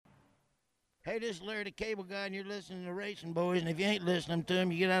Hey, this is Larry the Cable Guy, and you're listening to Racing Boys. And if you ain't listening to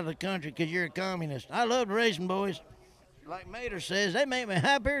them, you get out of the country because you're a communist. I love the Racing Boys. Like Mater says, they make me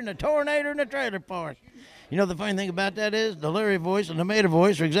happier than a tornado in a trailer park. You know the funny thing about that is the Larry voice and the Mater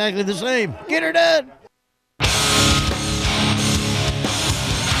voice are exactly the same. Get her done!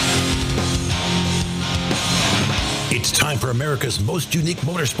 It's time for America's most unique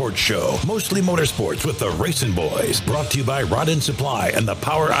motorsports show, Mostly Motorsports with the Racing Boys, brought to you by Rod and Supply and the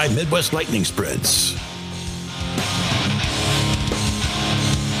Power Eye Midwest Lightning Sprints.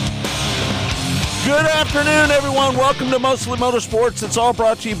 Good afternoon, everyone. Welcome to Mostly Motorsports. It's all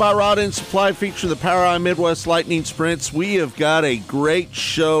brought to you by Rod and Supply, featuring the Power Eye Midwest Lightning Sprints. We have got a great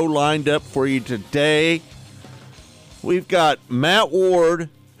show lined up for you today. We've got Matt Ward,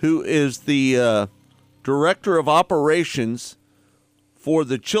 who is the Director of Operations for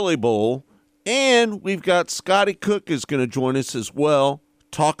the Chili Bowl, and we've got Scotty Cook is going to join us as well,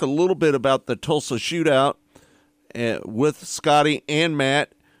 talk a little bit about the Tulsa Shootout with Scotty and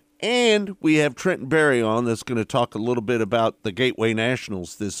Matt, and we have Trenton Berry on that's going to talk a little bit about the Gateway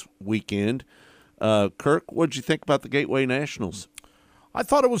Nationals this weekend. Kirk, what did you think about the Gateway Nationals? I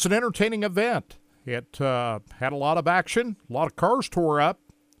thought it was an entertaining event. It had a lot of action, a lot of cars tore up,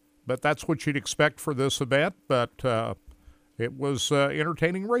 but that's what you'd expect for this event. But it was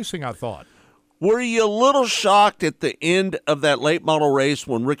entertaining racing, I thought. Were you a little shocked at the end of that late model race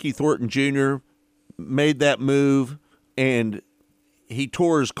when Ricky Thornton Jr. made that move and he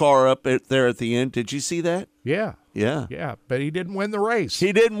tore his car up there at the end? Did you see that? Yeah. Yeah. Yeah, but he didn't win the race.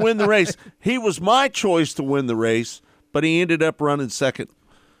 He didn't win the race. He was my choice to win the race, but he ended up running second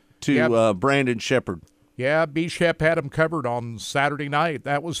to Brandon Shepard. Yeah, B-Shep had him covered on Saturday night.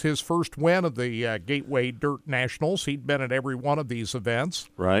 That was his first win of the Gateway Dirt Nationals. He'd been at every one of these events.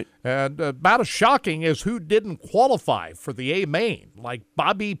 Right. And about as shocking as who didn't qualify for the A-Main. Like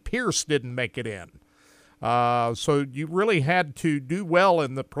Bobby Pierce didn't make it in. So you really had to do well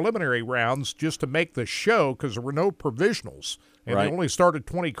in the preliminary rounds just to make the show because there were no provisionals. And Right. They only started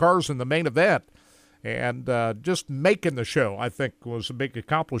 20 cars in the main event. And just making the show, I think, was a big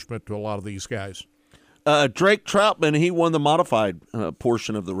accomplishment to a lot of these guys. Drake Troutman, he won the modified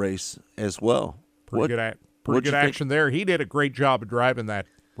portion of the race as well. Pretty good action there. He did a great job of driving that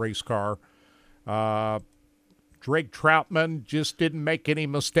race car. Drake Troutman just didn't make any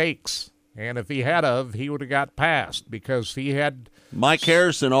mistakes. And if he had he would have got past because he had Mike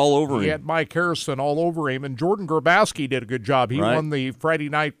Harrison all over him. He had Mike Harrison all over him. And Jordan Grabowski did a good job. He won the Friday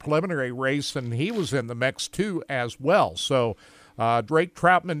night preliminary race, and he was in the mix too as well. So Drake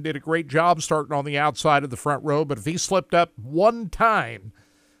Troutman did a great job starting on the outside of the front row, but if he slipped up one time,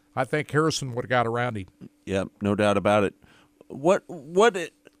 I think Harrison would have got around him. Yep, no doubt about it.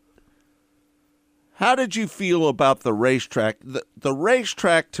 How did you feel about the racetrack? The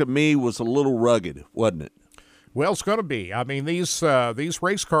racetrack to me was a little rugged, wasn't it? Well, it's going to be. I mean, these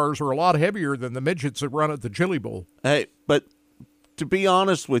race cars are a lot heavier than the midgets that run at the Chili Bowl. Hey, but to be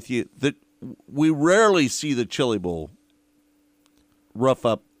honest with you, we rarely see the Chili Bowl rough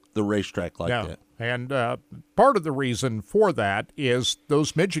up the racetrack like that. And part of the reason for that is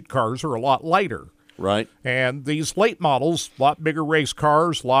those midget cars are a lot lighter. Right. And these late models, a lot bigger race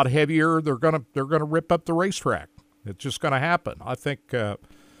cars, a lot heavier, they're gonna rip up the racetrack. It's just going to happen. I think the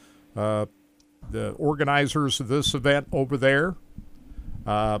organizers of this event over there,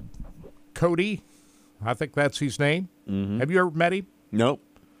 Cody, I think that's his name. Mm-hmm. Have you ever met him? Nope.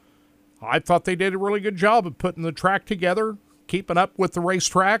 I thought they did a really good job of putting the track together, keeping up with the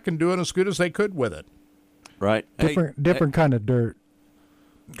racetrack, and doing as good as they could with it. Right. Different kind of dirt.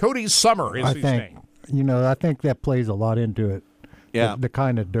 Cody's Summer is his name. I think that plays a lot into it. Yeah. The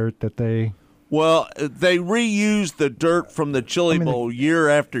kind of dirt that they... Well, they reuse the dirt from the Chili Bowl year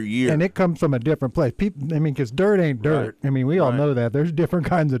after year. And it comes from a different place. Because dirt ain't dirt. Right. We all know that. There's different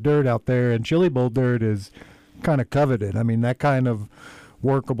kinds of dirt out there, and Chili Bowl dirt is kind of coveted. That kind of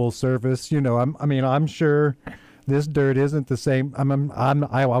workable surface. I'm sure this dirt isn't the same. I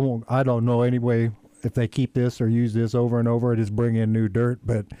don't know anyway if they keep this or use this over and over, just bring in new dirt.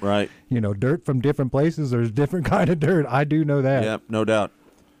 But right, dirt from different places. There's different kind of dirt. I do know that. Yep, no doubt.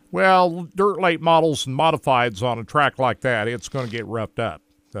 Well, dirt late models and modifieds on a track like that, it's going to get roughed up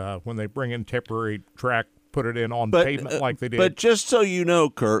when they bring in temporary track, put it in on pavement like they did. But just so you know,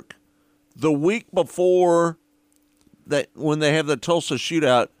 Kirk, the week before that, when they have the Tulsa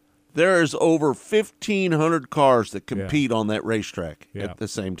Shootout, there is over 1,500 cars that compete on that racetrack at the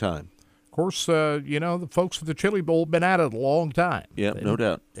same time. Of course, the folks at the Chili Bowl have been at it a long time. Yeah, no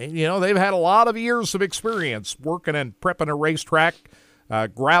doubt. They've had a lot of years of experience working and prepping a racetrack,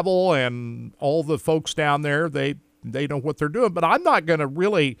 gravel, and all the folks down there, they know what they're doing. But I'm not going to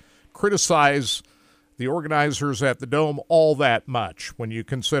really criticize the organizers at the Dome all that much when you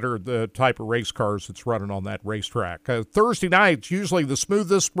consider the type of race cars that's running on that racetrack. Thursday night's usually the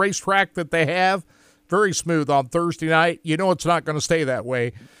smoothest racetrack that they have. Very smooth on Thursday night. You know it's not going to stay that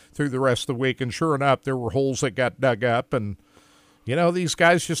way through the rest of the week. And sure enough, there were holes that got dug up. And, these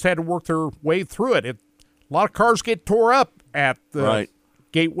guys just had to work their way through it. A lot of cars get tore up at the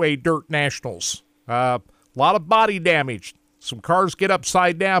Gateway Dirt Nationals. A lot of body damage. Some cars get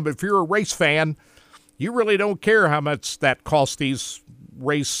upside down. But if you're a race fan, you really don't care how much that costs these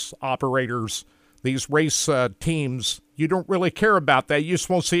race operators, these race teams. You don't really care about that. You just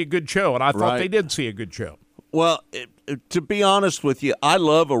want to see a good show, and I thought they did see a good show. Well, to be honest with you, I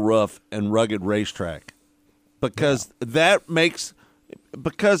love a rough and rugged racetrack because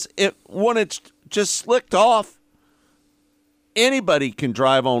when it's just slicked off, anybody can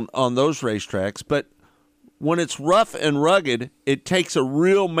drive on those racetracks, but when it's rough and rugged, it takes a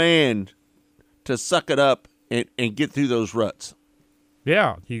real man to suck it up and get through those ruts.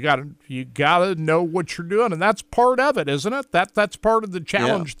 Yeah, you gotta know what you're doing, and that's part of it, isn't it? That's part of the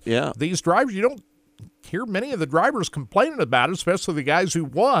challenge. Yeah. These drivers, you don't hear many of the drivers complaining about it, especially the guys who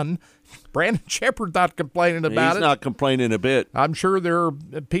won. Brandon Shepard not complaining about it. He's not complaining a bit. I'm sure there are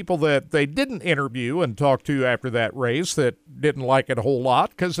people that they didn't interview and talk to after that race that didn't like it a whole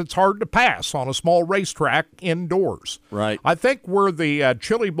lot because it's hard to pass on a small racetrack indoors. Right. I think where the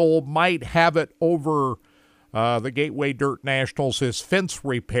Chili Bowl might have it over the Gateway Dirt Nationals is fence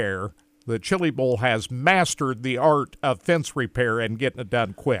repair. The Chili Bowl has mastered the art of fence repair and getting it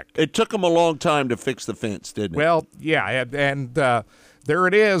done quick. It took them a long time to fix the fence, didn't it? Well, yeah, and there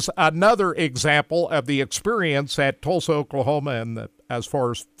it is, another example of the experience at Tulsa, Oklahoma, and as far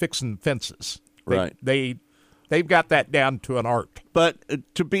as fixing fences. They've got that down to an art. But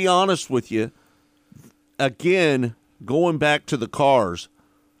to be honest with you, again, going back to the cars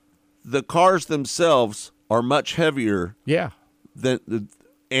themselves are much heavier. Yeah.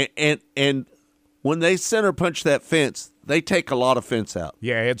 And when they center punch that fence, they take a lot of fence out.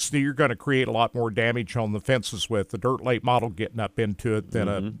 Yeah, you're going to create a lot more damage on the fences with the dirt late model getting up into it than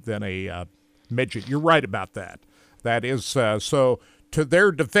a midget. You're right about that. That is so. To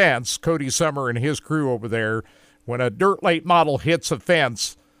their defense, Cody Summer and his crew over there, when a dirt late model hits a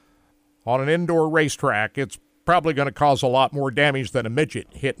fence on an indoor racetrack, it's probably going to cause a lot more damage than a midget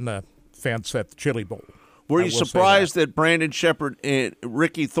hitting a fence at the Chili Bowl. Were you surprised that Brandon Shepard and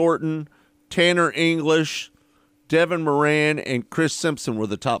Ricky Thornton, Tanner English, Devin Moran, and Chris Simpson were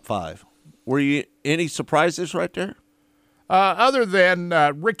the top 5? Were you any surprises right there? Other than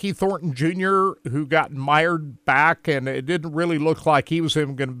Ricky Thornton Jr., who got mired back, and it didn't really look like he was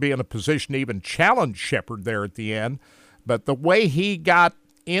even going to be in a position to even challenge Shepard there at the end. But the way he got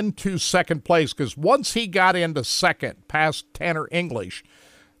into second place, because once he got into second past Tanner English,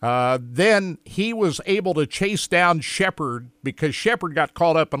 then he was able to chase down Shepard because Shepard got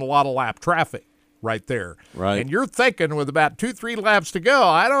caught up in a lot of lap traffic right there. Right. And you're thinking with about 2-3 laps to go,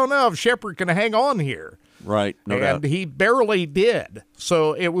 I don't know if Shepard can hang on here. Right, no doubt. And he barely did.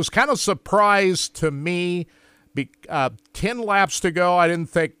 So it was kind of surprise to me. 10 laps to go, I didn't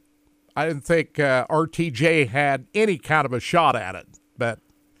think RTJ had any kind of a shot at it. But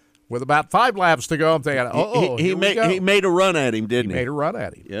with about 5 laps to go, I'm thinking, he made a run at him, didn't he? He made a run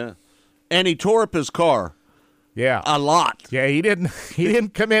at him. Yeah. And he tore up his car. Yeah. A lot. Yeah, he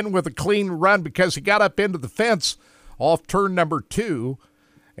didn't come in with a clean run because he got up into the fence off turn number 2.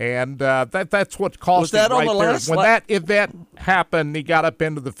 And that's what cost him right there. When that event happened, he got up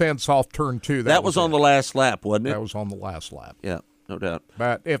into the fence off turn 2. That was on the last lap, wasn't it? That was on the last lap. Yeah, no doubt.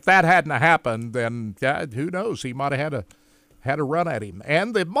 But if that hadn't happened, then who knows? He might have had a run at him.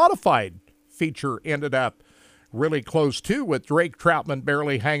 And the modified feature ended up really close, too, with Drake Troutman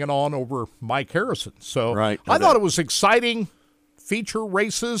barely hanging on over Mike Harrison. So I thought it was exciting feature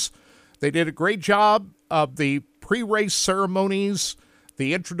races. They did a great job of the pre-race ceremonies,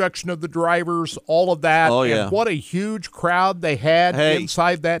 the introduction of the drivers, all of that. Oh, yeah. And what a huge crowd they had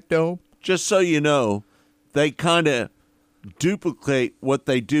inside that dome. Just so you know, they kind of duplicate what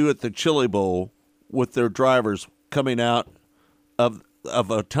they do at the Chili Bowl with their drivers coming out of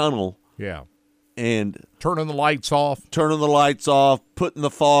a tunnel. Yeah. And turning the lights off, putting the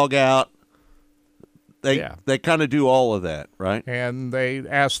fog out. They kind of do all of that, right? And they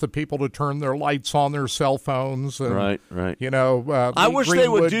ask the people to turn their lights on their cell phones. And, right. You know, I wish they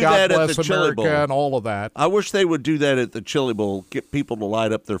would do that at the Chili Bowl and all of that. I wish they would do that at the Chili Bowl. Get people to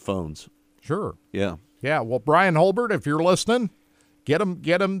light up their phones. Sure. Yeah. Yeah. Well, Brian Holbert, if you're listening, get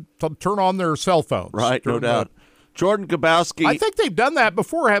them to turn on their cell phones. Right. No doubt. Jordan Grabowski. I think they've done that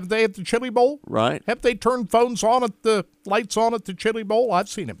before, haven't they, at the Chili Bowl? Right. Have they turned lights on at the Chili Bowl? I've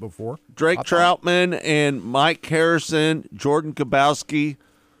seen it before. Drake Troutman and Mike Harrison, Jordan Grabowski,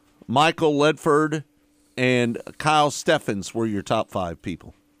 Michael Ledford, and Kyle Steffens were your top 5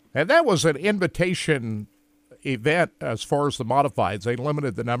 people. And that was an invitation event as far as the modifieds. They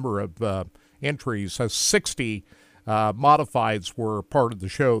limited the number of entries. 60 modifieds were part of the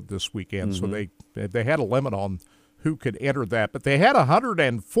show this weekend, so they had a limit on who could enter that. But they had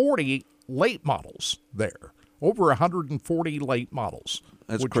 140 late models there, over 140 late models.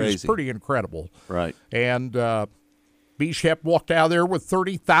 That's which crazy. Is pretty incredible. Right. And B. Shep walked out of there with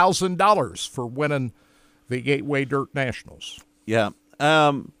 $30,000 for winning the Gateway Dirt Nationals. Yeah.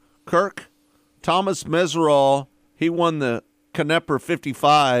 Kirk, Thomas Meserol, he won the Knepper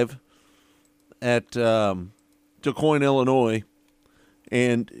 55 at DuQuoin, Illinois,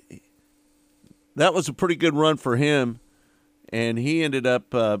 and that was a pretty good run for him, and he ended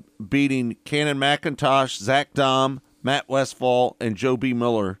up beating Cannon McIntosh, Zach Dahm, Matt Westfall, and Joe B.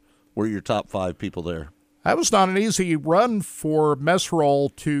 Miller were your top 5 people there. That was not an easy run for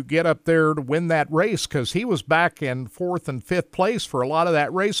Meserol to get up there to win that race because he was back in 4th and 5th place for a lot of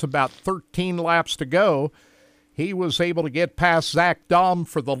that race, about 13 laps to go. He was able to get past Zach Dahm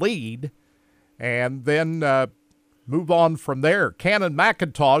for the lead and then move on from there. Cannon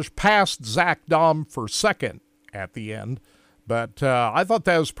McIntosh passed Zach Dahm for 2nd at the end, but I thought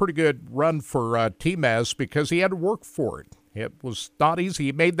that was a pretty good run for T-Mez because he had to work for it. It was not easy.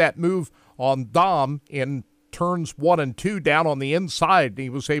 He made that move on Dahm in turns 1 and 2 down on the inside. He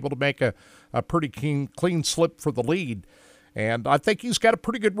was able to make a pretty clean slip for the lead. And I think he's got a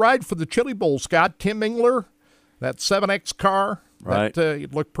pretty good ride for the Chili Bowl, Scott. Tim Engler, that 7X car, right.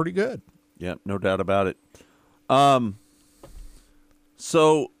 It looked pretty good. Yeah, no doubt about it.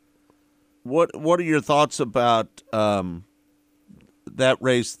 So what are your thoughts about that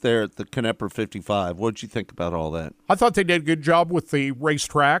race there at the Knepper 55? What did you think about all that? I thought they did a good job with the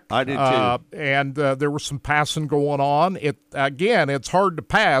racetrack. I did too. And there was some passing going on. It's hard to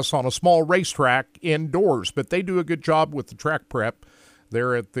pass on a small racetrack indoors, but they do a good job with the track prep.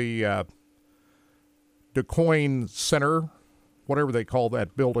 They're at the DuQuoin Center, whatever they call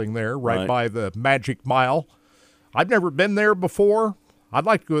that building there, right by the Magic Mile. I've never been there before. I'd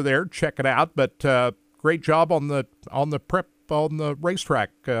like to go there, check it out, but great job on the prep on the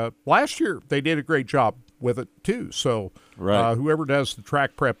racetrack. Last year, they did a great job with it, too. So whoever does the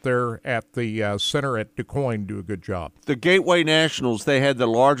track prep there at the center at DuQuoin do a good job. The Gateway Nationals, they had the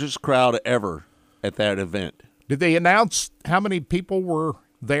largest crowd ever at that event. Did they announce how many people were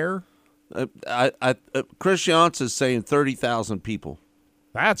there? Chris Yance is saying 30,000 people.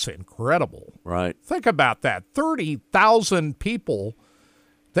 That's incredible. Right. Think about that. 30,000 people.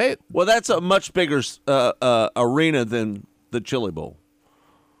 Well, that's a much bigger arena than the Chili Bowl.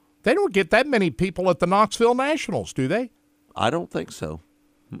 They don't get that many people at the Knoxville Nationals, do they? I don't think so.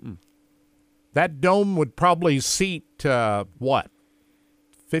 Mm-mm. That dome would probably seat, 50,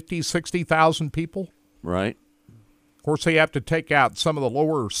 60,000 people? Right. Of course, they have to take out some of the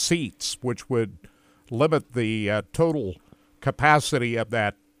lower seats, which would limit the total capacity of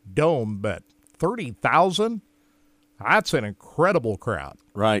that dome, but 30,000? That's an incredible crowd.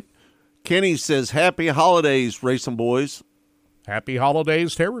 Right. Kenny says, happy holidays, Racing Boys. Happy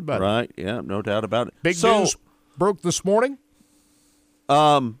holidays to everybody. Right, yeah, no doubt about it. Big news broke this morning.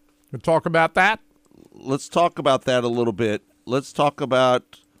 We'll talk about that. Let's talk about that a little bit. Let's talk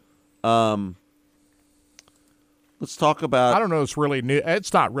about I don't know, it's really new.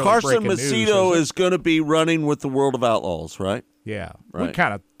 It's not really Carson breaking news. Macedo is going to be running with the World of Outlaws, right? Yeah. Right. We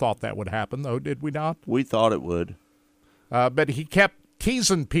kind of thought that would happen, though, did we not? We thought it would. But he kept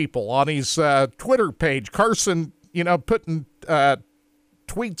teasing people on his Twitter page. Carson, putting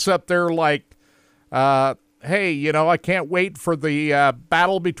tweets up there like, hey, I can't wait for the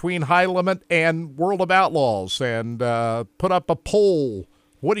battle between High Limit and World of Outlaws, and put up a poll.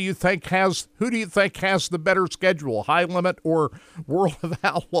 Who do you think has the better schedule, High Limit or World of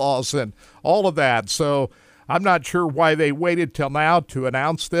Outlaws, and all of that? So I'm not sure why they waited till now to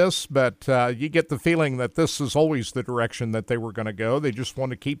announce this, but you get the feeling that this is always the direction that they were going to go. They just want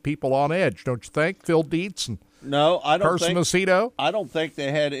to keep people on edge, don't you think? Phil Dietz and Carson Macedo? I don't think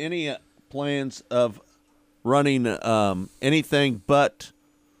they had any plans of running anything but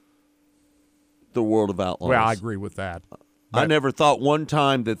the World of Outlaws. Well, I agree with that. I never thought one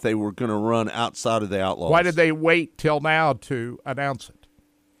time that they were going to run outside of the Outlaws. Why did they wait till now to announce it?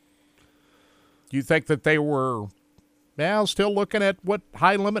 Do you think that they were still looking at what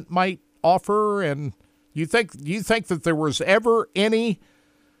High Limit might offer? And do you think that there was ever any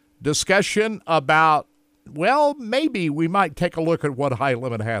discussion about Well, maybe we might take a look at what High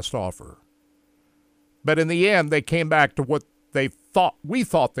Limit has to offer. But in the end, they came back to what we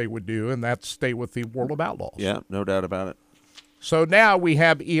thought they would do, and that's stay with the World of Outlaws. Yeah, no doubt about it. So now we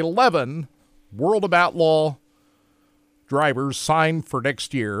have 11 World of Outlaw drivers signed for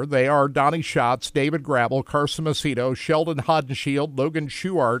next year. They are Donnie Schatz, David Gravel, Carson Macedo, Sheldon Hodenshield, Logan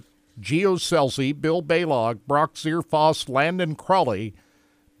Schuart, Gio Scelzi, Bill Baylog, Brock Zierfoss, Landon Crawley,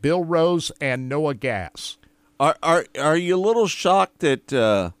 Bill Rose, and Noah Gass. Are you a little shocked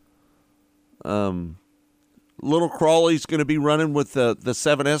that Little Crawley's going to be running with the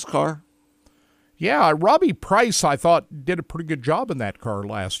 7S car? Yeah, Robbie Price, I thought, did a pretty good job in that car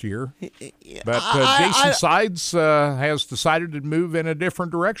last year. But Jason Sides has decided to move in a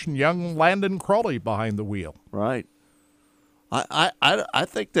different direction. Young Landon Crawley behind the wheel. Right. I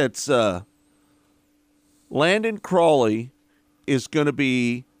think that's Landon Crawley is going to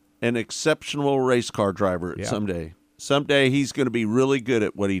be an exceptional race car driver someday. Someday he's going to be really good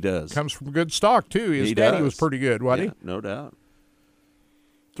at what he does. Comes from good stock, too. His daddy was pretty good, wasn't he? No doubt.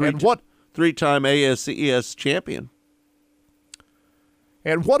 Three-time ASCS champion.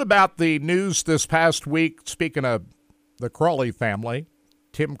 And what about the news this past week, speaking of the Crawley family,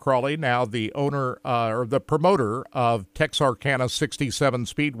 Tim Crawley, now the owner or the promoter of Texarkana 67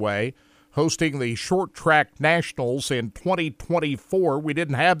 Speedway, hosting the Short Track Nationals in 2024. We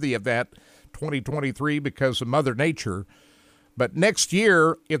didn't have the event 2023 because of Mother Nature, but next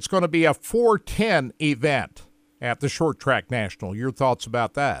year it's going to be a 410 event at the Short Track National. Your thoughts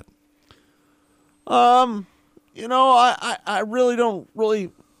about that? I really don't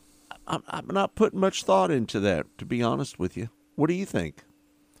I'm not putting much thought into that, to be honest with you. What do you think?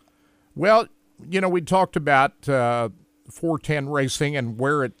 Well, we talked about 410 racing and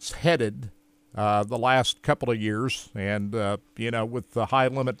where it's headed the last couple of years. And, with the High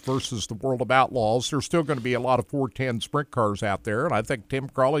Limit versus the World of Outlaws, there's still going to be a lot of 410 sprint cars out there. And I think Tim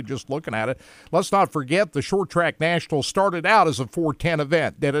Crawley, just looking at it, let's not forget the Short Track National started out as a 410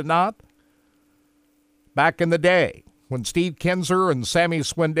 event, did it not? Back in the day, when Steve Kinzer and Sammy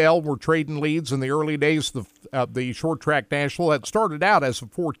Swindell were trading leads in the early days of the Short Track National, that started out as a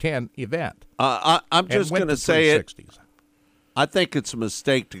 410 event. I'm just going to say it. I think it's a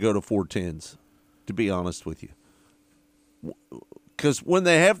mistake to go to 410s, to be honest with you. Because when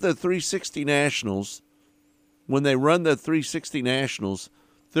they have the 360 Nationals, when they run the 360 Nationals,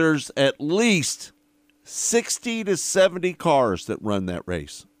 there's at least 60 to 70 cars that run that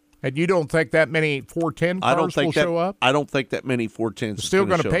race. And you don't think that many 410 cars will show up? I don't think that many 410s. They're still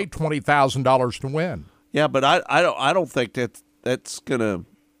going to pay $20,000 to win. Yeah, but I don't think that's going to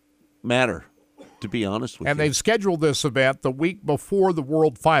matter, to be honest with you. And they've scheduled this event the week before the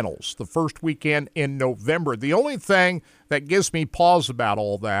World Finals, the first weekend in November. The only thing that gives me pause about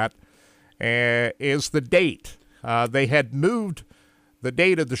all that is the date. They had moved the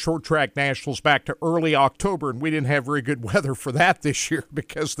date of the Short Track Nationals back to early October, and we didn't have very good weather for that this year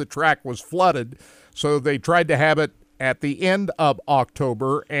because the track was flooded. So they tried to have it at the end of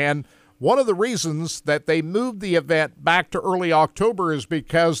October, and one of the reasons that they moved the event back to early October is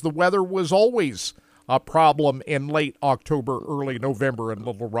because the weather was always a problem in late October, early November in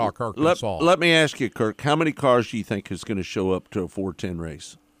Little Rock, Arkansas. Let me ask you, Kirk, how many cars do you think is going to show up to a 410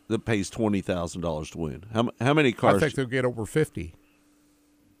 race that pays $20,000 to win? How many cars? I think they'll get over 50.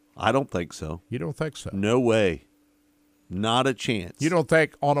 I don't think so. You don't think so? No way. Not a chance. You don't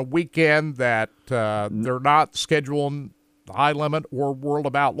think on a weekend that they're not scheduling the High Limit or World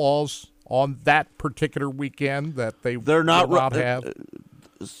of Outlaws on that particular weekend that they're not have?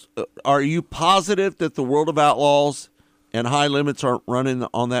 Are you positive that the World of Outlaws and High Limits aren't running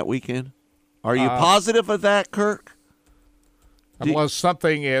on that weekend? Are you positive of that, Kirk? Unless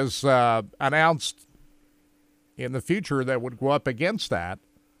something is announced in the future that would go up against that.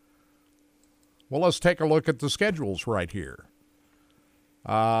 Well, let's take a look at the schedules right here.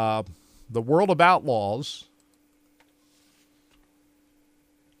 The World of Outlaws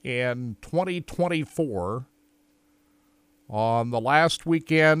in 2024 on the last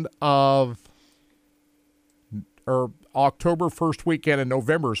weekend of, or October, first weekend in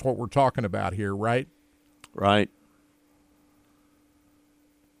November is what we're talking about here, right? Right.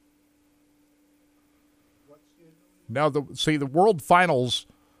 Now, the World Finals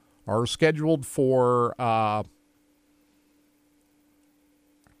are scheduled for, and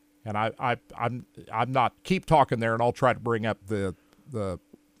I'm not, keep talking there, and I'll try to bring up the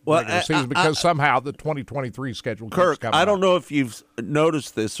regular season because somehow the 2023 schedule Kirk, keeps coming I don't up. know if you've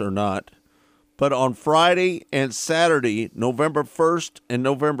noticed this or not, but on Friday and Saturday, November 1st and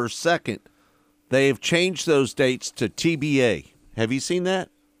November 2nd, they have changed those dates to TBA. Have you seen that?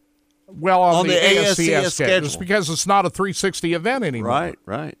 Well, on the ASCS schedule. It's because it's not a 360 event anymore.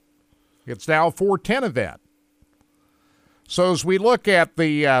 Right. It's now a 410 event. So as we look at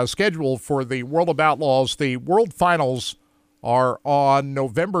the schedule for the World of Outlaws, the World Finals are on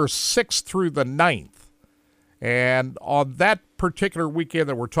November 6th through the 9th. And on that particular weekend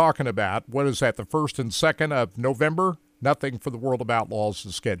that we're talking about, what is that, the 1st and 2nd of November? Nothing for the World of Outlaws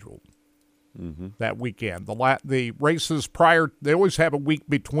is scheduled that weekend. The races prior, they always have a week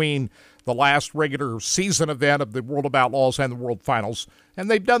between the last regular season event of the World of Outlaws and the World Finals. And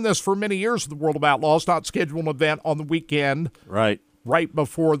they've done this for many years with the World of Outlaws, not schedule an event on the weekend right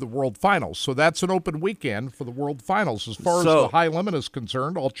before the World Finals. So that's an open weekend for the World Finals. As far as the high limit is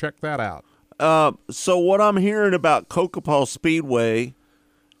concerned, I'll check that out. So what I'm hearing about Kokopah Speedway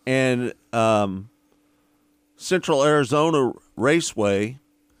and Central Arizona Raceway,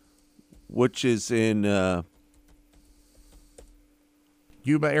 which is in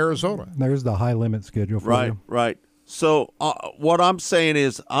Yuma, Arizona. There's the high limit schedule for you. Right. So what I'm saying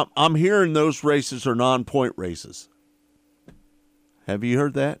is I'm hearing those races are non-point races. Have you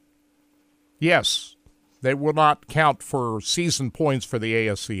heard that? Yes. They will not count for season points for the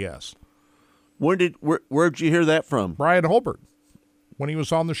ASCS. Where'd you hear that from? Brian Holbert, when he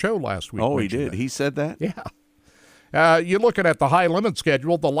was on the show last week. Oh, he did. He said that? Yeah. You're looking at the high limit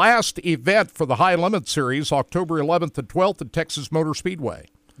schedule. The last event for the high limit series, October 11th and 12th at Texas Motor Speedway.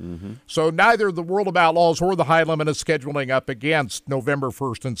 So neither the World of Outlaws or the high limit is scheduling up against November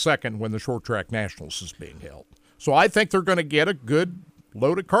 1st and 2nd when the Short Track Nationals is being held. So I think they're going to get a good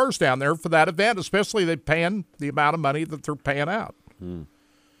load of cars down there for that event, especially they're paying the amount of money that they're paying out.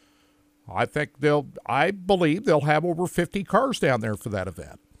 I believe they'll have over 50 cars down there for that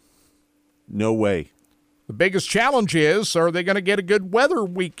event. No way. The biggest challenge is, are they going to get a good weather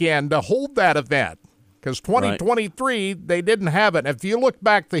weekend to hold that event? Because 2023, they didn't have it. If you look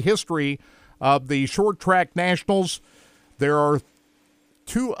back the history of the Short Track Nationals, there are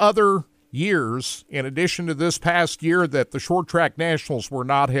 2 other years, in addition to this past year, that the Short Track Nationals were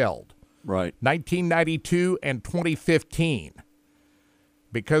not held. Right. 1992 and 2015.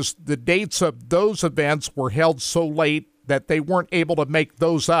 Because the dates of those events were held so late that they weren't able to make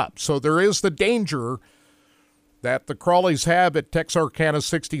those up. So there is the danger that the Crawleys have at Texarkana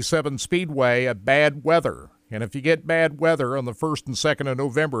 67 Speedway of bad weather. And if you get bad weather on the 1st and 2nd of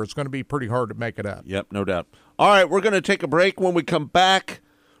November, it's going to be pretty hard to make it up. Yep, no doubt. All right, we're going to take a break. When we come back,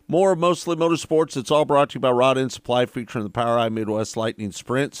 more Mostly Motorsports. It's all brought to you by Rod End Supply, featuring the Power Eye Midwest Lightning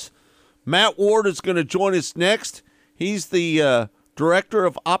Sprints. Matt Ward is going to join us next. He's the Director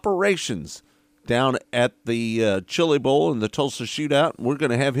of Operations down at the Chili Bowl and the Tulsa Shootout. We're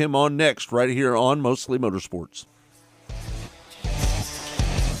going to have him on next right here on Mostly Motorsports.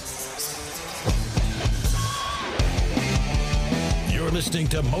 You're listening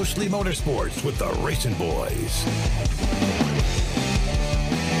to Mostly Motorsports with the RacinBoys.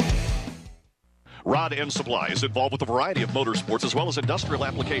 Rod End Supply is involved with a variety of motorsports as well as industrial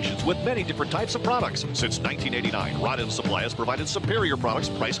applications with many different types of products. Since 1989, Rod End Supply has provided superior products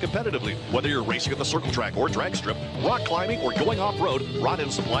priced competitively. Whether you're racing at the circle track or drag strip, rock climbing, or going off-road, Rod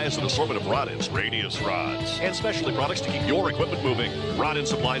End Supply has an assortment of rod ends, radius rods, and specialty products to keep your equipment moving. Rod End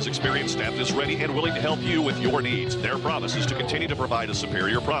Supply's experienced staff is ready and willing to help you with your needs. Their promise is to continue to provide a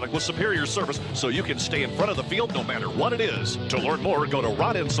superior product with superior service so you can stay in front of the field no matter what it is. To learn more, go to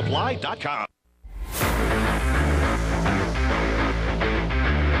rodendsupply.com.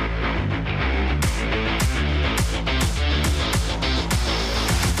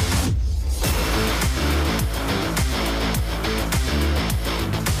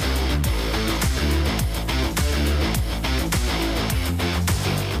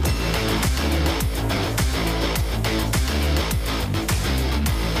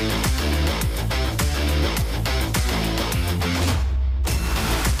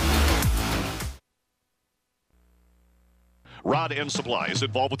 Rod End Supply is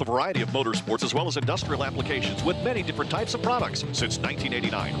involved with a variety of motorsports as well as industrial applications with many different types of products. Since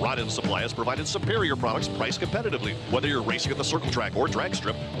 1989, Rod End Supply has provided superior products priced competitively. Whether you're racing at the circle track or drag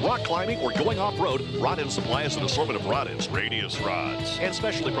strip, rock climbing, or going off-road, Rod End Supply has an assortment of rod ends, radius rods, and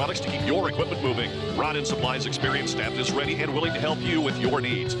specialty products to keep your equipment moving. Rod End Supply's experienced staff is ready and willing to help you with your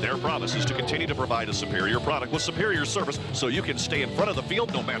needs. Their promise is to continue to provide a superior product with superior service so you can stay in front of the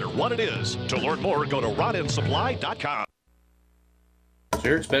field no matter what it is. To learn more, go to rodendsupply.com. So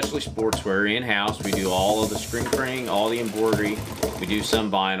here at Specialty Sportswear in-house, we do all of the screen printing, all the embroidery. We do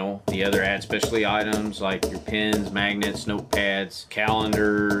some vinyl. The other add specialty items like your pens, magnets, notepads,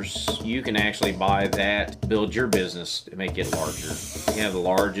 calendars. You can actually buy that, build your business to make it larger. We have the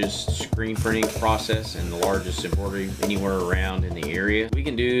largest screen printing process and the largest embroidery anywhere around in the area. We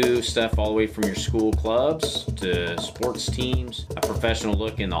can do stuff all the way from your school clubs to sports teams, a professional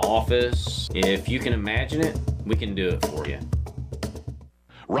look in the office. If you can imagine it, we can do it for you.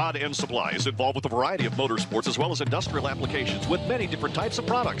 Rod End Supply is involved with a variety of motorsports as well as industrial applications with many different types of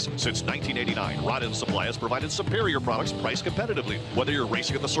products. Since 1989, Rod End Supply has provided superior products priced competitively. Whether you're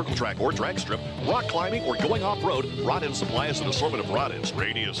racing at the circle track or drag strip, rock climbing, or going off-road, Rod End Supply has an assortment of rod ends,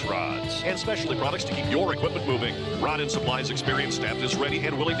 radius rods, and specialty products to keep your equipment moving. Rod End Supply's experienced staff is ready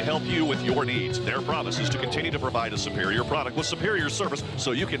and willing to help you with your needs. Their promise is to continue to provide a superior product with superior service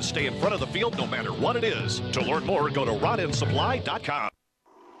so you can stay in front of the field no matter what it is. To learn more, go to rodendsupply.com.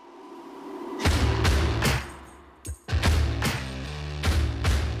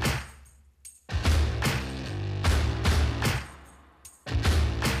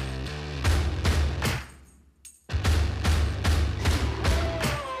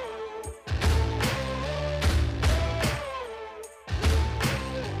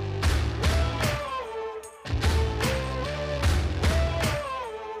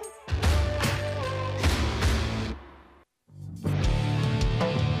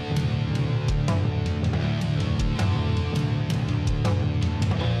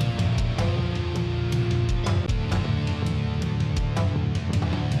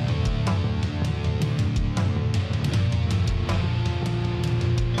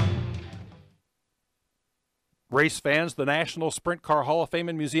 Race fans, the National Sprint Car Hall of Fame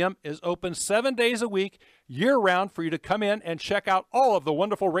and Museum is open 7 days a week, year-round, for you to come in and check out all of the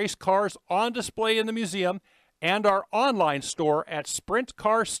wonderful race cars on display in the museum, and our online store at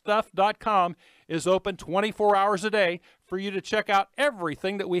sprintcarstuff.com is open 24 hours a day for you to check out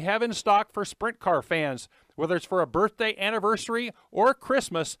everything that we have in stock for sprint car fans. Whether it's for a birthday, anniversary, or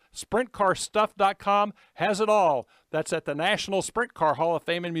Christmas, sprintcarstuff.com has it all. That's at the National Sprint Car Hall of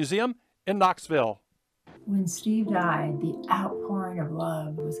Fame and Museum in Knoxville. When Steve died, the outpouring of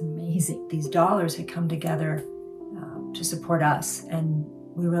love was amazing. These dollars had come together to support us, and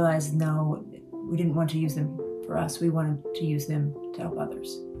we realized, no, we didn't want to use them for us. We wanted to use them to help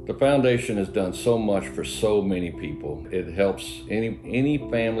others. The foundation has done so much for so many people. It helps any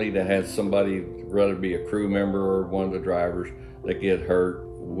family that has somebody, whether it be a crew member or one of the drivers, that get hurt.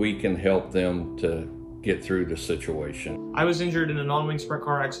 We can help them to get through the situation. I was injured in a non-wing sprint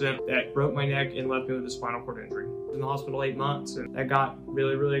car accident that broke my neck and left me with a spinal cord injury. I was in the hospital 8 months, and that got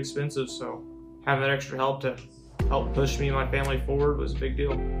really, really expensive, so having that extra help to help push me and my family forward was a big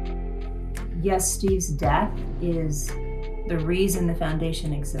deal. Yes, Steve's death is the reason the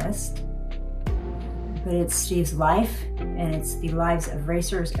foundation exists, but it's Steve's life, and it's the lives of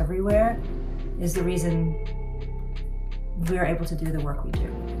racers everywhere, is the reason we're able to do the work we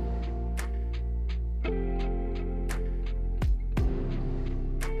do.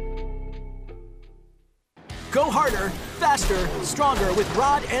 Go harder, faster, stronger with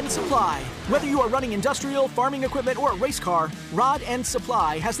Rod End Supply. Whether you are running industrial, farming equipment, or a race car, Rod End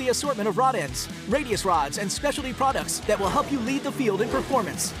Supply has the assortment of rod ends, radius rods, and specialty products that will help you lead the field in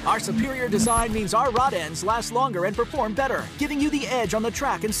performance. Our superior design means our rod ends last longer and perform better, giving you the edge on the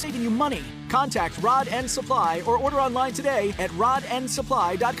track and saving you money. Contact Rod End Supply or order online today at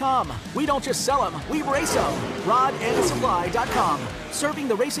rodendsupply.com. We don't just sell them, we race them. rodendsupply.com, serving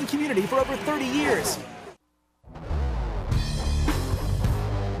the racing community for over 30 years.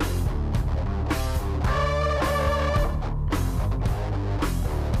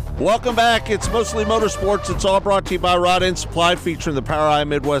 Welcome back. It's Mostly Motorsports. It's all brought to you by Rod End Supply, featuring the Power Eye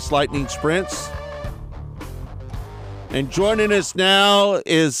Midwest Lightning Sprints. And joining us now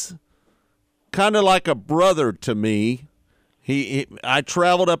is kind of like a brother to me. I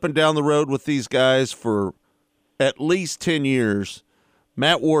traveled up and down the road with these guys for at least 10 years.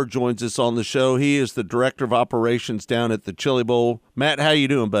 Matt Ward joins us on the show. He is the Director of Operations down at the Chili Bowl. Matt, how you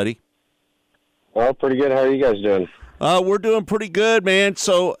doing, buddy? Well, pretty good. How are you guys doing? We're doing pretty good, man.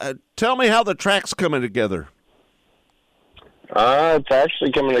 So tell me how the track's coming together. It's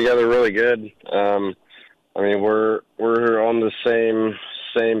actually coming together really good. I mean, we're on the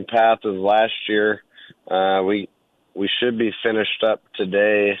same path as last year. We should be finished up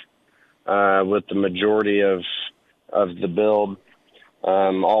today with the majority of the build.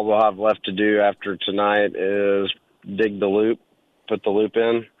 All we'll have left to do after tonight is dig the loop, put the loop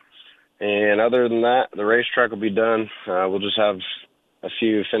in. And other than that, the racetrack will be done. We'll just have a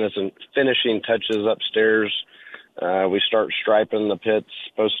few finishing touches upstairs We start striping the pits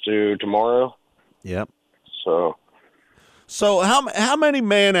supposed to tomorrow. Yep. So how many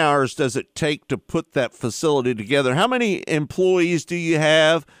man hours does it take to put that facility together? How many employees do you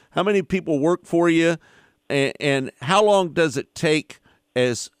have? How many people work for you? And how long does it take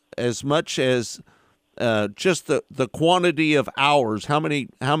as much as just the quantity of hours? How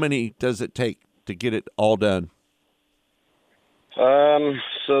many does it take to get it all done?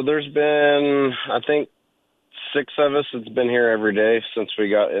 So there's been, I think, 6 of us that's been here every day since we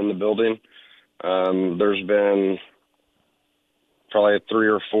got in the building. There's been probably 3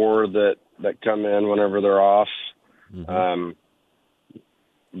 or 4 that come in whenever they're off. Mm-hmm.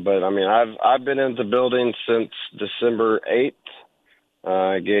 But I mean, I've been in the building since December 8th.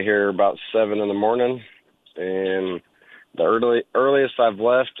 I get here about 7 in the morning, and the earliest I've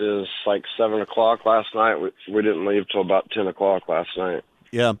left is like 7 o'clock last night. We didn't leave till about 10 o'clock last night.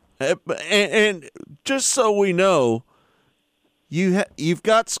 Yeah, and just so we know, you've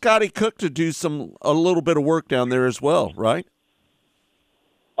got Scotty Cook to do a little bit of work down there as well, right?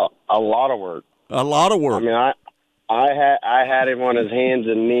 A lot of work. A lot of work. I mean, I had him on his hands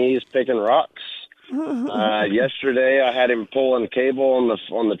and knees picking rocks. Yesterday, I had him pulling cable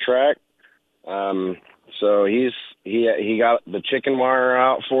on the track. So he got the chicken wire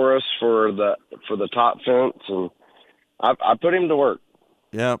out for us for the top fence, and I put him to work.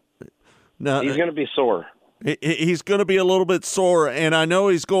 Yeah. No, he's going to be sore. He's going to be a little bit sore, and I know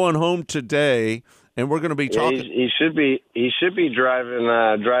he's going home today, and we're going to be talking. He should be driving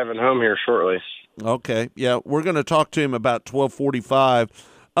home here shortly. Okay. Yeah, we're going to talk to him about 12:45.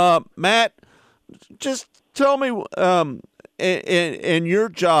 Matt, just tell me, in your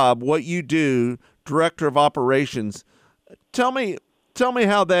job, what you do, director of operations. Tell me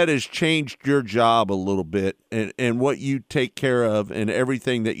how that has changed your job a little bit, and what you take care of, and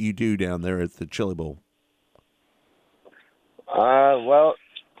everything that you do down there at the Chili Bowl. Well,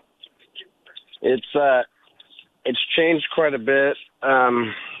 it's changed quite a bit.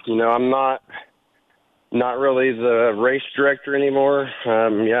 You know, I'm not really the race director anymore.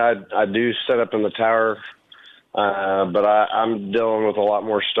 Yeah, I do set up in the tower, but I'm dealing with a lot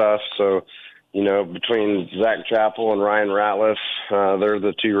more stuff. So, you know, between Zach Chappell and Ryan Ratliff, they're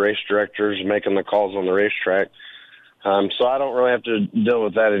the 2 race directors making the calls on the racetrack. So I don't really have to deal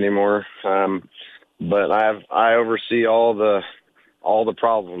with that anymore. But I oversee all the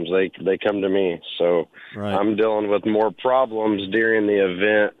problems. They come to me. So right. I'm dealing with more problems during the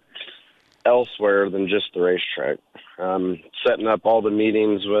event elsewhere than just the racetrack. Setting up all the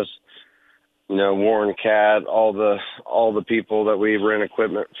meetings with, you know, Warren Cat, all the people that we rent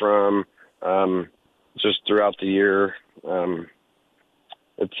equipment from, just throughout the year.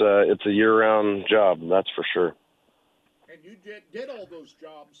 It's a year-round job, that's for sure. And you did all those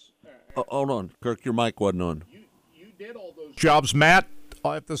jobs. Hold on, Kirk, your mic wasn't on. You did all those jobs, Matt,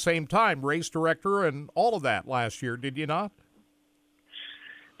 at the same time, race director and all of that last year, did you not?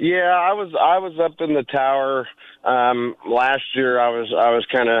 Yeah, I was up in the tower last year. I was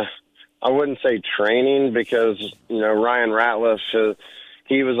kind of, I wouldn't say training, because, you know, Ryan Ratliff,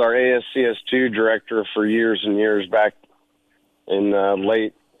 he was our ASCS 2 director for years and years back in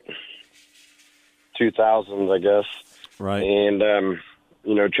late 2000s, I guess. Right. And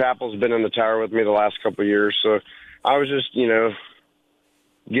you know, Chappell's been in the tower with me the last couple of years, so I was just, you know,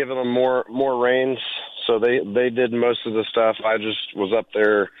 giving them more reins. So they did most of the stuff. I just was up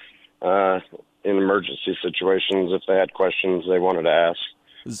there in emergency situations if they had questions they wanted to ask.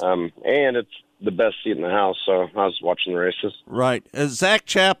 And it's the best seat in the house, so I was watching the races. Right. Zach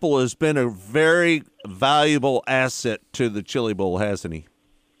Chappell has been a very valuable asset to the Chili Bowl, hasn't he?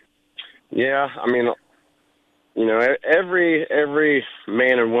 Yeah, I mean, you know, every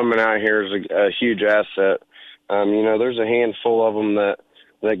man and woman out here is a huge asset. You know, there's a handful of them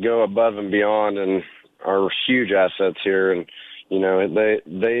that go above and beyond and are huge assets here, and you know,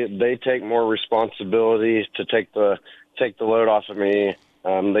 they take more responsibility to take the load off of me.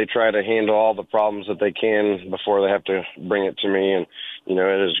 They try to handle all the problems that they can before they have to bring it to me, and you know,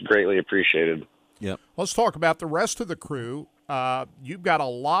 it is greatly appreciated. Yep. Let's talk about the rest of the crew. You've got a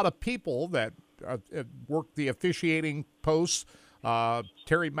lot of people that work the officiating posts.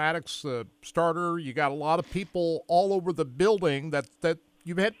 Terry Maddox, the starter. You got a lot of people all over the building that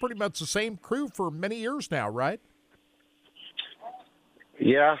you've had pretty much the same crew for many years now, right?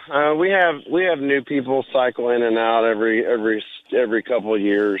 Yeah, we have new people cycle in and out every couple of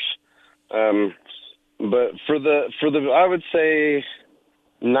years. But for the I would say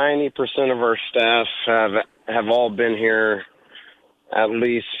 90% of our staff have all been here at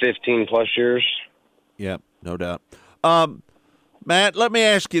least 15 plus years. Yep, no doubt. Matt, let me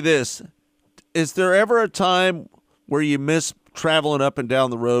ask you this. Is there ever a time where you miss traveling up and down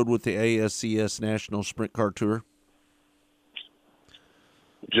the road with the ASCS National Sprint Car Tour?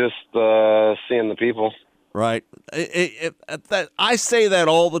 Just seeing the people. Right. I say that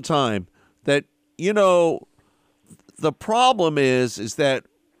all the time, that, you know, the problem is that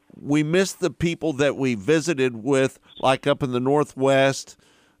we miss the people that we visited with, like up in the Northwest,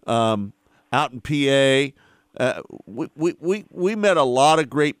 out in PA. We met a lot of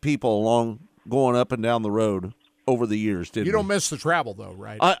great people along going up and down the road over the years, didn't we? You don't miss the travel, though,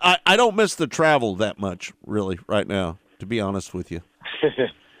 right? I don't miss the travel that much, really, right now, to be honest with you.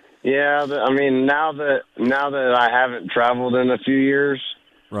 Yeah, I mean, now that I haven't traveled in a few years,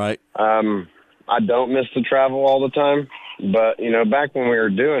 right? I don't miss the travel all the time. But you know, back when we were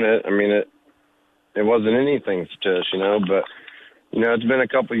doing it, I mean, it wasn't anything to us, you know. But you know, it's been a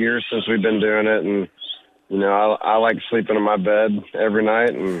couple of years since we've been doing it, and you know, I like sleeping in my bed every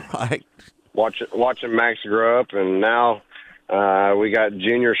night and watching Max grow up. And now we got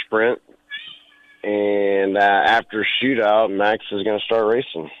junior sprint, and after shootout, Max is going to start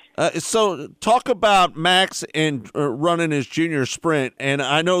racing. So talk about Max and running his junior sprint, and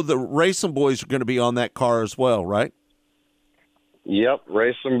I know the RacinBoys are going to be on that car as well, right? Yep,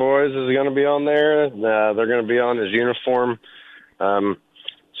 RacinBoys is going to be on there. They're going to be on his uniform.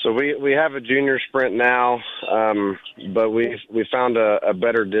 So we have a junior sprint now, but we found a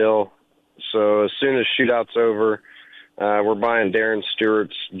better deal. So as soon as shootout's over, we're buying Darren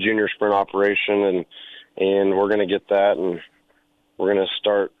Stewart's junior sprint operation, and we're going to get that, and we're going to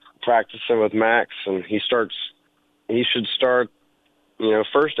start practicing with Max, and he should start, you know,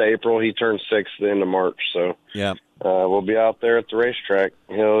 1st of April. He turns 6 the end of March, so yeah, we'll be out there at the racetrack.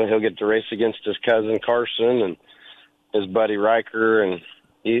 He'll get to race against his cousin Carson and his buddy Riker, and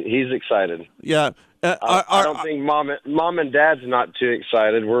he's excited. Yeah, I don't think mom and dad's not too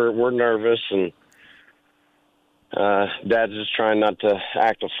excited. We're nervous, and dad's just trying not to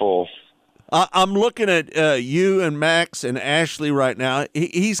act a fool. I'm looking at you and Max and Ashley right now.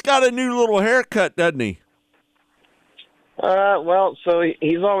 He's got a new little haircut, doesn't he? Well, so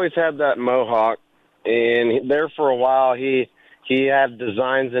he's always had that mohawk, and there for a while he had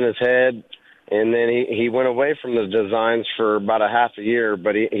designs in his head, and then he went away from the designs for about a half a year,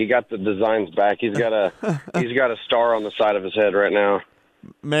 but he got the designs back. He's got a star on the side of his head right now.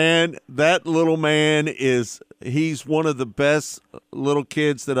 Man, that little man he's one of the best little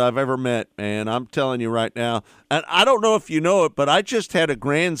kids that I've ever met, man. I'm telling you right now. And I don't know if you know it, but I just had a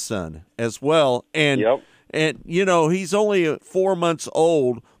grandson as well. And, and you know, he's only 4 months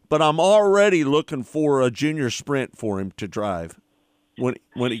old, but I'm already looking for a junior sprint for him to drive when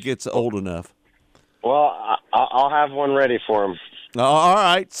he gets old enough. Well, I'll have one ready for him. All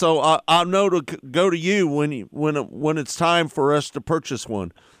right, so I'll know to go to you when it's time for us to purchase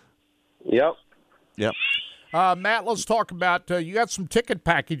one. Yep. Matt, let's talk about you got some ticket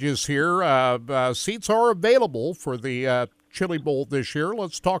packages here. Seats are available for the Chili Bowl this year.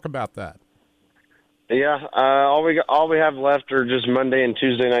 Let's talk about that. Yeah, all we have left are just Monday and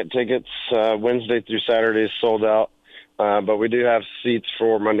Tuesday night tickets. Wednesday through Saturday is sold out, but we do have seats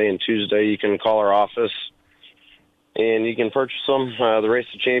for Monday and Tuesday. You can call our office, and you can purchase them. The Race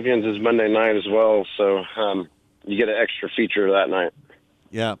of Champions is Monday night as well, so you get an extra feature that night.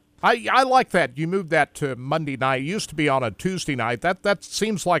 Yeah. I like that. You moved that to Monday night. It used to be on a Tuesday night. That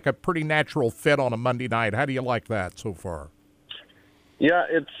seems like a pretty natural fit on a Monday night. How do you like that so far? Yeah,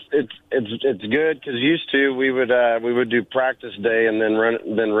 it's good because used to we would do practice day and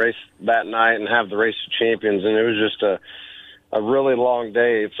then race that night and have the Race of Champions, and it was just a really long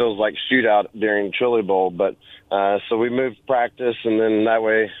day. It feels like shootout during Chili Bowl, but so we moved practice, and then that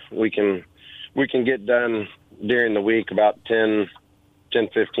way we can get done during the week about 10-15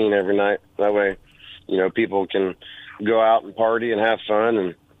 every night. That way, you know, people can go out and party and have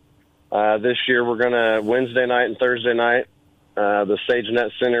fun. And this year we're gonna Wednesday night and Thursday night. The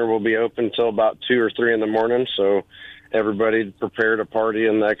SageNet Center will be open till about 2 or 3 in the morning, so everybody prepare to party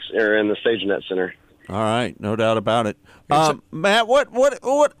in the SageNet Center. All right, no doubt about it. Matt, what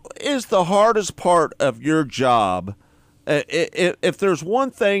is the hardest part of your job? If there's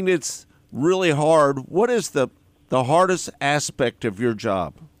one thing that's really hard, what is the hardest aspect of your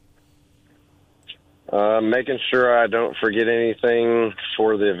job? Making sure I don't forget anything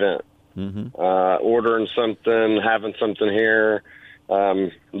for the event. Mm-hmm. Ordering something, having something here.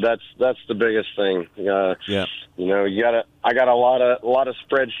 That's the biggest thing. Yeah. You know, I got a lot of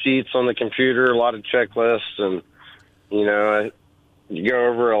spreadsheets on the computer, a lot of checklists, and you know, go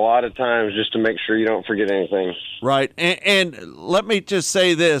over a lot of times just to make sure you don't forget anything. Right. And let me just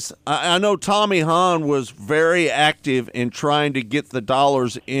say this. I know Tommy Hahn was very active in trying to get the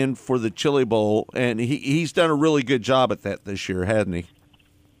dollars in for the Chili Bowl, and he's done a really good job at that this year, hasn't he?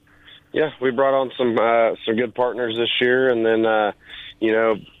 Yeah, we brought on some good partners this year, and then,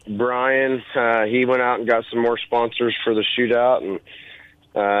 Brian, he went out and got some more sponsors for the shootout, and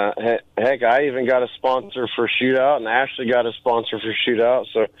heck, I even got a sponsor for shootout, and Ashley got a sponsor for shootout.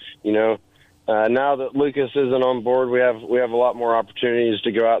 So, now that Lucas isn't on board, we have a lot more opportunities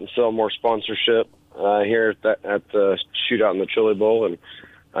to go out and sell more sponsorship here at the shootout in the Chili Bowl, and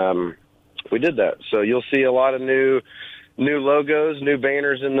we did that. So you'll see a lot of new logos, new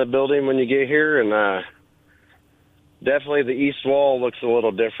banners in the building when you get here, and definitely the east wall looks a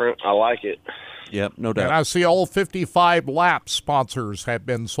little different. I like it. Yep, no doubt. And I see all 55 lap sponsors have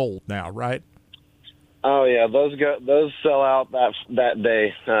been sold now, right? Oh yeah, those sell out that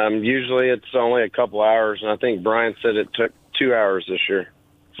day. Usually it's only a couple hours, and I think Brian said it took 2 hours this year.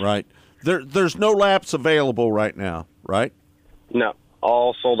 Right. There's no laps available right now, right? No,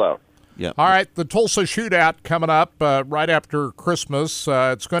 all sold out. Yeah. All right, the Tulsa Shootout coming up right after Christmas.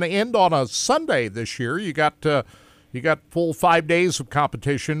 It's going to end on a Sunday this year. You got full 5 days of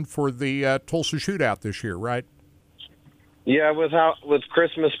competition for the Tulsa Shootout this year, right? Yeah, with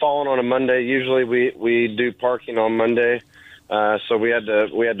Christmas falling on a Monday, usually we do parking on Monday, so we had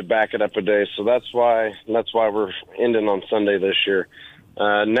to back it up a day. So that's why we're ending on Sunday this year.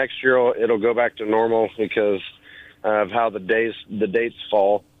 Next year it'll go back to normal because of how the dates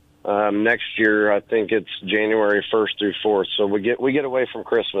fall. Next year I think it's January 1st through 4th, so we get away from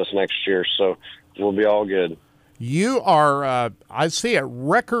Christmas next year, so we'll be all good. You are, I see, at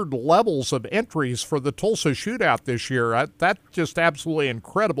record levels of entries for the Tulsa Shootout this year. That's just absolutely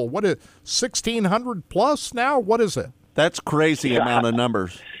incredible. What is 1,600 plus now? What is it? That's crazy amount of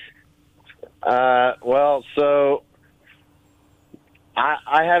numbers. Well, so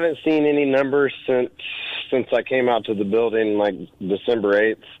I haven't seen any numbers since I came out to the building like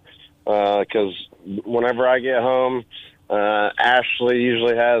December 8th, because whenever I get home, Ashley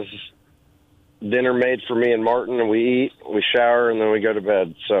usually has dinner made for me and Martin, and we eat, we shower, and then we go to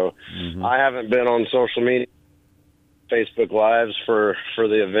bed. So I haven't been on social media, Facebook Lives for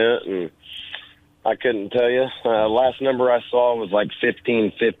the event, and I couldn't tell you. Last number I saw was like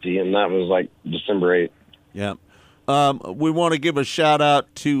 1,550, and that was like December 8th. Yeah. We want to give a shout out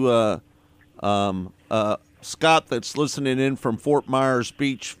to Scott that's listening in from Fort Myers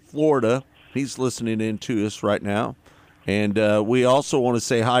Beach, Florida. He's listening in to us right now. And we also want to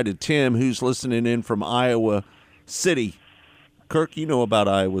say hi to Tim, who's listening in from Iowa City. Kirk, you know about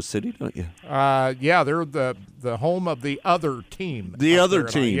Iowa City, don't you? Yeah, they're the home of the other team. The other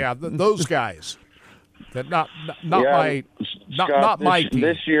team. Yeah, those guys. That not Yeah, Scott, my team.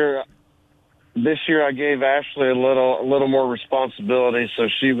 This year I gave Ashley a little more responsibility, so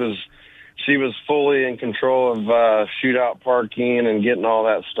she was fully in control of shootout parking and getting all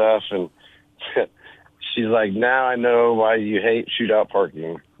that stuff, and she's like, now I know why you hate shootout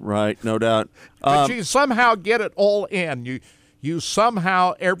parking. Right, no doubt. But you somehow get it all in. You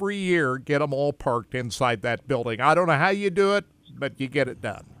somehow every year get them all parked inside that building. I don't know how you do it, but you get it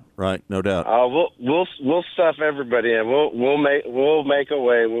done. Right, no doubt. We'll stuff everybody in. We'll make a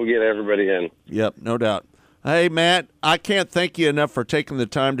way. We'll get everybody in. Yep, no doubt. Hey, Matt, I can't thank you enough for taking the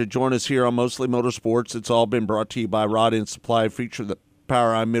time to join us here on Mostly Motorsports. It's all been brought to you by Rod End Supply, feature the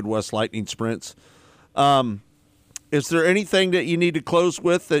POWRi Midwest Lightning Sprints. Is there anything that you need to close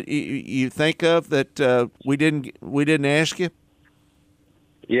with that you think of that we didn't ask you?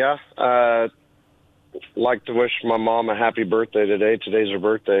 Yeah, like to wish my mom a happy birthday today. Today's her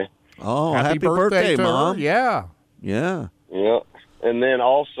birthday. Oh, happy birthday, Mom! Yeah. Yeah. And then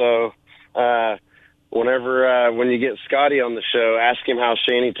also, when you get Scotty on the show, ask him how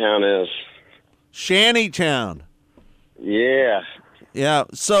Shantytown is. Shantytown. Yeah. Yeah.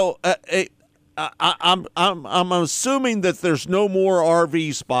 So I'm assuming that there's no more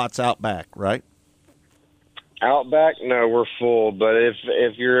RV spots out back, right? Outback, no, we're full. But if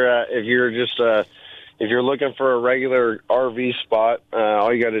you're looking for a regular RV spot,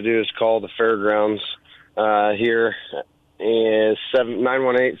 all you got to do is call the fairgrounds here. Is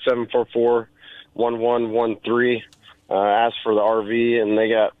 918-744-1113. Ask for the RV, and they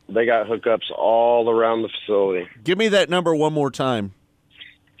got hookups all around the facility. Give me that number one more time.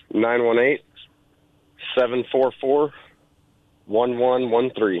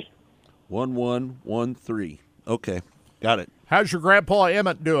 918-744-1113. 1113. Okay, got it. How's your grandpa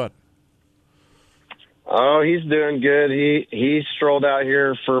Emmett doing? Oh, he's doing good. He strolled out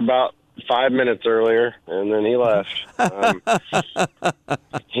here for about 5 minutes earlier, and then he left.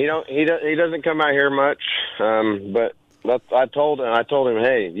 He doesn't come out here much, but I told him,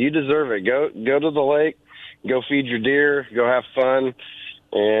 hey, you deserve it. Go to the lake, go feed your deer, go have fun,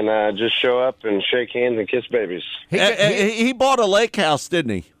 and just show up and shake hands and kiss babies. He bought a lake house,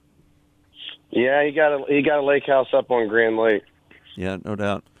 didn't he? Yeah, he got a lake house up on Grand Lake. Yeah, no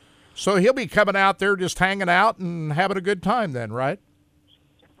doubt. So he'll be coming out there just hanging out and having a good time then, right?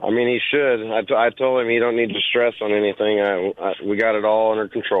 I mean, he should. I told him he don't need to stress on anything. We got it all under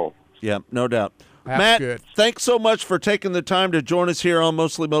control. Yeah, no doubt. That's Matt, good. Thanks so much for taking the time to join us here on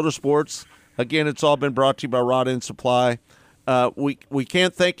Mostly Motorsports. Again, it's all been brought to you by Rod End Supply. We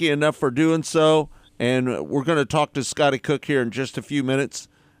can't thank you enough for doing so, and we're going to talk to Scotty Cook here in just a few minutes,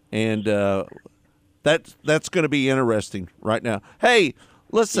 and that's going to be interesting right now. Hey,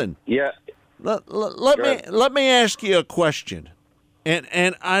 listen. Yeah. Let me ask you a question.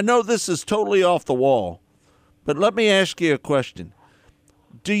 And I know this is totally off the wall, but let me ask you a question.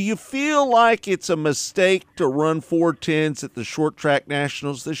 Do you feel like it's a mistake to run 410s at the Short Track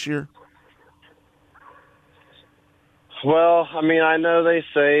Nationals this year? Well, I mean, I know they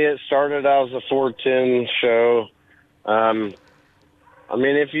say it started out as a 410 show. I mean,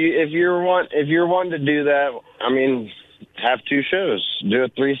 if you're wanting to do that, I mean, have two shows. Do a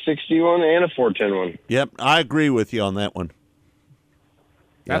 361 and a 410 one. Yep, I agree with you on that one.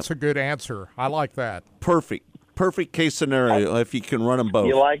 That's a good answer. I like that. Perfect case scenario if you can run them both.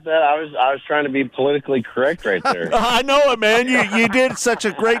 You like that? I was trying to be politically correct right there. I know it, man. You did such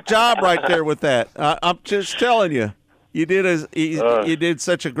a great job right there with that. I'm just telling you, you did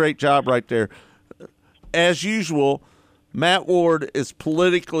such a great job right there. As usual, Matt Ward is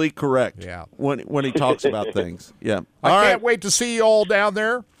politically correct. Yeah. When he talks about things. Yeah. I can't wait to see you all down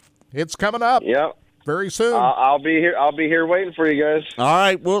there. It's coming up. Yep. Very soon. I'll be here. I'll be here waiting for you guys. All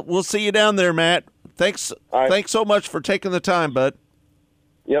right, we'll see you down there, Matt. Thanks. Right. Thanks so much for taking the time, bud.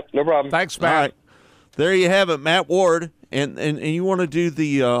 Yep, no problem. Thanks, Matt. All right. There you have it, Matt Ward. And you want to do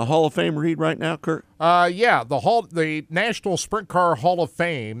the Hall of Fame read right now, Kirk? Yeah, the National Sprint Car Hall of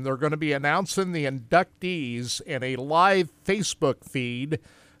Fame. They're going to be announcing the inductees in a live Facebook feed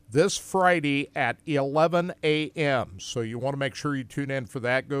this Friday at 11 a.m. So you want to make sure you tune in for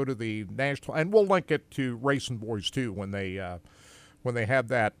that. Go to the National, and we'll link it to RacinBoys too when they have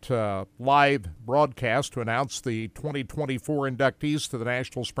that live broadcast to announce the 2024 inductees to the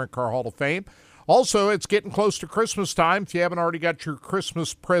National Sprint Car Hall of Fame. Also, it's getting close to Christmas time. If you haven't already got your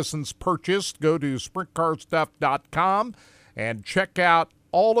Christmas presents purchased, go to sprintcarstuff.com and check out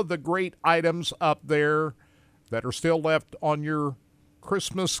all of the great items up there that are still left on your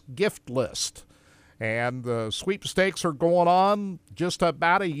Christmas gift list. And the sweepstakes are going on just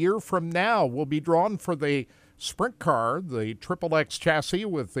about a year from now. We'll be drawn for the sprint car, the XXX chassis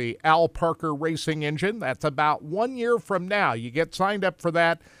with the Al Parker racing engine. That's about 1 year from now. You get signed up for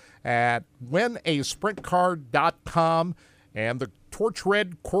that at winasprintcar.com. And the Torch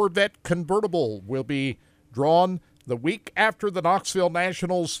Red Corvette convertible will be drawn the week after the Knoxville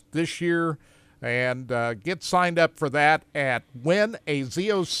Nationals this year. And get signed up for that at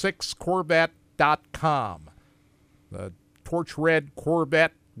winaz06corvette.com. The Torch Red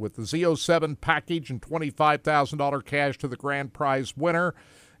Corvette with the Z07 package and $25,000 cash to the grand prize winner.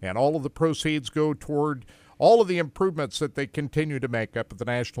 And all of the proceeds go toward all of the improvements that they continue to make up at the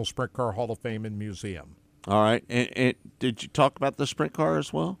National Sprint Car Hall of Fame and Museum. All right. And did you talk about the sprint car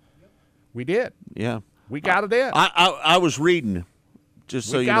as well? We did. Yeah. We got it in. I was reading. Just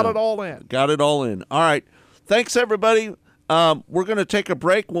so you know. We got it all in. Got it all in. All right. Thanks, everybody. We're going to take a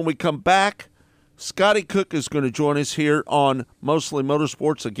break. When we come back, Scotty Cook is going to join us here on Mostly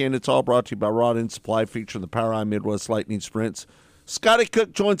Motorsports. Again, it's all brought to you by Rod End Supply, featuring the POWRi Midwest Lightning Sprints. Scotty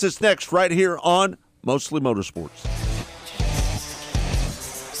Cook joins us next right here on Mostly Motorsports.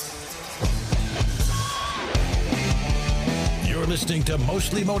 You're listening to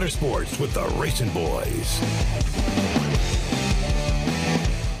Mostly Motorsports with the RacinBoys.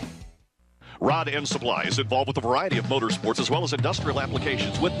 Rod End Supply is involved with a variety of motorsports as well as industrial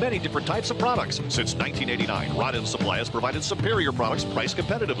applications with many different types of products. Since 1989, Rod End Supply has provided superior products priced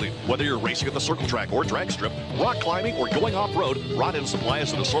competitively. Whether you're racing at the circle track or drag strip, rock climbing, or going off-road, Rod End Supply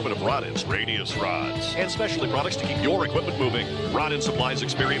has an assortment of rod ends, radius rods, and specialty products to keep your equipment moving. Rod End Supply's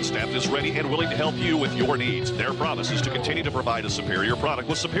experienced staff is ready and willing to help you with your needs. Their promise is to continue to provide a superior product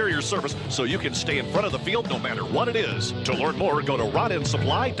with superior service so you can stay in front of the field no matter what it is. To learn more, go to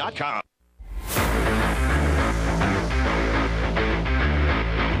rodendsupply.com.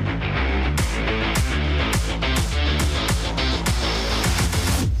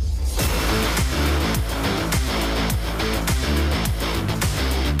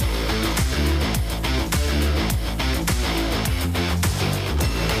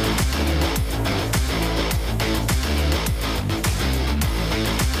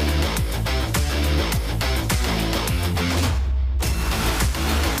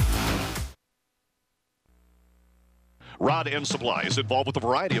 Rod End Supply is involved with a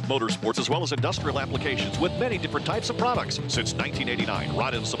variety of motorsports as well as industrial applications with many different types of products. Since 1989,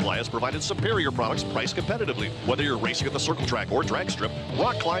 Rod End Supply has provided superior products priced competitively. Whether you're racing at the circle track or drag strip,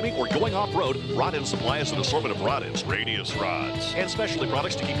 rock climbing, or going off-road, Rod End Supply has an assortment of rod ends, radius rods, and specialty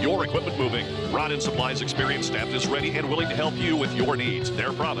products to keep your equipment moving. Rod End Supply's experienced staff is ready and willing to help you with your needs.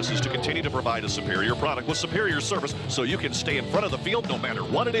 Their promise is to continue to provide a superior product with superior service so you can stay in front of the field no matter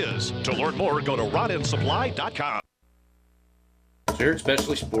what it is. To learn more, go to rodendsupply.com. Sure,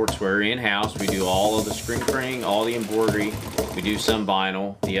 especially sportswear in-house. We do all of the screen printing, all the embroidery. We do some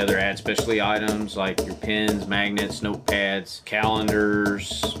vinyl. The other ad specialty items like your pins, magnets, notepads,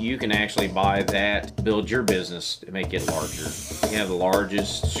 calendars. You can actually buy that, build your business to make it larger. We have the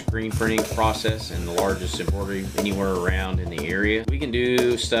largest screen printing process and the largest embroidery anywhere around in the area. We can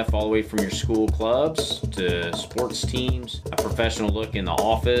do stuff all the way from your school clubs to sports teams, a professional look in the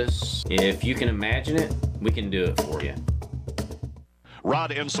office. If you can imagine it, we can do it for you.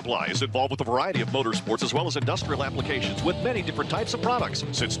 Rod End Supply is involved with a variety of motorsports as well as industrial applications with many different types of products.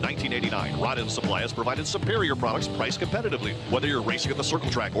 Since 1989, Rod End Supply has provided superior products priced competitively. Whether you're racing at the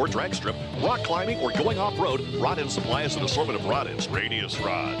circle track or drag strip, rock climbing, or going off-road, Rod End Supply has an assortment of rod ends, radius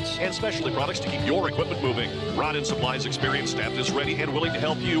rods, and specialty products to keep your equipment moving. Rod End Supply's experienced staff is ready and willing to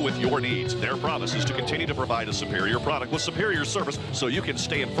help you with your needs. Their promise is to continue to provide a superior product with superior service so you can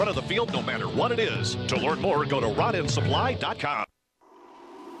stay in front of the field no matter what it is. To learn more, go to rodendsupply.com.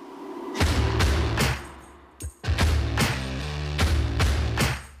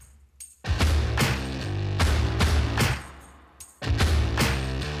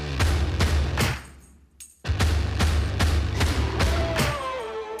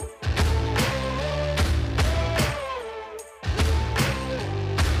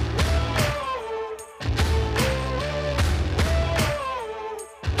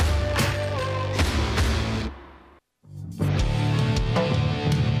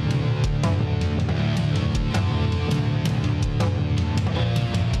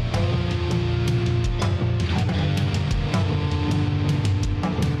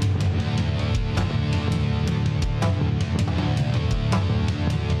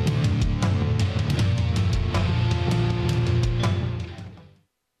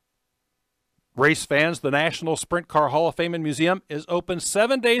 Race fans, the National Sprint Car Hall of Fame and Museum is open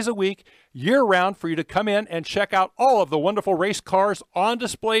 7 days a week, year-round, for you to come in and check out all of the wonderful race cars on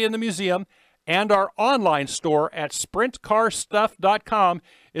display in the museum. And our online store at sprintcarstuff.com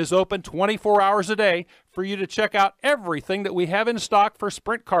is open 24 hours a day for you to check out everything that we have in stock for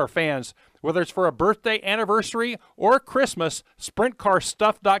sprint car fans. Whether it's for a birthday, anniversary, or Christmas,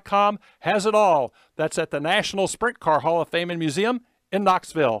 sprintcarstuff.com has it all. That's at the National Sprint Car Hall of Fame and Museum in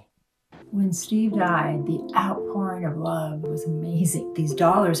Knoxville. When Steve died, the outpouring of love was amazing. These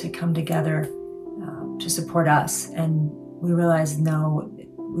dollars had come together to support us, and we realized, no,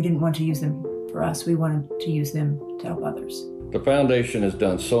 we didn't want to use them for us. We wanted to use them to help others. The foundation has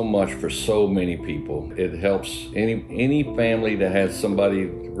done so much for so many people. It helps any family that has somebody,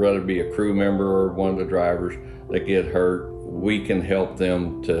 whether it be a crew member or one of the drivers, that get hurt. We can help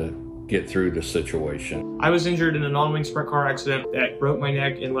them to get through the situation. I was injured in a non-wing sprint car accident that broke my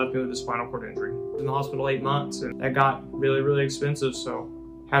neck and left me with a spinal cord injury. I was in the hospital 8 months, and that got really, really expensive, so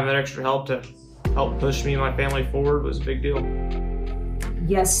having that extra help to help push me and my family forward was a big deal.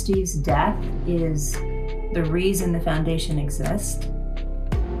 Yes, Steve's death is the reason the foundation exists,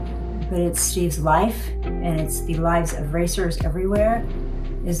 but it's Steve's life, and it's the lives of racers everywhere,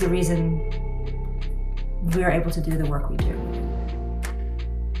 is the reason we are able to do the work we do.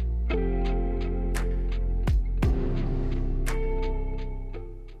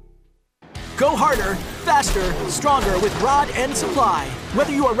 Go harder, faster, stronger with Rod End Supply.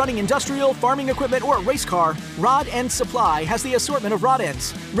 Whether you are running industrial, farming equipment, or a race car, Rod End Supply has the assortment of rod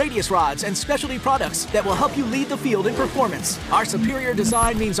ends, radius rods, and specialty products that will help you lead the field in performance. Our superior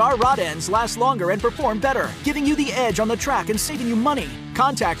design means our rod ends last longer and perform better, giving you the edge on the track and saving you money.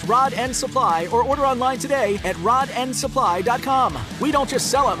 Contact Rod End Supply or order online today at rodendsupply.com. We don't just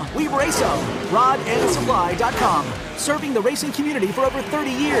sell them, we race them. rodendsupply.com. Serving the racing community for over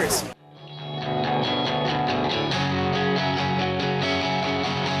 30 years.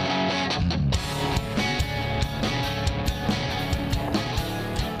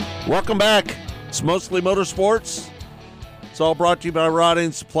 Welcome back. It's Mostly Motorsports. It's all brought to you by Rod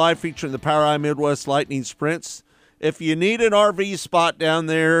End Supply, featuring the Power Eye Midwest Lightning Sprints. If you need an RV spot down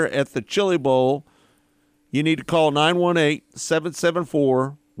there at the Chili Bowl, you need to call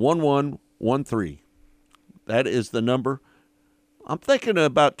 918-774-1113. That is the number. I'm thinking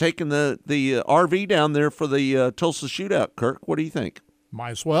about taking the RV down there for the Tulsa Shootout, Kirk. What do you think?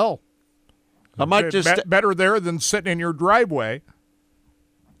 Might as well. I might just better there than sitting in your driveway.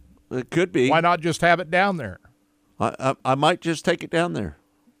 It could be. Why not just have it down there? I might just take it down there.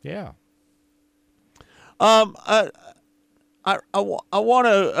 Yeah. I want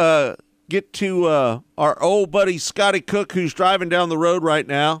to get to our old buddy Scotty Cook, who's driving down the road right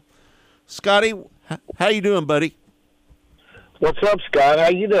now. Scotty, how you doing, buddy? What's up, Scott? How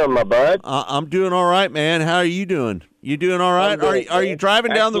you doing, my bud? I'm doing all right, man. How are you doing? You doing all right? Are you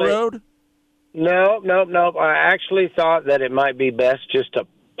driving down the road? No. I actually thought that it might be best just to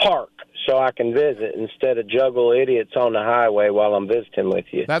park so I can visit instead of juggle idiots on the highway while I'm visiting with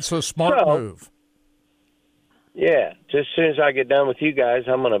you. That's a smart move. Yeah, just as soon as I get done with you guys,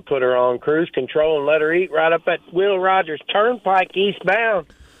 I'm going to put her on cruise control and let her eat right up at Will Rogers Turnpike eastbound.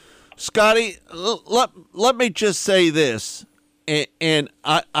 Scotty, let me just say this, and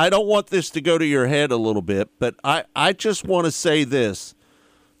I don't want this to go to your head a little bit, but I just want to say this,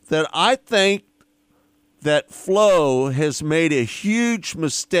 that I think that Flo has made a huge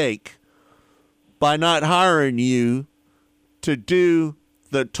mistake by not hiring you to do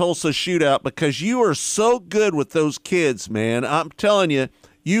the Tulsa shootout, because you are so good with those kids, man. I'm telling you,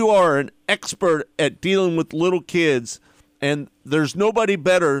 you are an expert at dealing with little kids, and there's nobody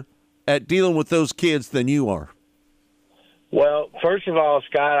better at dealing with those kids than you are. Well, first of all,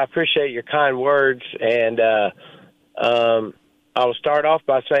 Scott, I appreciate your kind words, and I'll start off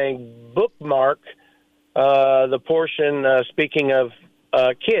by saying bookmark the portion speaking of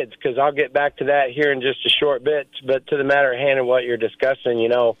kids, because I'll get back to that here in just a short bit. But to the matter at hand and what you're discussing,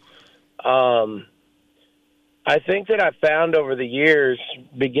 I think that I found over the years,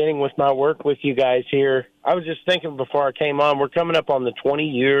 beginning with my work with you guys here, I was just thinking before I came on, we're coming up on the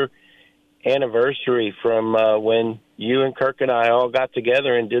 20-year anniversary from when you and Kirk and I all got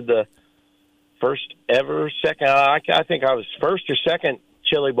together and did the first ever I think I was first or second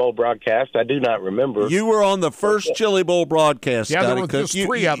Chili Bowl broadcast. I do not remember. You were on the first Chili Bowl broadcast, yeah, Scotty there were Cook. just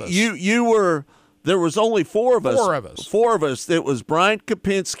three of us. You were. There was only four of us. Four of us. It was Brian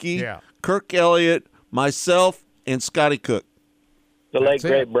Kopinski, Kirk Elliott, myself, and Scotty Cook. The late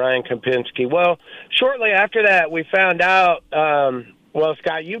great Brian Kopinski. Well, shortly after that, we found out. Well,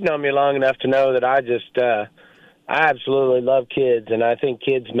 Scott, you've known me long enough to know that I absolutely love kids, and I think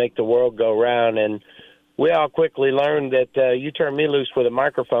kids make the world go round. And we all quickly learned that you turn me loose with a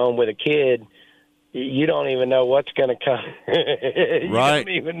microphone with a kid, you don't even know what's going to come. You right.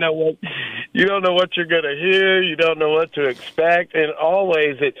 Don't even know what you don't know what you're going to hear. You don't know what to expect, and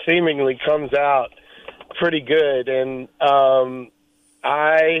always it seemingly comes out pretty good. And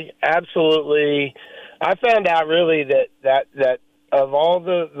I found out really that of all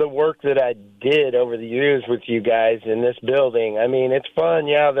the work that I did over the years with you guys in this building, I mean, it's fun.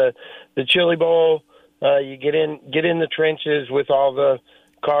 Yeah, the Chili Bowl. You get in the trenches with all the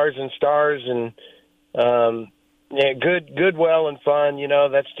cars and stars, and good, well, and fun.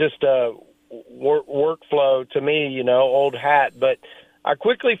 That's just a workflow to me. Old hat. But I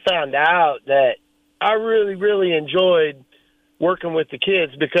quickly found out that I really, really enjoyed working with the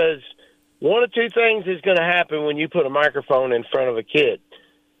kids, because one of two things is going to happen when you put a microphone in front of a kid.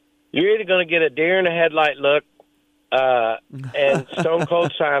 You're either going to get a deer in the headlight look, and stone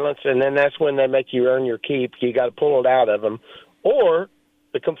cold silence, and then that's when they make you earn your keep. You got to pull it out of them. Or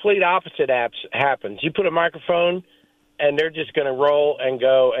the complete opposite happens. You put a microphone, and they're just going to roll and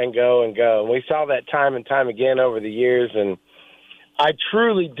go and go and go. And we saw that time and time again over the years, and I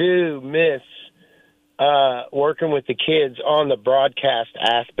truly do miss working with the kids on the broadcast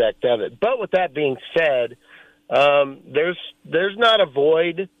aspect of it. But with that being said, there's not a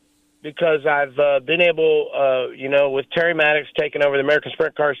void, because I've been able, with Terry Maddox taking over the American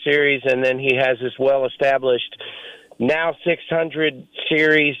Sprint Car Series, and then he has this well-established now 600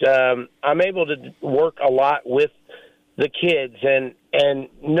 series. I'm able to work a lot with the kids, and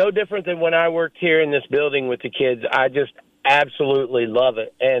no different than when I worked here in this building with the kids. I just absolutely love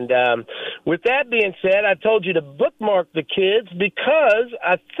it. And with that being said, I told you to bookmark the kids, because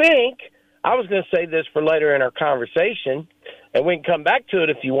I think I was going to say this for later in our conversation, and we can come back to it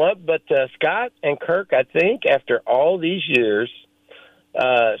if you want. But Scott and Kirk, I think after all these years,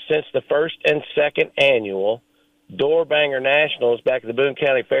 since the first and second annual Door Banger Nationals back at the Boone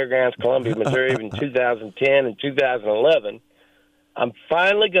County Fairgrounds, Columbia, Missouri, in 2010 and 2011, I'm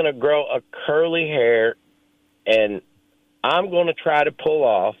finally going to grow a curly hair, and I'm going to try to pull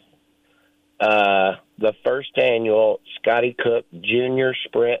off the first annual Scotty Cook Junior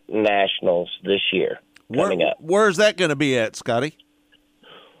Sprint Nationals this year coming up. Where's that going to be at, Scotty?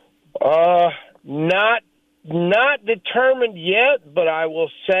 Not determined yet, but I will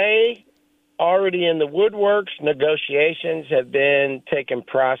say already in the woodworks. Negotiations have been taking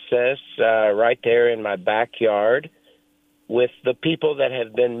process right there in my backyard with the people that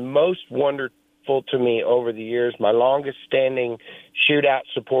have been most wonderful to me over the years, my longest-standing shootout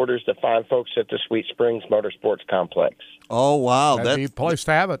supporters, the fine folks at the Sweet Springs Motorsports Complex. Oh, wow. That'd be a place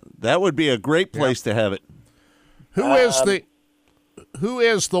to have it. That would be a great place to have it. Who is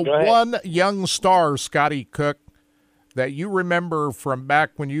the one young star, Scotty Cook, that you remember from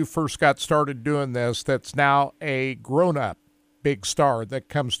back when you first got started doing this that's now a grown-up big star that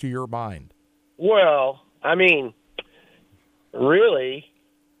comes to your mind? Well, I mean, really,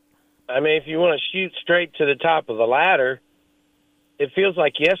 if you want to shoot straight to the top of the ladder, it feels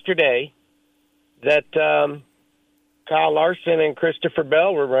like yesterday that Kyle Larson and Christopher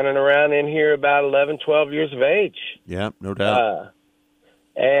Bell were running around in here about 11, 12 years of age. Yeah, no doubt.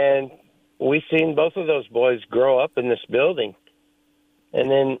 And we've seen both of those boys grow up in this building.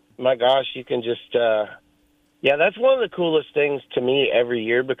 And then, my gosh, you can just, that's one of the coolest things to me every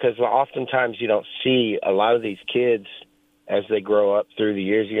year, because oftentimes you don't see a lot of these kids as they grow up through the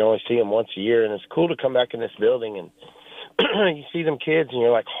years. You only see them once a year, and it's cool to come back in this building and you see them kids and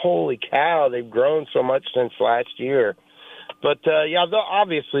you're like, holy cow, they've grown so much since last year. But,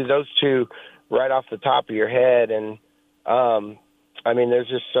 obviously those two right off the top of your head. And, there's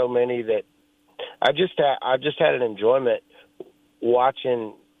just so many that I just had an enjoyment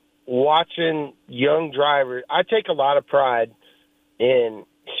watching young drivers. I take a lot of pride in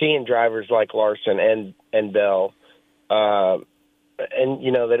seeing drivers like Larson and Bell.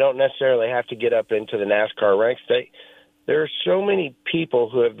 They don't necessarily have to get up into the NASCAR ranks. There are so many people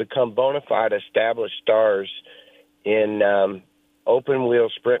who have become bona fide established stars in open wheel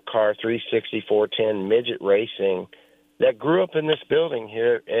sprint car 360, 410 midget racing that grew up in this building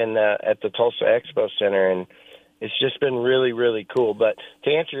here at the Tulsa Expo Center, and it's just been really, really cool. But to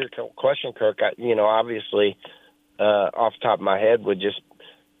answer your question, Kirk, obviously off the top of my head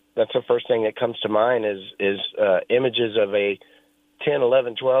that's the first thing that comes to mind is images of a 10,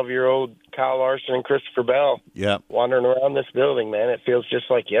 11, 12-year-old Kyle Larson and Christopher Bell wandering around this building, man. It feels just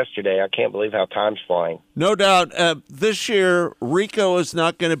like yesterday. I can't believe how time's flying. No doubt. This year, Rico is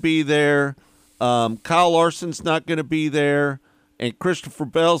not going to be there. Kyle Larson's not going to be there. And Christopher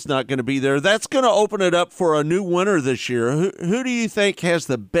Bell's not going to be there. That's going to open it up for a new winner this year. Who do you think has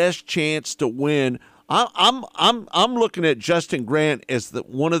the best chance to win? I'm looking at Justin Grant as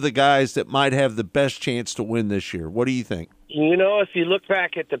one of the guys that might have the best chance to win this year. What do you think? If you look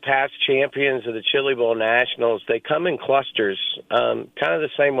back at the past champions of the Chili Bowl Nationals, they come in clusters, kind of the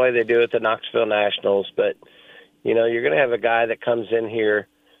same way they do at the Knoxville Nationals. But, you're going to have a guy that comes in here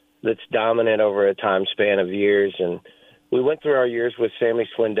that's dominant over a time span of years. And we went through our years with Sammy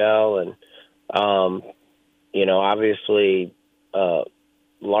Swindell, and, obviously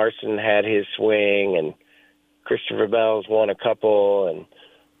Larson had his swing, and Christopher Bell's won a couple, and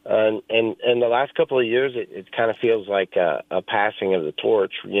the last couple of years, it kind of feels like a passing of the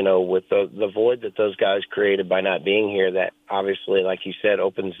torch, with the void that those guys created by not being here. That obviously, like you said,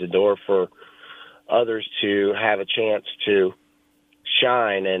 opens the door for others to have a chance to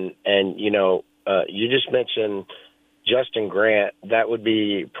shine. And you just mentioned Justin Grant. That would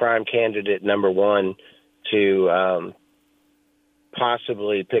be prime candidate number one to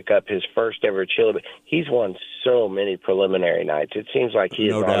possibly pick up his first ever Chili. He's won so many preliminary nights. It seems like he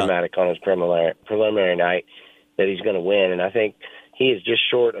is automatic on his preliminary night that he's going to win. And I think he is just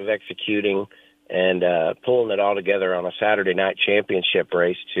short of executing and pulling it all together on a Saturday night championship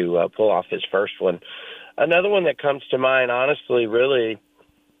race to pull off his first one. Another one that comes to mind, honestly, really,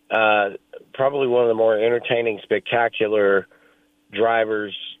 probably one of the more entertaining, spectacular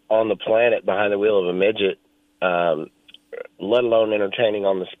drivers on the planet behind the wheel of a midget, let alone entertaining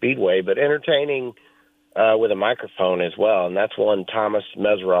on the speedway, but entertaining with a microphone as well. And that's one Thomas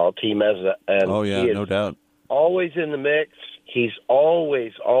Meseraull, T. Meza. And no doubt. Always in the mix. He's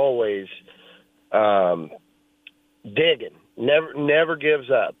always digging, never gives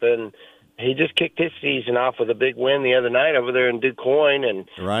up. And he just kicked his season off with a big win the other night over there in DuQuoin, and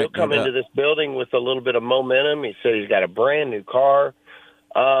he'll come into this building with a little bit of momentum. He said he's got a brand new car.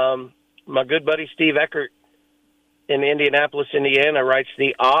 My good buddy Steve Eckert in Indianapolis, Indiana, writes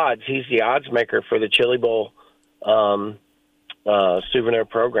the odds. He's the odds maker for the Chili Bowl souvenir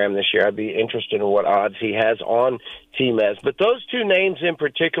program this year. I'd be interested in what odds he has on T-Mez. But those two names in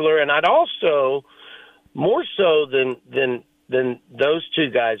particular, and I'd also, more so than those two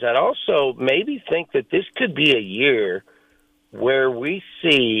guys, I'd also maybe think that this could be a year where we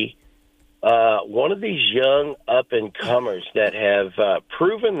see one of these young up-and-comers that have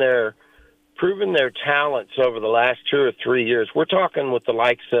proven their talents over the last 2 or 3 years. We're talking with the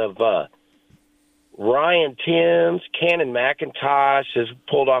likes of Ryan Timms, Cannon McIntosh has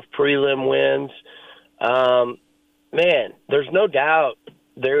pulled off prelim wins. Man, there's no doubt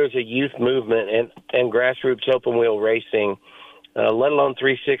there is a youth movement and grassroots open wheel racing, let alone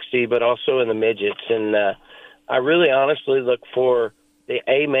 360, but also in the midgets. And I really honestly look for the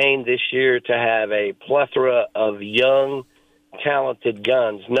A main this year to have a plethora of young, talented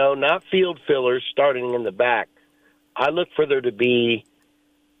guns. No, not field fillers starting in the back. I look for there to be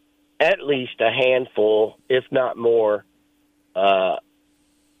at least a handful, if not more,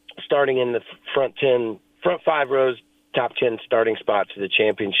 starting in the front 5 rows, top 10 starting spots of the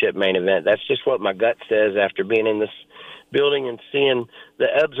championship main event. That's just what my gut says after being in this building and seeing the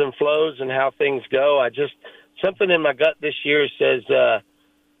ebbs and flows and how things go. Something in my gut this year says,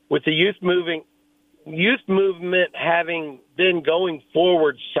 with the youth movement having been going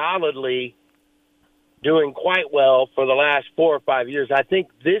forward solidly, doing quite well for the last 4 or 5 years, I think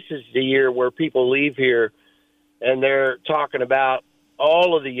this is the year where people leave here and they're talking about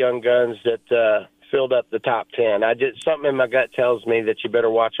all of the young guns that filled up the top 10. Something in my gut tells me that you better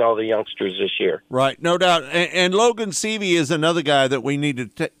watch all the youngsters this year. Right, no doubt. And Logan Seavey is another guy that we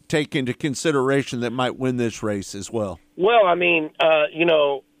need to take into consideration that might win this race as well. Well, I mean,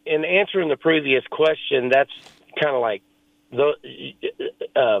 in answering the previous question, that's kind of like not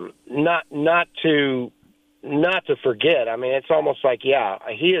to forget. I mean, it's almost like, yeah,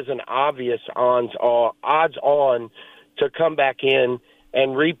 he is an obvious odds on to come back in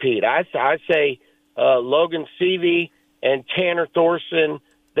and repeat. I say Logan Seavey and Tanner Thorson,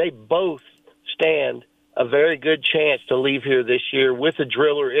 they both stand a very good chance to leave here this year with a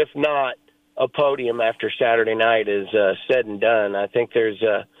driller, if not a podium after Saturday night is said and done. I think there's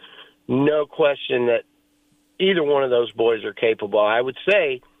no question that either one of those boys are capable. I would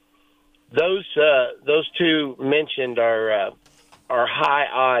say those two mentioned are high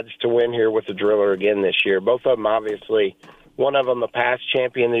odds to win here with the driller again this year. Both of them, obviously, one of them a past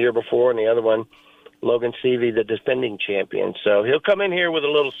champion the year before, and the other one, Logan Seavey, the defending champion. So he'll come in here with a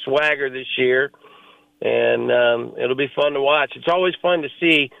little swagger this year, and it'll be fun to watch. It's always fun to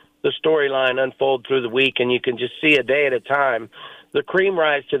see the storyline unfold through the week, and you can just see a day at a time the cream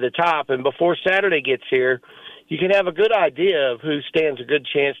rise to the top. And before Saturday gets here, you can have a good idea of who stands a good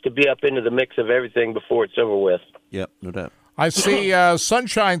chance to be up into the mix of everything before it's over with. Yep, no doubt. I see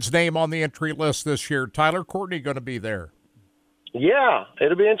Sunshine's name on the entry list this year. Tyler Courtney going to be there. Yeah,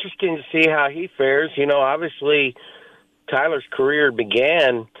 it'll be interesting to see how he fares. Obviously, Tyler's career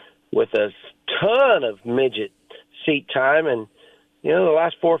began with a ton of midget seat time, and, the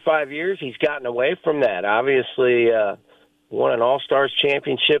last 4 or 5 years he's gotten away from that. Obviously, won an All-Stars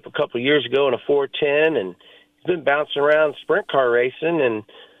championship a couple of years ago in a 410, and he's been bouncing around sprint car racing, and,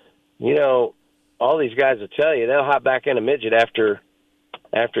 all these guys will tell you they'll hop back in a midget after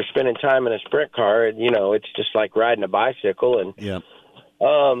spending time in a sprint car. It's just like riding a bicycle. And yeah,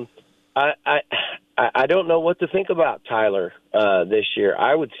 I don't know what to think about Tyler this year.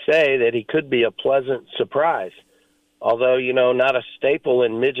 I would say that he could be a pleasant surprise, although not a staple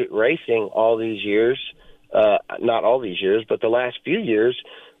in midget racing all these years. Not all these years, but the last few years.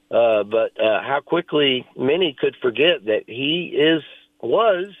 But how quickly many could forget that he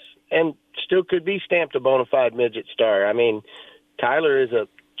was and still could be stamped a bona fide midget star. I mean, Tyler is a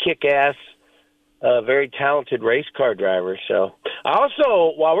kick-ass, very talented race car driver. So,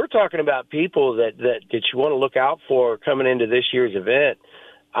 also, while we're talking about people that you want to look out for coming into this year's event,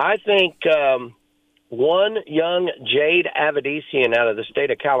 I think one young Jade Avedisian out of the state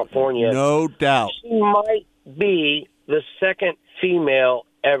of California, no doubt, she might be the second female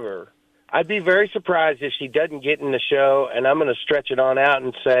ever. I'd be very surprised if she doesn't get in the show, and I'm going to stretch it on out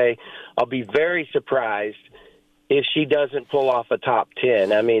and say I'll be very surprised if she doesn't pull off a top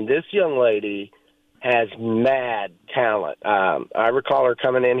 10. I mean, this young lady has mad talent. I recall her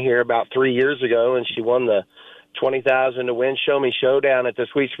coming in here about 3 years ago, and she won the $20,000 to win Show Me Showdown at the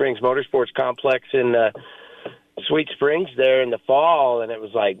Sweet Springs Motorsports Complex in Sweet Springs there in the fall, and it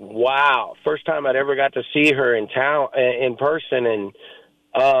was like, wow, first time I'd ever got to see her in person, and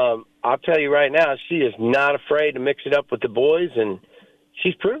I'll tell you right now, she is not afraid to mix it up with the boys, and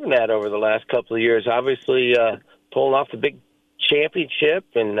she's proven that over the last couple of years. Obviously, pulling off the big championship,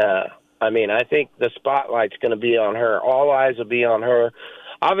 and I think the spotlight's going to be on her. All eyes will be on her.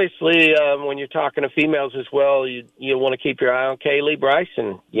 Obviously, when you're talking to females as well, you want to keep your eye on Kaylee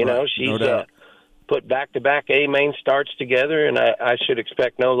Bryson. She's put back-to-back A-main starts together, and I should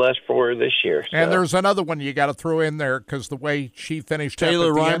expect no less for her this year. So. And there's another one you got to throw in there because the way she finished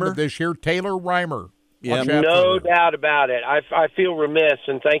Taylor up at the end of this year, Taylor Reimer. Yeah, no doubt about it. I feel remiss,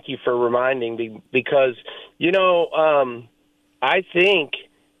 and thank you for reminding me, because, I think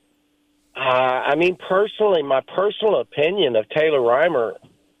I mean, personally, my personal opinion of Taylor Reimer,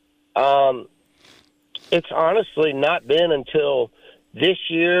 it's honestly not been until this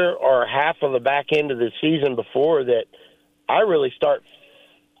year or half of the back end of the season before that I really started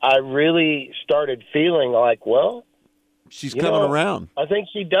feeling like, well, she's coming around. I think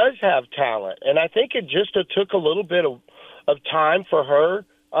she does have talent, and I think it just took a little bit of time for her.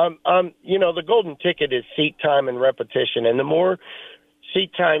 The golden ticket is seat time and repetition, and the more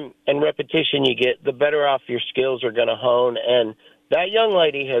seat time and repetition you get, the better off your skills are going to hone. And that young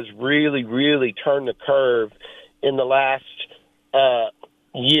lady has really, really turned the curve in the last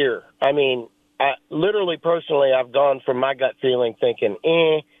year. I mean, literally, personally, I've gone from my gut feeling thinking,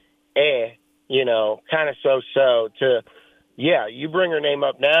 kind of so-so to, yeah, you bring her name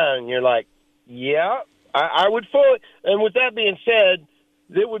up now, and you're like, yeah, I would fully. And with that being said,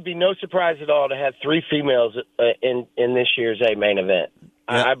 there would be no surprise at all to have 3 females in this year's A main event.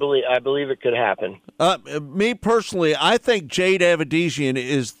 Yeah. I believe it could happen. Me personally, I think Jade Avedisian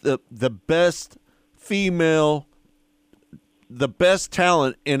is the best female, the best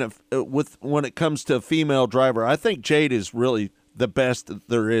talent when it comes to a female driver. I think Jade is really the best that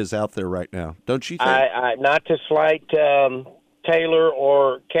there is out there right now. Don't you think? I not to slight Taylor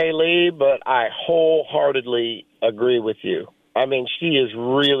or Kaylee, but I wholeheartedly agree with you. I mean, she is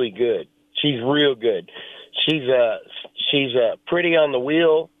really good. She's real good. She's pretty on the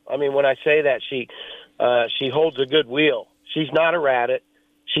wheel. I mean, when I say that, she holds a good wheel. She's not a rabbit.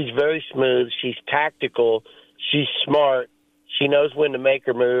 She's very smooth. She's tactical. She's smart. She knows when to make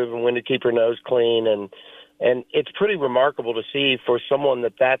her move and when to keep her nose clean. And it's pretty remarkable to see for someone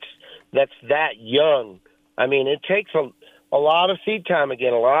that's that young. I mean, it takes a lot of seat time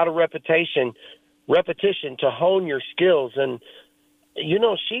again, a lot of repetition to hone your skills. And,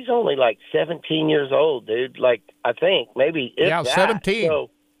 she's only like 17 years old, dude. Like, I think maybe. Yeah, 17. So,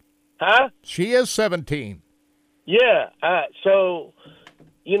 huh? She is 17. Yeah. So,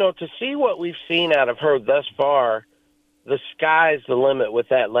 to see what we've seen out of her thus far, the sky's the limit with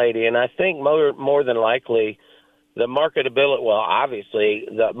that lady. And I think more than likely the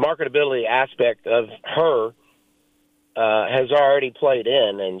marketability aspect of her has already played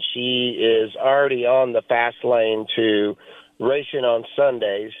in, and she is already on the fast lane to racing on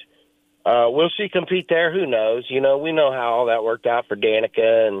Sundays. Will she compete there? Who knows? We know how all that worked out for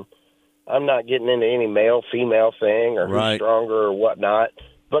Danica, and I'm not getting into any male-female thing or who's stronger or whatnot.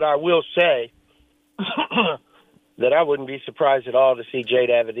 But I will say that I wouldn't be surprised at all to see Jade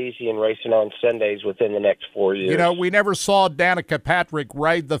Avedisian racing on Sundays within the next 4 years. We never saw Danica Patrick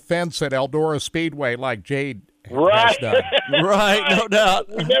ride the fence at Eldora Speedway like Jade has done. Right, no doubt.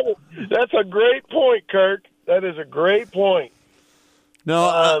 That's a great point, Kirk. That is a great point.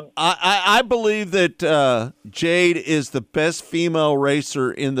 No, I believe that Jade is the best female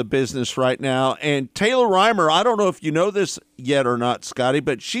racer in the business right now. And Taylor Reimer, I don't know if you know this yet or not, Scotty,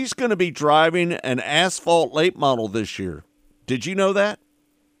 but she's going to be driving an asphalt late model this year. Did you know that?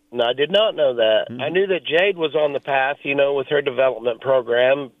 No, I did not know that. Mm-hmm. I knew that Jade was on the path, with her development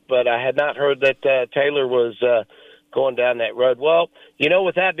program, but I had not heard that Taylor was going down that road. Well,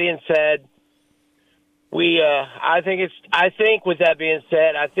 with that being said, I think with that being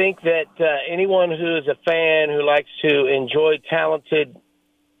said, I think that anyone who is a fan who likes to enjoy talented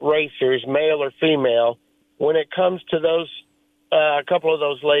racers, male or female, when it comes to those, a couple of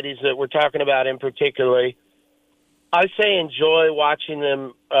those ladies that we're talking about in particular, I say enjoy watching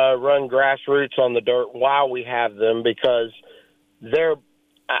them run grassroots on the dirt while we have them, because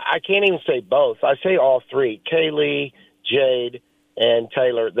I can't even say both. I say all three, Kaylee, Jade, and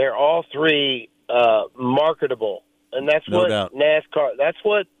Taylor. They're all three marketable, and that's what NASCAR. That's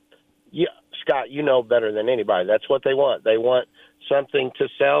what Scott, better than anybody. That's what they want. They want something to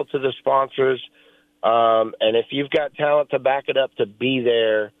sell to the sponsors, and if you've got talent to back it up to be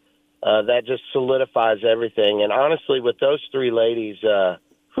there, that just solidifies everything. And honestly, with those three ladies,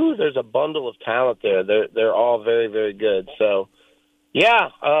 there's a bundle of talent there. They're all very, very good. So, yeah,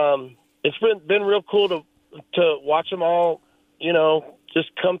 it's been real cool to watch them all, just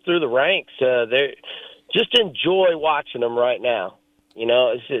come through the ranks. They just enjoy watching them right now.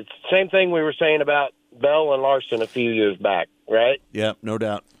 It's the same thing we were saying about Bell and Larson a few years back, right? Yeah, no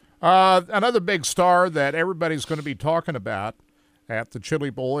doubt. Another big star that everybody's going to be talking about at the Chili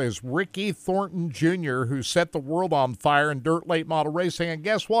Bowl is Ricky Thornton Jr., who set the world on fire in dirt late model racing. And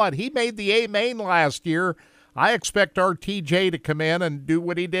guess what? He made the A main last year. I expect our TJ to come in and do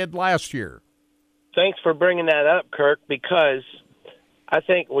what he did last year. Thanks for bringing that up, Kirk, because I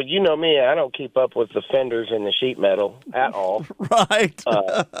think, you know me, I don't keep up with the fenders and the sheet metal at all. Right.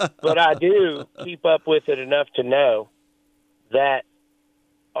 But I do keep up with it enough to know that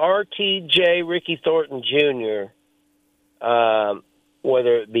RTJ Ricky Thornton Jr.,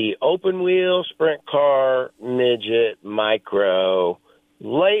 whether it be open wheel, sprint car, midget, micro,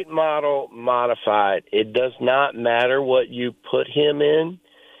 late model, modified, it does not matter what you put him in.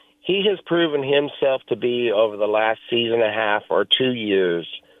 He has proven himself to be, over the last season and a half or 2 years,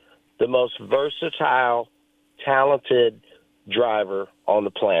 the most versatile, talented driver on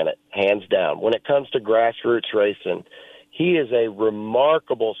the planet, hands down. When it comes to grassroots racing, he is a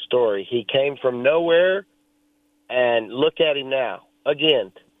remarkable story. He came from nowhere, and look at him now.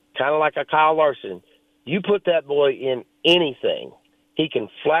 Again, kind of like a Kyle Larson. You put that boy in anything, he can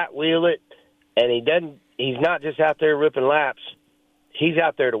flat wheel it, and he's not just out there ripping laps. He's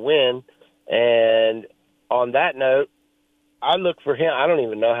out there to win. And on that note, I look for him. I don't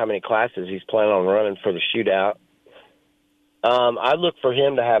even know how many classes he's planning on running for the shootout. I look for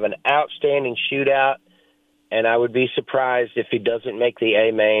him to have an outstanding shootout, and I would be surprised if he doesn't make the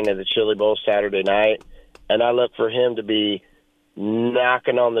A main of the Chili Bowl Saturday night. And I look for him to be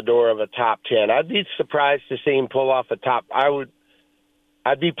knocking on the door of a top 10. I'd be surprised to see him pull off a top.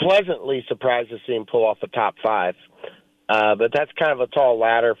 I'd be pleasantly surprised to see him pull off a top 5. But that's kind of a tall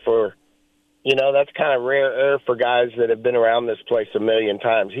ladder for, that's kind of rare air for guys that have been around this place a million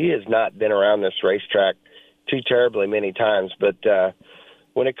times. He has not been around this racetrack too terribly many times. But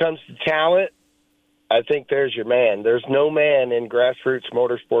when it comes to talent, I think there's your man. There's no man in grassroots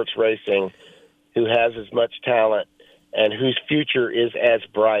motorsports racing who has as much talent and whose future is as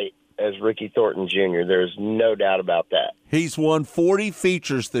bright as Ricky Thornton Jr. There's no doubt about that. He's won 40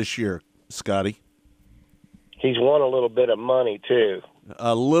 features this year, Scotty. He's won a little bit of money, too.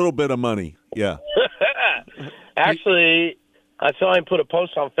 A little bit of money, yeah. Actually, I saw him put a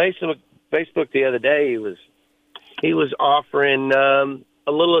post on Facebook the other day. He was offering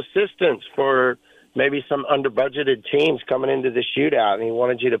a little assistance for maybe some under-budgeted teams coming into the shootout, and he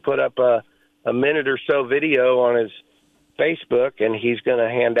wanted you to put up a minute or so video on his Facebook, and he's going to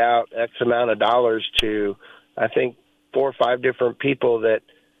hand out X amount of dollars to, I think, 4 or 5 different people that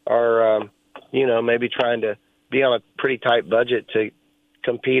are, maybe trying to be on a pretty tight budget to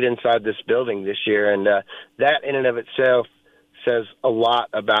compete inside this building this year. And that in and of itself says a lot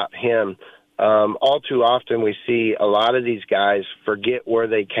about him. All too often we see a lot of these guys forget where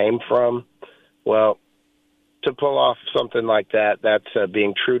they came from. Well, to pull off something like that, that's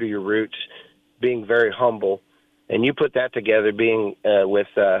being true to your roots, being very humble. And you put that together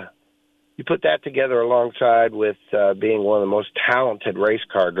alongside with being one of the most talented race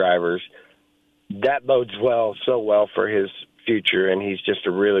car drivers. That bodes so well for his future, and he's just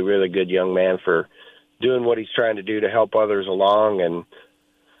a really, really good young man for doing what he's trying to do to help others along. And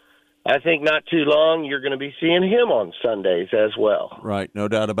I think not too long you're going to be seeing him on Sundays as well. Right, no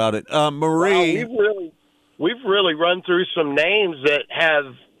doubt about it. Marie, we've really run through some names that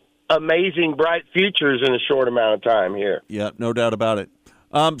have amazing, bright futures in a short amount of time here. Yeah, no doubt about it.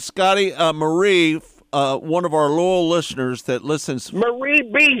 Scotty, Marie, one of our loyal listeners that listens. Marie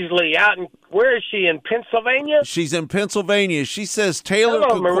Beasley, where is she, in Pennsylvania? She's in Pennsylvania. She says Taylor.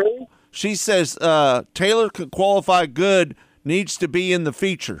 Hello, Marie. She says Taylor could qualify good, needs to be in the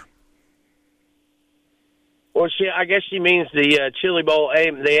feature. Well, I guess she means the Chili Bowl,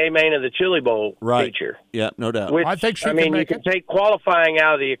 the A main of the Chili Bowl feature. Yeah, no doubt. Which, I think she can you make can take qualifying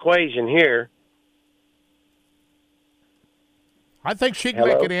out of the equation here. I think she can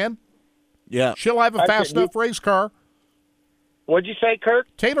make it in. Yeah. She'll have a fast enough race car. What'd you say, Kirk?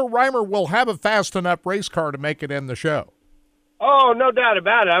 Taylor Reimer will have a fast enough race car to make it in the show. Oh, no doubt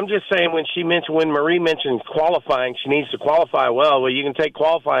about it. I'm just saying when Marie mentioned qualifying, she needs to qualify well. Well, you can take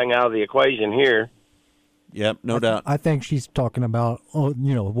qualifying out of the equation here. Yep, no doubt. I think she's talking about,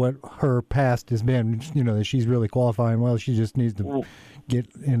 what her past has been, that she's really qualifying well. She just needs to get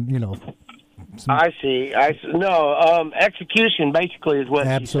in, I see. No, execution basically is what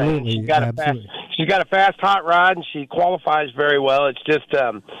she's saying. She's got a fast hot rod, and she qualifies very well. It's just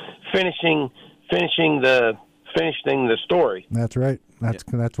finishing the story. That's right. That's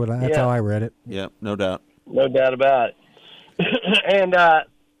how I read it. Yeah, no doubt. No doubt about it. And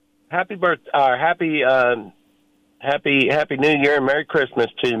happy New Year and Merry Christmas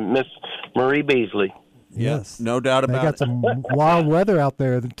to Miss Marie Beasley. Yes, no doubt about it. They got some wild weather out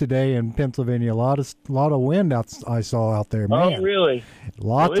there today in Pennsylvania. A lot of wind I saw out there. Man. Oh, really?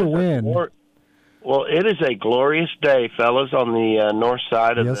 Lots of wind. Well, it is a glorious day, fellas, on the north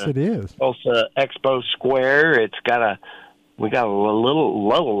side of it is. Tulsa Expo Square. We got a little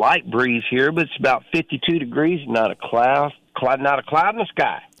low light breeze here, but it's about 52 degrees. Not a cloud in the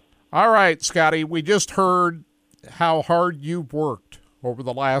sky. All right, Scotty. We just heard how hard you've worked over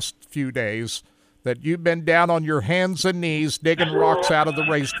the last few days that you've been down on your hands and knees digging rocks out of the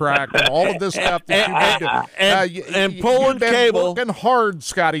racetrack and all of this stuff that you've been doing. And pulling cable. Working hard,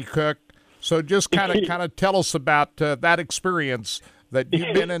 Scotty Cook. So just kind of tell us about that experience that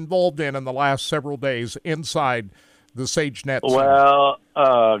you've been involved in the last several days inside the SageNet. Well,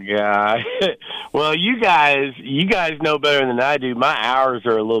 oh God. Well, you guys know better than I do. My hours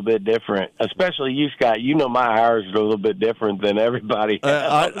are a little bit different, especially you, Scott. You know my hours are a little bit different than everybody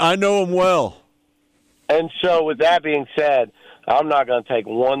else. I know them well. And so, with that being said, I'm not going to take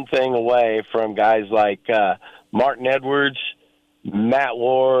one thing away from guys like Martin Edwards, Matt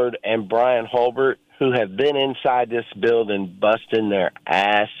Ward, and Brian Holbert, who have been inside this building busting their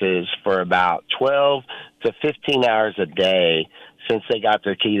asses for about 12 to 15 hours a day since they got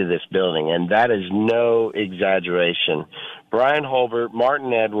their key to this building. And that is no exaggeration. Brian Holbert,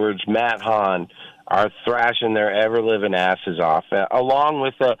 Martin Edwards, Matt Hahn are thrashing their ever-living asses off, along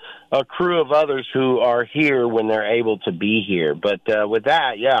with a crew of others who are here when they're able to be here. But with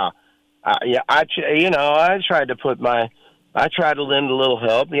that, I tried to lend a little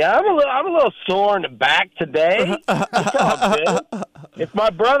help. Yeah, I'm a little sore in the back today. It's all good. If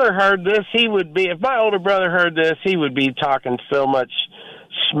my brother heard this, if my older brother heard this, he would be talking so much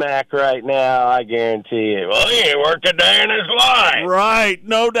smack right now, I guarantee it. Well, he ain't worked a day in his life. Right,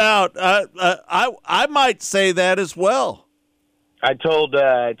 no doubt. I might say that as well. I told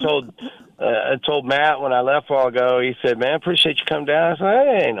Matt when I left a while ago. He said, "Man, appreciate you coming down." I said,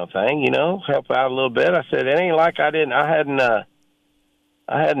 "Hey, ain't no thing, help out a little bit." I said, "It ain't like I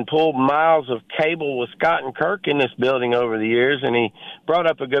hadn't pulled miles of cable with Scott and Kirk in this building over the years." And he brought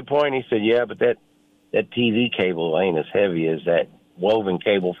up a good point. He said, "Yeah, but that TV cable ain't as heavy as that woven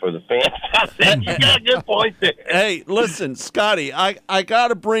cable for the fence." I said, "You got a good point there." Hey, listen, Scotty, I got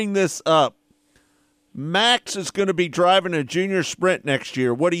to bring this up. Max is going to be driving a junior sprint next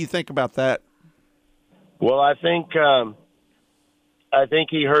year. What do you think about that? Well, I think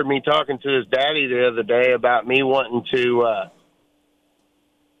he heard me talking to his daddy the other day about me wanting to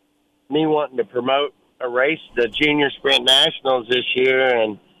promote a race, the Junior Sprint Nationals this year,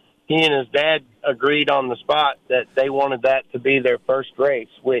 and he and his dad agreed on the spot that they wanted that to be their first race,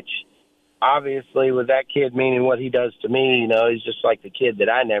 which obviously with that kid meaning what he does to me, he's just like the kid that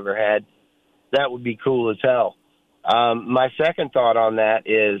I never had. That would be cool as hell. My second and third thought on that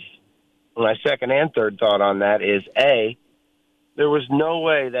is, A, there was no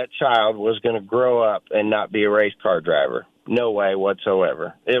way that child was going to grow up and not be a race car driver. No way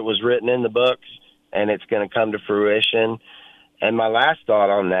whatsoever. It was written in the books, and it's going to come to fruition. And my last thought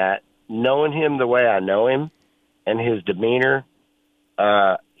on that, knowing him the way I know him and his demeanor,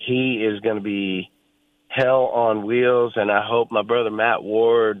 he is going to be hell on wheels, and I hope my brother Matt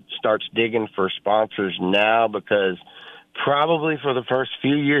Ward starts digging for sponsors now, because probably for the first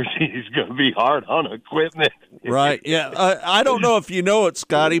few years he's going to be hard on equipment. Right, yeah. I don't know if you know it,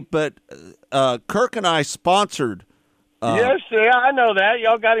 Scotty, but Kirk and I sponsored. Yes, yeah, I know that.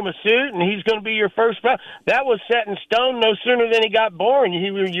 Y'all got him a suit, and he's going to be your first sponsor. That was set in stone no sooner than he got born.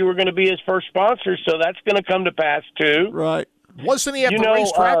 You were going to be his first sponsor, so that's going to come to pass too. Right. Wasn't he at the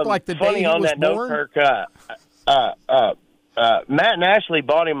racetrack like the day he was that born? Note, Kirk, Matt and Ashley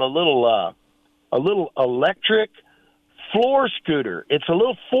bought him a little electric floor scooter. It's a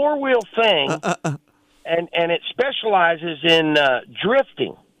little 4-wheel thing, and it specializes in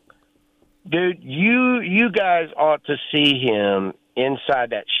drifting. Dude, you guys ought to see him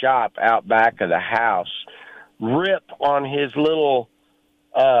inside that shop out back of the house, rip on his little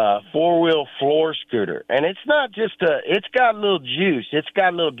 4-wheel floor scooter. And it's not just it's got a little juice. It's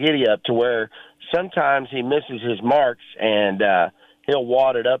got a little giddy up to where sometimes he misses his marks and he'll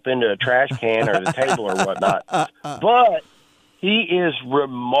wad it up into a trash can or the table or whatnot. But he is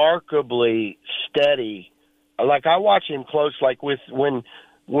remarkably steady. Like, I watch him close, like when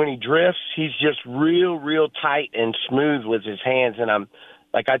he drifts, he's just real tight and smooth with his hands. And I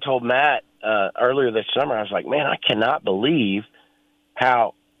told Matt earlier this summer, I was like, man, I cannot believe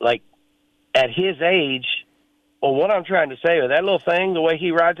how, like, at his age, well, what I'm trying to say is that little thing, the way he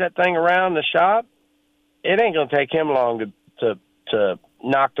rides that thing around the shop, it ain't going to take him long to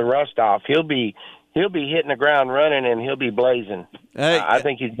knock the rust off. He'll be hitting the ground running, and he'll be blazing. Hey, I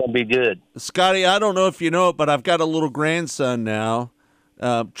think he's going to be good. Scotty, I don't know if you know it, but I've got a little grandson now.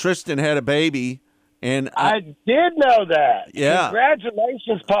 Tristan had a baby, and I did know that. Yeah.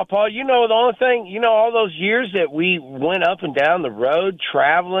 Congratulations, Papa. The only thing, all those years that we went up and down the road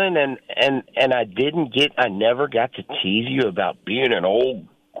traveling, and I never got to tease you about being an old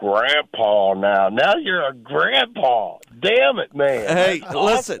grandpa now. Now you're a grandpa. Damn it, man. Hey,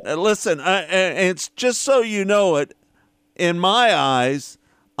 listen. It's just so you know it. In my eyes,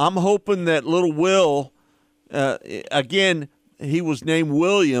 I'm hoping that little Will, again, he was named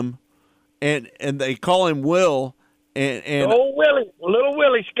William, and they call him Will. And little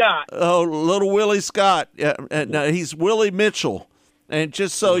Willie Scott. Oh, little Willie Scott. No, he's Willie Mitchell. And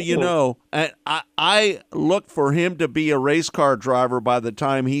just so you know, I look for him to be a race car driver by the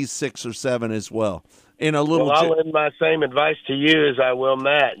time he's 6 or 7 as well. I'll lend my same advice to you as I will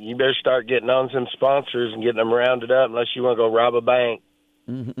Matt. You better start getting on some sponsors and getting them rounded up unless you want to go rob a bank.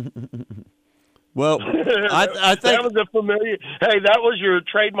 Well, I think that was a familiar. Hey, that was your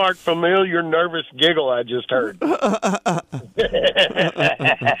trademark familiar nervous giggle I just heard.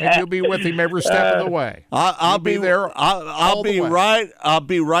 And you'll be with him every step of the way. I'll be there. I'll be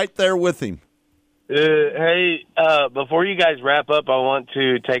right there with him. Hey, before you guys wrap up, I want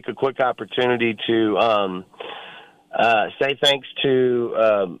to take a quick opportunity to say thanks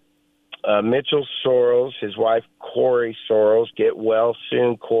to Mitchell Sorrells, his wife Corey Sorrells. Get well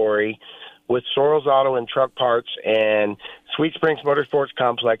soon, Corey. With Sorrells Auto and Truck Parts and Sweet Springs Motorsports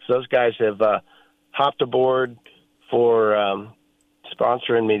Complex, those guys have hopped aboard for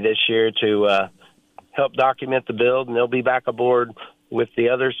sponsoring me this year to help document the build, and they'll be back aboard with the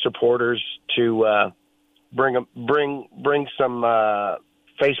other supporters to bring some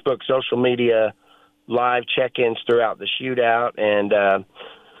Facebook, social media, live check-ins throughout the shootout, and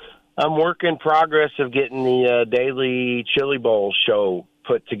I'm work in progress of getting the daily Chili Bowl show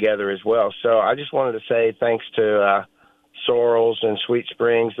put together as well. So I just wanted to say thanks to Sorrells and Sweet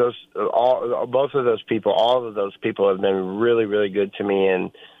Springs. Both of those people, all of those people have been really, really good to me.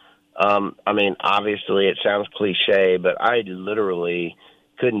 And I mean, obviously it sounds cliche, but I literally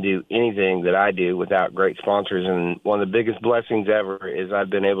couldn't do anything that I do without great sponsors. And one of the biggest blessings ever is I've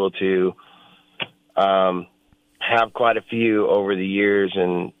been able to have quite a few over the years,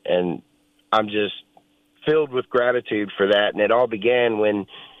 and I'm just filled with gratitude for that. And it all began when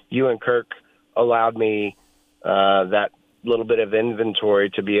you and Kirk allowed me that little bit of inventory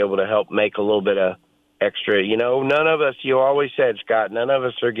to be able to help make a little bit of extra. You know, none of us, you always said, Scott, none of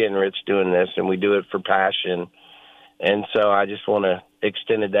us are getting rich doing this, and we do it for passion. And so I just want to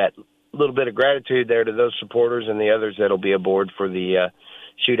extend that little bit of gratitude there to those supporters and the others that'll be aboard for the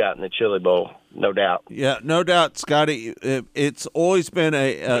shootout in the Chili Bowl, no doubt. Yeah, no doubt, Scotty. It's always been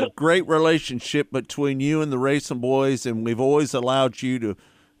a great relationship between you and the RacinBoys, and we've always allowed you to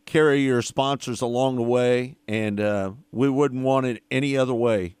carry your sponsors along the way, and we wouldn't want it any other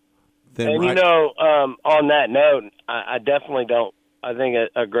way. And, you know, on that note, I definitely don't. I think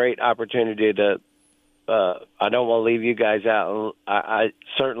a great opportunity to I don't want to leave you guys out. I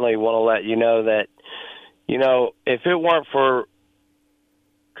certainly want to let you know that, you know, if it weren't for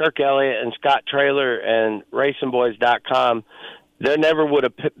Kirk Elliott and Scott Traylor and RacinBoys.com, there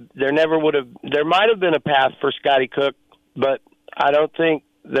might have been a path for Scotty Cook, but I don't think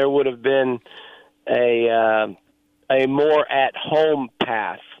there would have been a more at-home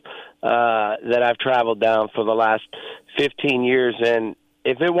path that I've traveled down for the last 15 years. And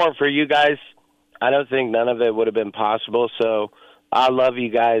if it weren't for you guys, I don't think none of it would have been possible. So I love you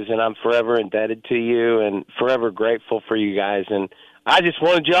guys, and I'm forever indebted to you and forever grateful for you guys. And I just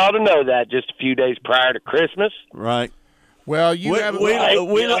wanted y'all to know that just a few days prior to Christmas. Right. Well, you have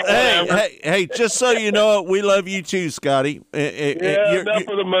hey, just so you know, we love you too, Scotty. Enough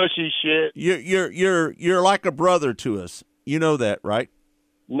of the mushy shit. You're like a brother to us. You know that, right?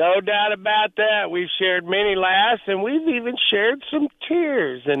 No doubt about that. We've shared many laughs, and we've even shared some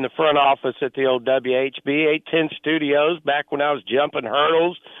tears in the front office at the old WHB 810 Studios back when I was jumping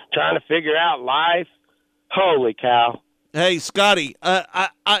hurdles, trying to figure out life. Holy cow. Hey, Scotty, I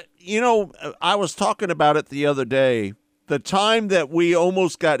was talking about it the other day. The time that we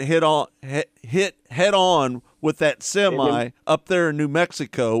almost got hit head on with that semi up there in New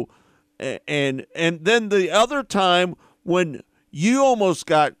Mexico, and then the other time when you almost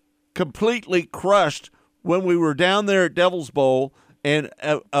got completely crushed when we were down there at Devil's Bowl, and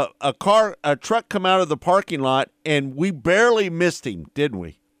a truck come out of the parking lot, and we barely missed him, didn't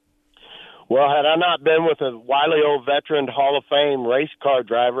we? Well, had I not been with a wily old veteran Hall of Fame race car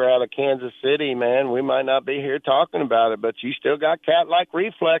driver out of Kansas City, man, we might not be here talking about it, but you still got cat-like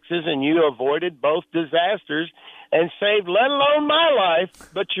reflexes, and you avoided both disasters and saved, let alone my life,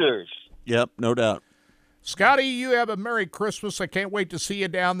 but yours. Yep, no doubt. Scotty, you have a Merry Christmas. I can't wait to see you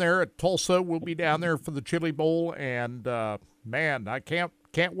down there at Tulsa. We'll be down there for the Chili Bowl, and, man, I can't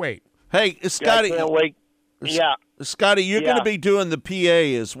wait. Hey, Scotty. I can't wait. Yeah. Scotty, you're going to be doing the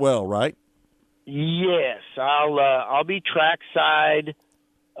PA as well, right? Yes, I'll be trackside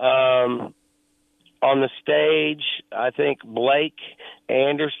on the stage. I think Blake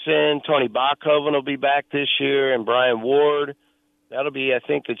Anderson, Tony Bachhoven will be back this year, and Brian Ward. That'll be, I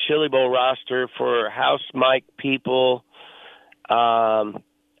think, the Chili Bowl roster for house mic people.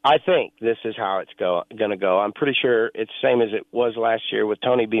 I think this is how it's going to go. I'm pretty sure it's the same as it was last year with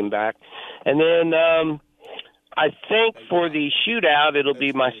Tony being back. And then I think for the shootout, it'll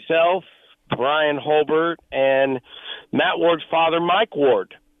be myself, Brian Holbert, and Matt Ward's father, Mike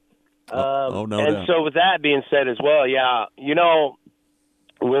Ward. No and doubt. so with that being said as well, yeah, you know,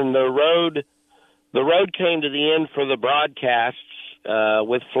 when the road came to the end for the broadcasts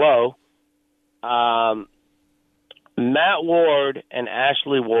with Flo, Matt Ward and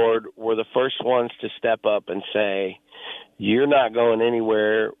Ashley Ward were the first ones to step up and say, "You're not going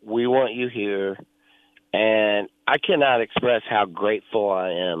anywhere. We want you here." And I cannot express how grateful I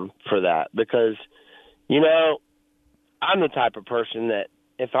am for that because, you know, I'm the type of person that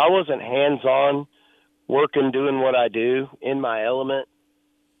if I wasn't hands-on working, doing what I do in my element,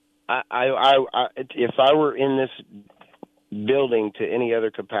 if I were in this building to any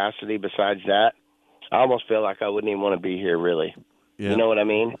other capacity besides that, I almost feel like I wouldn't even want to be here, really. Yeah. You know what I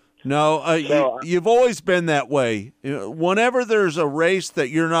mean? No, you've always been that way. You know, whenever there's a race that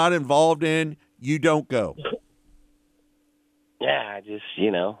you're not involved in, you don't go. Yeah, I just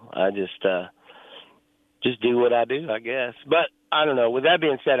do what I do, I guess. But I don't know. With that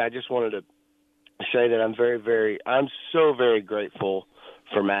being said, I just wanted to say that I'm so very grateful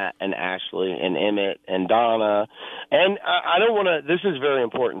for Matt and Ashley and Emmett and Donna. And I don't want to, this is very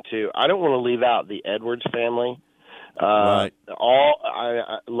important too, I don't want to leave out the Edwards family. Right.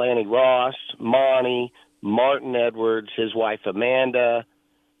 Lanny Ross, Monty, Martin Edwards, his wife Amanda,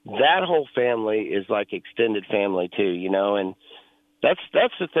 that whole family is like extended family too, you know, and that's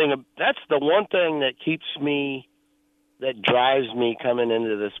the thing. That's the one thing that that drives me coming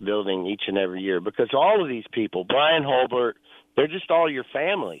into this building each and every year, because all of these people, Brian Holbert, they're just all your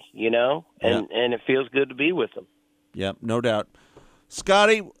family, you know, and it feels good to be with them. Yep, no doubt.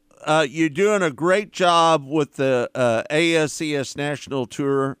 Scotty, you're doing a great job with the ASCS National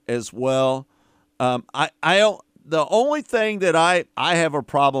Tour as well. The only thing that I have a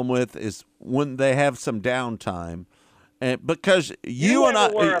problem with is when they have some downtime, and because you and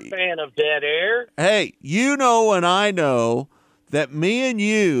I were a fan of dead air. Hey, you know, and I know that me and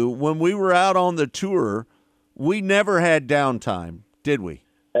you, when we were out on the tour, we never had downtime, did we?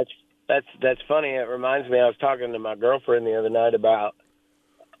 That's funny. It reminds me, I was talking to my girlfriend the other night about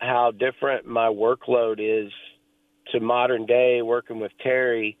how different my workload is to modern day working with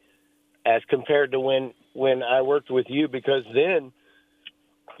Terry as compared to when I worked with you, because then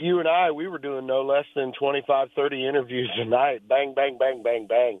you and we were doing no less than 25, 30 interviews a night. Bang, bang, bang, bang,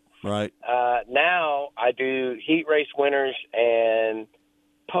 bang. Right. Now I do heat race winners and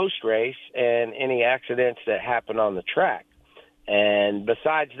post-race and any accidents that happen on the track. And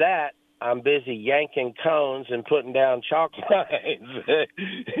besides that, I'm busy yanking cones and putting down chalk lines.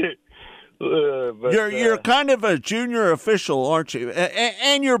 You're kind of a junior official, aren't you?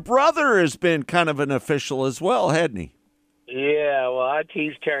 And your brother has been kind of an official as well, hasn't he? Yeah, well, I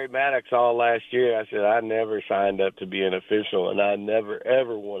teased Terry Maddox all last year. I said I never signed up to be an official, and I never,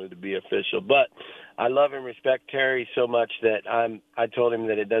 ever wanted to be official. But I love and respect Terry so much that I told him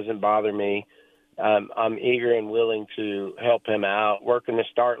that it doesn't bother me. I'm eager and willing to help him out. Working the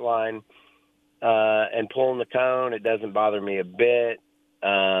start line and pulling the cone, it doesn't bother me a bit.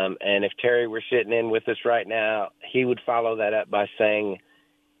 And if Terry were sitting in with us right now, he would follow that up by saying,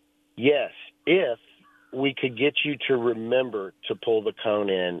 yes, if we could get you to remember to pull the cone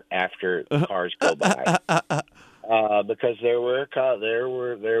in after the cars go by. Because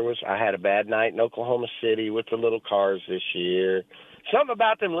I had a bad night in Oklahoma City with the little cars this year. Something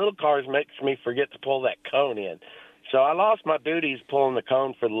about them little cars makes me forget to pull that cone in. So I lost my duties pulling the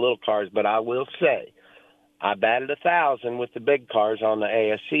cone for the little cars, but I will say I batted 1,000 with the big cars on the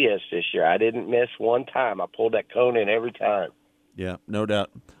ASCS this year. I didn't miss one time. I pulled that cone in every time. Yeah, no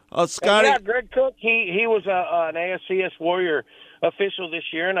doubt. Scotty. Yeah, Greg Cook, he was an ASCS Warrior official this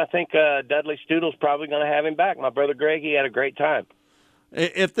year, and I think Dudley Stoodle's probably going to have him back. My brother Greg, he had a great time.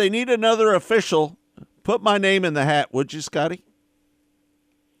 If they need another official, put my name in the hat, would you, Scotty?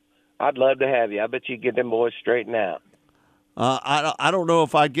 I'd love to have you. I bet you get them boys straightened out. I don't know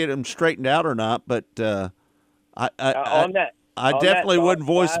if I get them straightened out or not, but I definitely wouldn't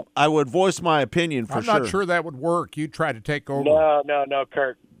voice. I would voice my opinion for sure. I'm not sure that would work. You try to take over. No,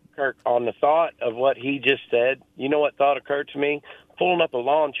 Kirk. On the thought of what he just said, you know what thought occurred to me? Pulling up a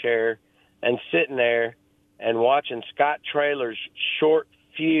lawn chair and sitting there and watching Scott Traylor's short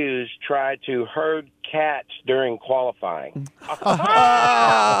fuse try to herd cats during qualifying.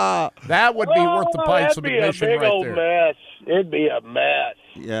 That would be worth the price of admission right there. That'd be a big old mess. It'd be a mess.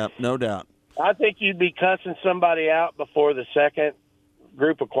 Yeah, no doubt. I think you'd be cussing somebody out before the second,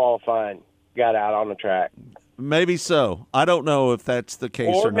 group of qualifying got out on the track. Maybe so. I don't know if that's the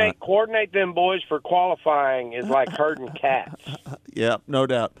case or not. Coordinate them boys for qualifying is like herding cats. Yeah, no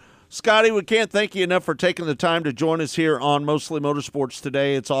doubt. Scotty, we can't thank you enough for taking the time to join us here on Mostly Motorsports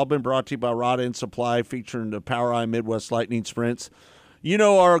today. It's all been brought to you by Rod End Supply, featuring the Power Eye Midwest Lightning Sprints. You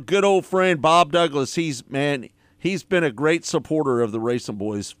know our good old friend Bob Douglas. He's been a great supporter of the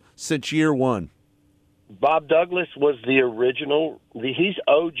RacinBoys since year one. Bob Douglas was the original. He's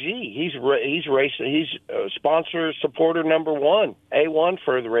OG. He's racing. He's sponsor supporter number one, A1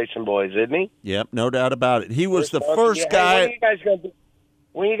 for the RacinBoys, isn't he? Yep, no doubt about it. He was the first guy. Hey,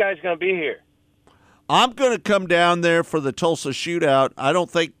 when are you guys gonna be here? I'm going to come down there for the Tulsa Shootout. I don't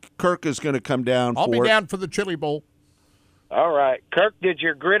think Kirk is going to come down. I'll be down for the Chili Bowl. All right, Kirk. Did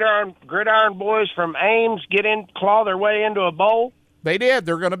your gridiron boys from Ames claw their way into a bowl? They did.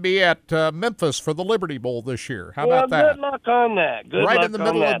 They're going to be at Memphis for the Liberty Bowl this year. How about that? Good luck on that. Right in the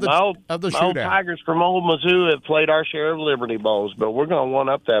middle of the shootout. My old Tigers from Old Mizzou have played our share of Liberty Bowls, but we're going to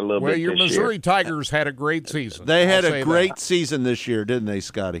one-up that a little bit Well, your this Missouri year. Tigers had a great season. They had a great season this year, didn't they,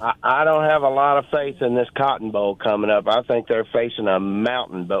 Scotty? I don't have a lot of faith in this Cotton Bowl coming up. I think they're facing a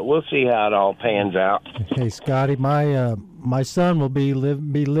mountain, but we'll see how it all pans out. Hey, Scotty, my son will be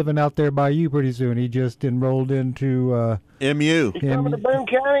living out there by you pretty soon. He just enrolled into MU. He's coming to Boone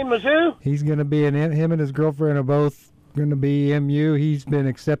County, Mizzou? He's going to be him and his girlfriend are both going to be MU. He's been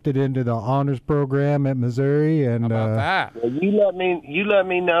accepted into the honors program at Missouri, and how about that? Well, you let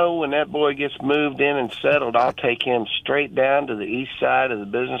me know when that boy gets moved in and settled. I'll take him straight down to the east side of the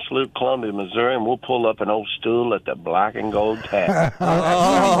business loop, Columbia, Missouri, and we'll pull up an old stool at the Black and Gold Tap.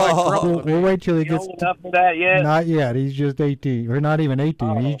 We'll wait till he gets enough for that yet? Not yet. He's just 18, or not even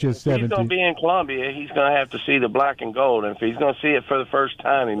 18. He's just 17. He's going to be in Columbia. He's going to have to see the Black and Gold, and if he's going to see it for the first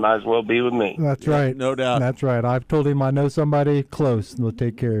time, he might as well be with me. That's right. No doubt. That's right. I've told him I know somebody close and will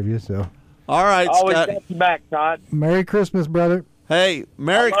take care of you. So. All right, Always Scott. got you back, Todd. Merry Christmas, brother. Hey,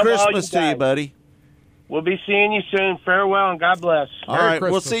 Merry Christmas to you, buddy. We'll be seeing you soon. Farewell and God bless. All right,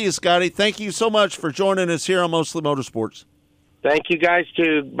 we'll see you, Scotty. Thank you so much for joining us here on Mostly Motorsports. Thank you guys,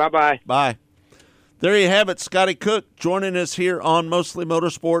 too. Bye-bye. Bye. There you have it, Scotty Cook joining us here on Mostly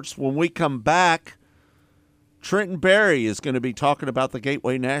Motorsports. When we come back, Trenton Berry is going to be talking about the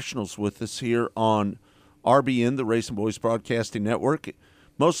Gateway Nationals with us here on RBN, the RacinBoys Broadcasting Network.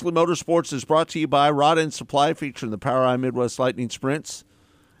 Mostly Motorsports is brought to you by Rod End Supply, featuring the Power Eye Midwest Lightning Sprints.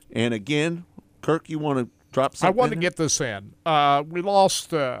 And again, Kirk, you want to drop something? I wanted to get this in. We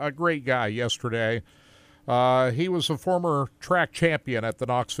lost a great guy yesterday. He was a former track champion at the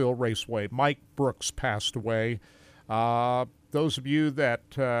Knoxville Raceway. Mike Brooks passed away. Those of you that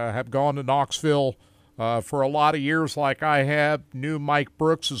have gone to Knoxville for a lot of years like I have knew Mike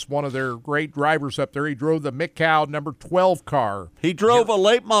Brooks as one of their great drivers up there. He drove the McCow number 12 car. He drove a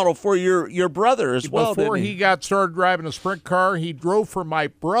late model for your brother as well, Before didn't he? he got started driving a sprint car, he drove for my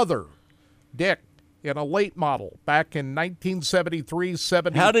brother, Dick, in a late model back in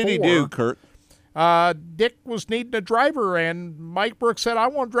 1973-74. How did he do, Kirk? Dick was needing a driver, and Mike Brooks said, I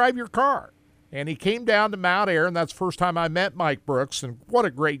want to drive your car. And he came down to Mount Air, and that's the first time I met Mike Brooks, and what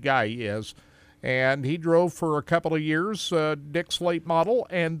a great guy he is. And he drove for a couple of years, Dick's late model,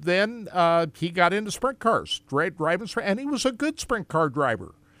 and then he got into sprint cars, driving sprint, and he was a good sprint car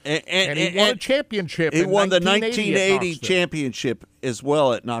driver. And he won a championship. He won the 1980 championship as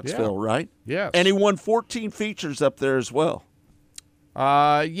well at Knoxville, right? Yes. And he won 14 features up there as well.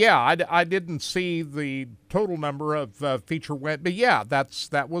 I didn't see the total number of feature wins, but yeah,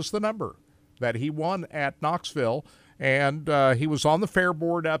 that was the number that he won at Knoxville. And he was on the fair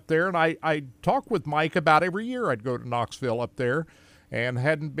board up there, and I talked with Mike about every year I'd go to Knoxville up there, and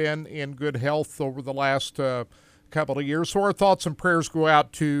hadn't been in good health over the last couple of years. So our thoughts and prayers go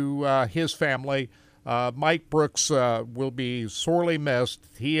out to his family. Mike Brooks will be sorely missed.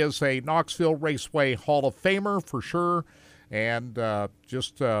 He is a Knoxville Raceway Hall of Famer for sure, and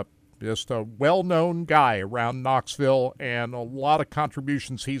just a well-known guy around Knoxville, and a lot of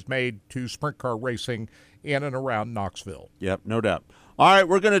contributions he's made to sprint car racing in and around Knoxville. Yep, no doubt. All right,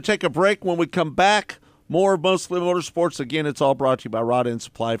 we're going to take a break. When we come back, more of Mostly Motorsports. Again, it's all brought to you by Rod End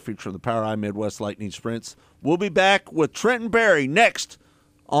Supply, featuring the Power Eye Midwest Lightning Sprints. We'll be back with Trenton Berry next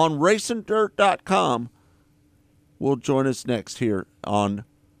on RacingDirt.com. Will join us next here on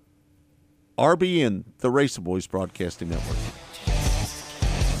RBN, the RacinBoys Broadcasting Network.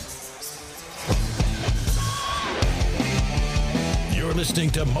 You're listening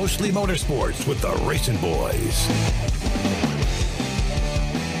to Mostly Motorsports with the RacinBoys.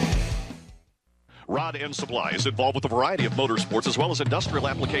 Rod End Supply is involved with a variety of motorsports as well as industrial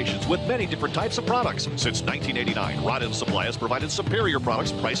applications with many different types of products. Since 1989, Rod End Supply has provided superior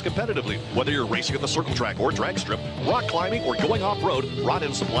products priced competitively. Whether you're racing at the circle track or drag strip, rock climbing, or going off-road, Rod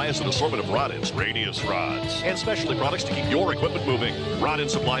End Supply has an assortment of rod ends, radius rods, and specialty products to keep your equipment moving. Rod End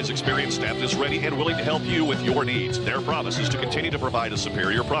Supply's experienced staff is ready and willing to help you with your needs. Their promise is to continue to provide a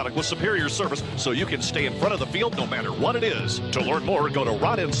superior product with superior service so you can stay in front of the field no matter what it is. To learn more, go to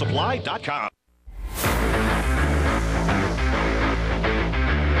rodendsupply.com.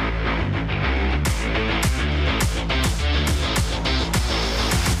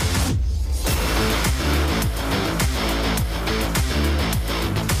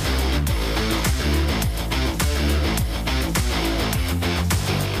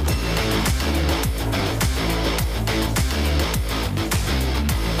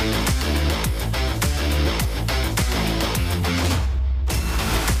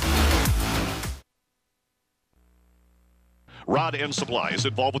 Rod End Supply is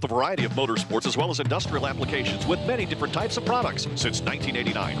involved with a variety of motorsports as well as industrial applications with many different types of products. Since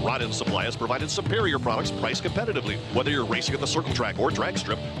 1989, Rod End Supply has provided superior products priced competitively. Whether you're racing at the circle track or drag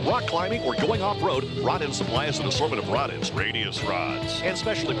strip, rock climbing, or going off-road, Rod End Supply has an assortment of rod ends, radius rods, and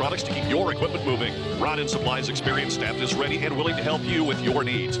specialty products to keep your equipment moving. Rod End Supply's experienced staff is ready and willing to help you with your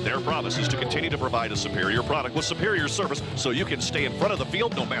needs. Their promise is to continue to provide a superior product with superior service so you can stay in front of the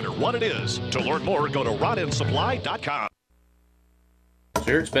field no matter what it is. To learn more, go to rodendsupply.com.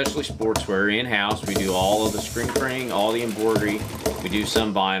 Here at Specialty Sportswear in-house, we do all of the screen printing, all the embroidery. We do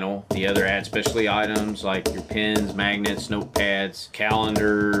some vinyl. The other add specialty items like your pins, magnets, notepads,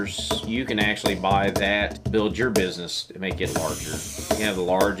 calendars. You can actually buy that, build your business to make it larger. We have the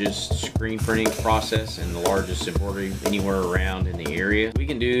largest screen printing process and the largest embroidery anywhere around in the area. We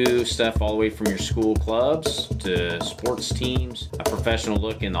can do stuff all the way from your school clubs to sports teams, a professional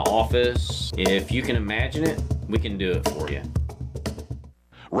look in the office. If you can imagine it, we can do it for you.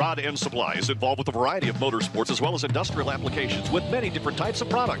 Rod End Supply is involved with a variety of motorsports as well as industrial applications with many different types of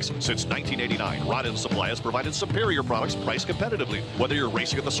products. Since 1989, Rod End Supply has provided superior products priced competitively. Whether you're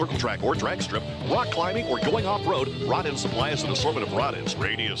racing at the circle track or drag strip, rock climbing, or going off-road, Rod End Supply has an assortment of rod ends,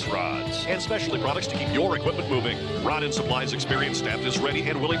 radius rods, and specialty products to keep your equipment moving. Rod End Supply's experienced staff is ready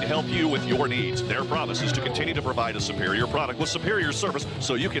and willing to help you with your needs. Their promise is to continue to provide a superior product with superior service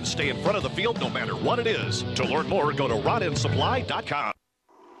so you can stay in front of the field no matter what it is. To learn more, go to rodendsupply.com.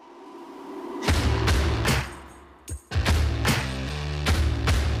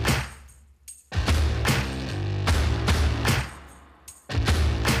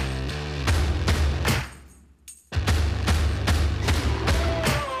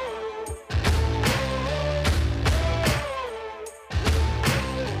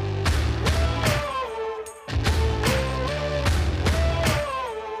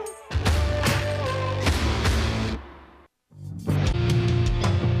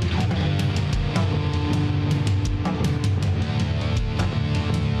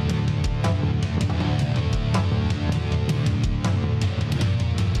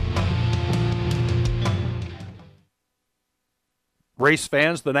 Race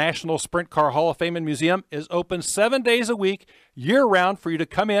fans, the National Sprint Car Hall of Fame and Museum is open 7 days a week, year-round, for you to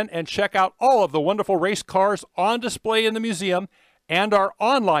come in and check out all of the wonderful race cars on display in the museum. And our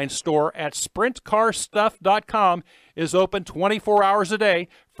online store at sprintcarstuff.com is open 24 hours a day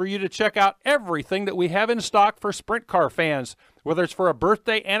for you to check out everything that we have in stock for sprint car fans. Whether it's for a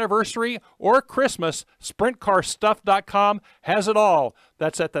birthday, anniversary, or Christmas, sprintcarstuff.com has it all.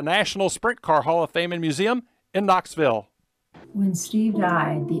 That's at the National Sprint Car Hall of Fame and Museum in Knoxville. When Steve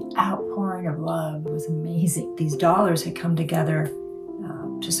died, the outpouring of love was amazing. These dollars had come together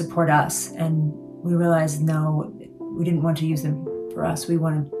to support us, and we realized, no, we didn't want to use them for us. We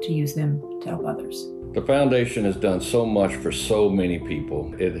wanted to use them to help others. The foundation has done so much for so many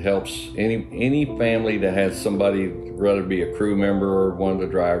people. It helps any family that has somebody, whether it be a crew member or one of the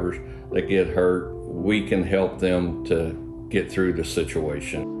drivers, that get hurt. We can help them to get through the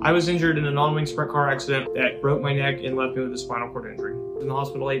situation. I was injured in a non-wing sprint car accident that broke my neck and left me with a spinal cord injury. I was in the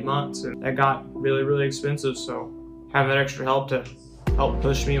hospital 8 months, and that got really, really expensive, so having that extra help to help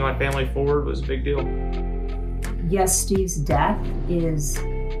push me and my family forward was a big deal. Yes, Steve's death is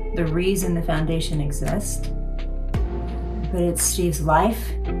the reason the foundation exists, but it's Steve's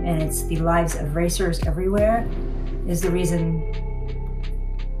life, and it's the lives of racers everywhere, is the reason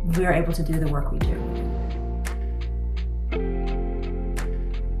we're able to do the work we do.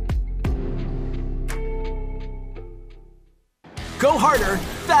 Go harder,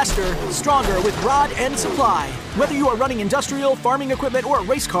 faster, stronger with Rod End Supply. Whether you are running industrial, farming equipment, or a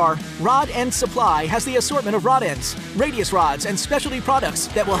race car, Rod End Supply has the assortment of rod ends, radius rods, and specialty products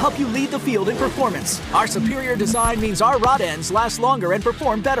that will help you lead the field in performance. Our superior design means our rod ends last longer and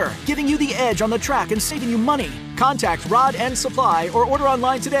perform better, giving you the edge on the track and saving you money. Contact Rod End Supply or order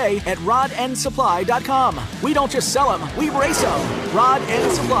online today at rodendsupply.com. We don't just sell them, we race them.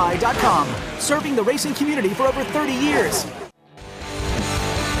 rodendsupply.com. Serving the racing community for over 30 years.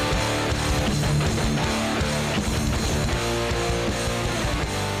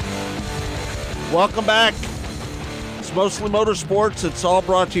 Welcome back. It's Mostly Motorsports. It's all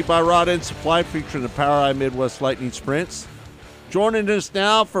brought to you by Rod End Supply, featuring the POWRi Midwest Lightning Sprints. Joining us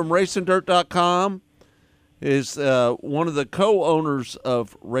now from RacinDirt.com is one of the co-owners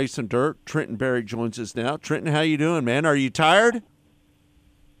of Racing Dirt. Trenton Berry joins us now. Trenton, how you doing, man? Are you tired?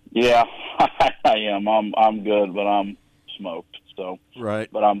 Yeah, I am. I'm good, but I'm smoked. So right.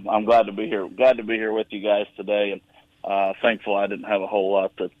 But I'm glad to be here. Glad to be here with you guys today, and thankful I didn't have a whole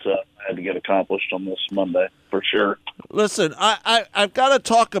lot that I had to get accomplished on this Monday, for sure. Listen, I've got to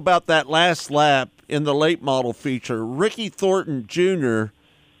talk about that last lap in the late model feature. Ricky Thornton Jr.,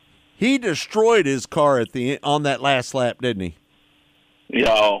 he destroyed his car on that last lap, didn't he?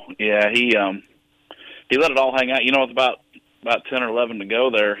 Yeah, he let it all hang out. You know, with about 10 or 11 to go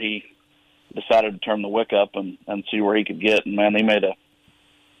there, he decided to turn the wick up and see where he could get. And, man, he made a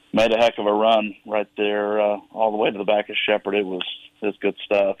heck of a run right there all the way to the back of Shepherd. It was good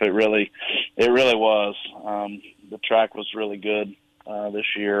stuff. It really was. The track was really good this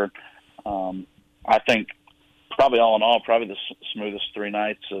year. I think probably all in all, probably the smoothest 3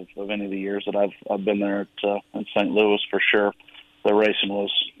 nights of any of the years that I've been there in St. Louis, for sure. The racing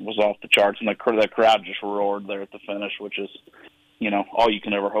was off the charts, and the crowd just roared there at the finish, which is, all you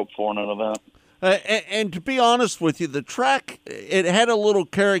can ever hope for in an event. And to be honest with you, the track, it had a little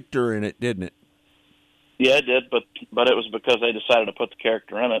character in it, didn't it? Yeah, it did, but it was because they decided to put the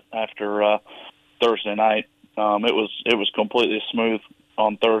character in it after Thursday night. It was completely smooth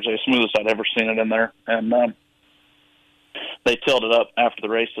on Thursday, smoothest I'd ever seen it in there, and they tilled it up after the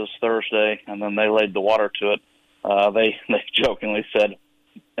race this Thursday, and then they laid the water to it. They jokingly said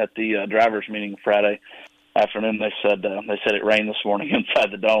at the drivers' meeting Friday afternoon, they said it rained this morning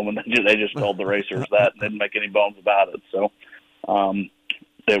inside the dome, and they just told the racers that and didn't make any bones about it. So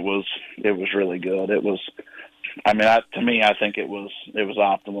it was really good. It was, to me, I think it was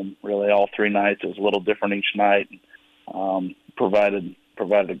optimum. Really, all 3 nights. It was a little different each night. Provided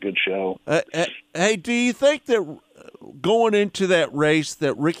a good show. Hey, do you think that going into that race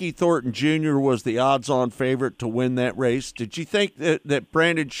that Ricky Thornton Jr. was the odds-on favorite to win that race? Did you think that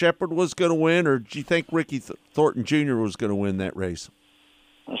Brandon Shepherd was going to win, or did you think Ricky Thornton Jr. was going to win that race?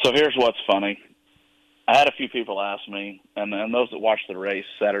 So here's what's funny. I had a few people ask me, and those that watched the race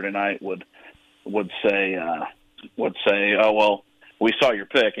Saturday night would say, "Oh well, we saw your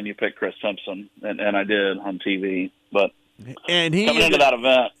pick, and you picked Chris Simpson," and I did on TV, but. And coming into that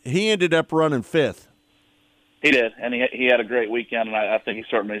event, he ended up running 5th. He did, and he had a great weekend, and I think he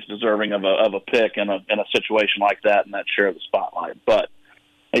certainly is deserving of a pick in a situation like that, and that share of the spotlight. But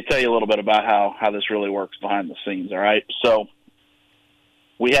they tell you a little bit about how this really works behind the scenes. All right, so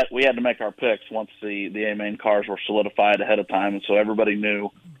we had to make our picks once the A-main cars were solidified ahead of time, and so everybody knew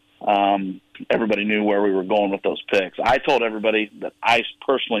where we were going with those picks. I told everybody that I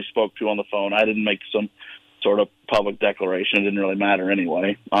personally spoke to on the phone. I didn't make some sort of public declaration. It didn't really matter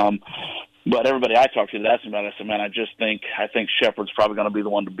anyway. But everybody I talked to that asked me about it, I said, man, I think Shepherd's probably going to be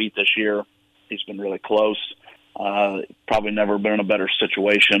the one to beat this year. He's been really close. Probably never been in a better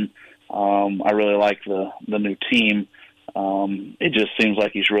situation. I really like the new team. It just seems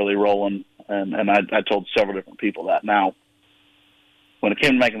like he's really rolling, and I told several different people that. Now, when it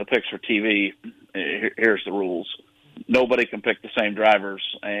came to making the picks for TV, here's the rules. Nobody can pick the same drivers,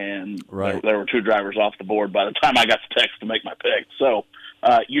 and right. there were 2 drivers off the board by the time I got the text to make my pick. So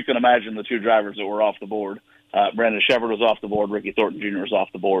you can imagine the 2 drivers that were off the board. Brandon Shepherd was off the board. Ricky Thornton Jr. was off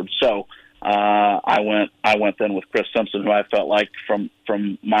the board. So I went then with Chris Simpson, who I felt like from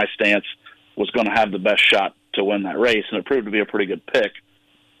my stance was going to have the best shot to win that race, and it proved to be a pretty good pick.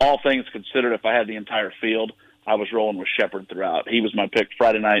 All things considered, if I had the entire field, I was rolling with Shepherd throughout. He was my pick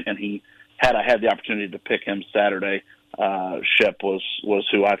Friday night, and had I had the opportunity to pick him Saturday, Shep was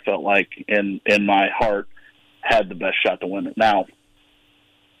who I felt like in my heart had the best shot to win it. Now,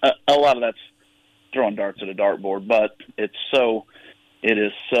 a lot of that's throwing darts at a dartboard, but it's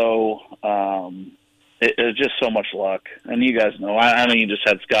just so much luck. And you guys know, I know you just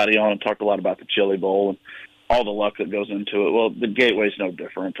had Scotty on and talked a lot about the Chili Bowl and all the luck that goes into it. Well, the Gateway's no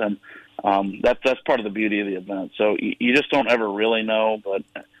different. And That's part of the beauty of the event. So you just don't ever really know. But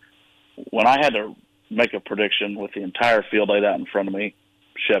when I had to make a prediction with the entire field laid out in front of me,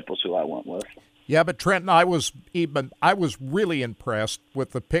 Shep was who I went with. Yeah, but Trenton, I was really impressed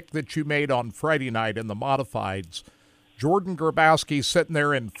with the pick that you made on Friday night in the modifieds. Jordan Grabowski sitting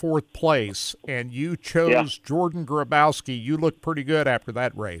there in 4th place, and you chose Jordan Grabowski. You looked pretty good after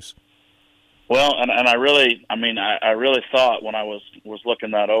that race. Well, and I really thought when I was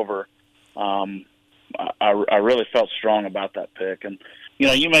looking that over, I really felt strong about that pick. And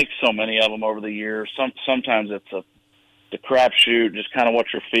you make so many of them over the years. Sometimes it's the crapshoot, just kind of what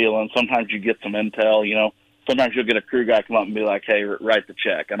you're feeling. Sometimes you get some intel. Sometimes you'll get a crew guy come up and be like, "Hey, write the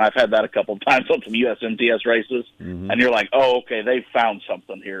check." And I've had that a couple of times on some USMTS races, and you're like, "Oh, okay, they found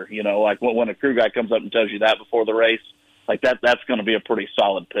something here." Like when a crew guy comes up and tells you that before the race, like that's going to be a pretty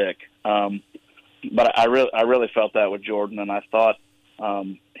solid pick. But I really felt that with Jordan, and I thought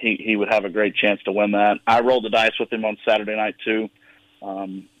he would have a great chance to win that. I rolled the dice with him on Saturday night too.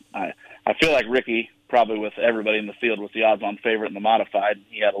 I feel like Ricky, probably with everybody in the field, was the odds-on favorite in the modified.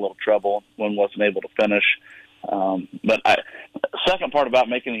 He had a little trouble when wasn't able to finish. But second part about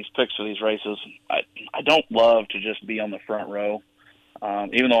making these picks for these races, I don't love to just be on the front row.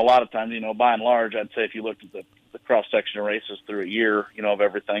 Even though a lot of times, by and large, I'd say if you looked at the cross-section of races through a year, of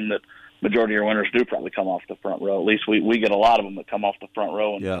everything, that majority of your winners do probably come off the front row. At least we get a lot of them that come off the front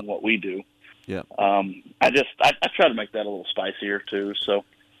row in what we do. Yeah. I try to make that a little spicier too. So,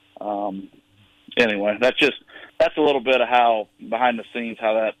 anyway, that's a little bit of how behind the scenes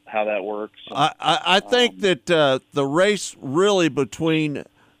how that works. I think that the race really between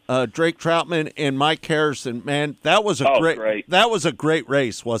Drake Troutman and Mike Harrison, man, that was great. That was a great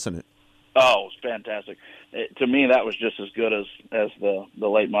race, wasn't it? Oh, it was fantastic. To me, that was just as good as the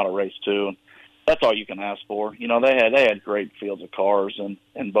late model race too. And that's all you can ask for. They had great fields of cars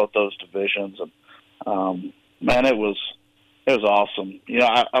in both those divisions, and man, it was awesome.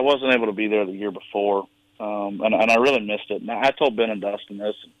 I wasn't able to be there the year before, and I really missed it. And I told Ben and Dustin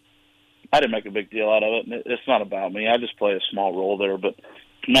this. I didn't make a big deal out of it, and it's not about me. I just play a small role there. But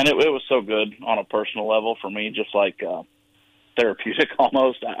man, it was so good on a personal level for me, just like therapeutic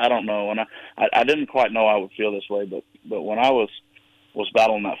almost. I don't know, and I didn't quite know I would feel this way, but when I was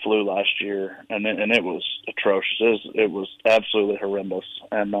battling that flu last year, and it was atrocious. It was absolutely horrendous,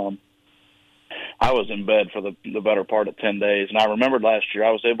 and I was in bed for the better part of 10 days. And I remembered last year I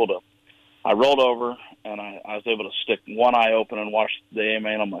rolled over and I was able to stick one eye open and watch the AMA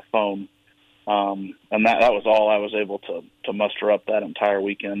on my phone, and that was all I was able to muster up that entire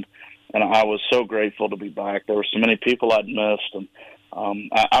weekend. And I was so grateful to be back. There were so many people I'd missed, and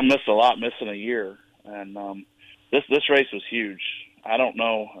I missed a lot, missing a year. And this race was huge. I don't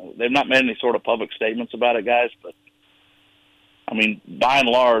know. They've not made any sort of public statements about it, guys, but I mean, by and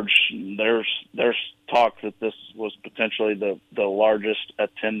large, there's talk that this was potentially the largest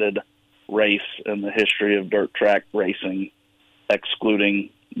attended race in the history of dirt track racing,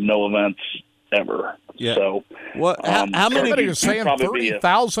 excluding no events ever. Yeah. So, how many? Somebody was saying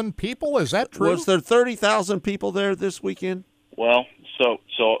 30,000 people. Is that true? Was there 30,000 people there this weekend? Well,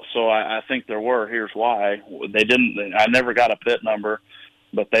 so I think there were. Here's why. They didn't. I never got a pit number,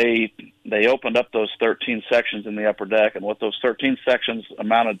 but they opened up those 13 sections in the upper deck, and what those 13 sections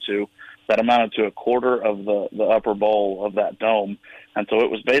amounted to a quarter of the upper bowl of that dome. And so it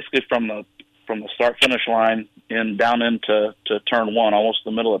was basically from the start finish line down into turn one, almost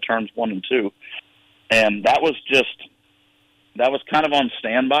the middle of turns 1 and 2, and that was kind of on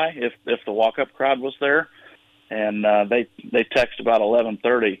standby if the walk up crowd was there. And they texted about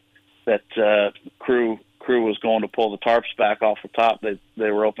 11:30 that crew was going to pull the tarps back off the top.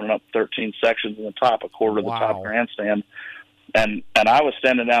 They were opening up 13 sections in the top, a quarter of the top grandstand. And I was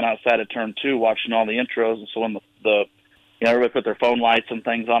standing down outside of turn 2 watching all the intros. And so when the everybody put their phone lights and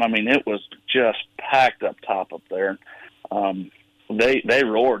things on, I mean, it was just packed up top up there. They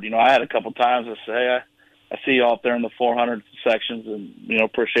roared. I had a couple times I say, hey, I see you all up there in the 400 sections, and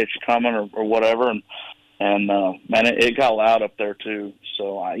appreciate you coming or whatever. And man, it got loud up there too.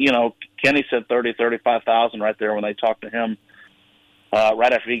 So Kenny said 35,000 right there when they talked to him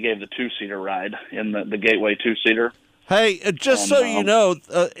right after he gave the 2-seater ride in the Gateway 2-seater. Hey, just so you know,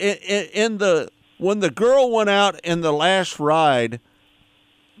 when the girl went out in the last ride,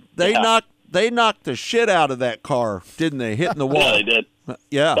 they knocked the shit out of that car, didn't they? Hitting the wall. Yeah, they did.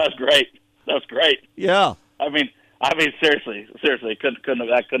 Yeah, that's great. That's great. Yeah. I mean, seriously,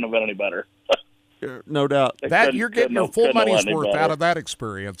 that couldn't have been any better. No doubt. That you're getting your full money's worth out of that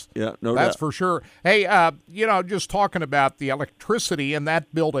experience. Yeah, no doubt. That's for sure. Hey, just talking about the electricity in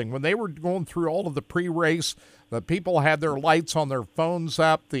that building, when they were going through all of the pre-race, the people had their lights on their phones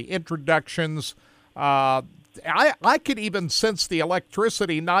up, the introductions. I could even sense the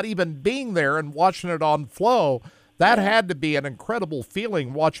electricity not even being there and watching it on flow. That had to be an incredible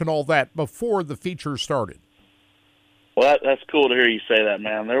feeling watching all that before the feature started. Well, that's cool to hear you say that,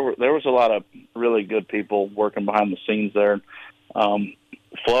 man. There was a lot of really good people working behind the scenes there.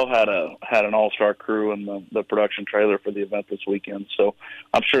 Flo had an all-star crew in the production trailer for the event this weekend, so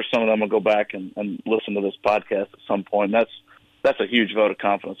I'm sure some of them will go back and listen to this podcast at some point. That's a huge vote of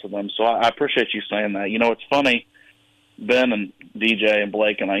confidence of them. So I appreciate you saying that. It's funny, Ben and DJ and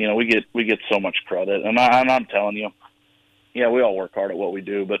Blake and I. We get so much credit, and I'm telling you. Yeah, we all work hard at what we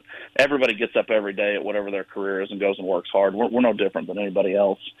do, but everybody gets up every day at whatever their career is and goes and works hard. We're no different than anybody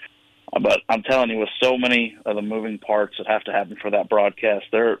else. But I'm telling you, with so many of the moving parts that have to happen for that broadcast,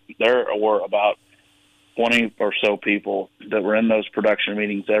 there were about 20 or so people that were in those production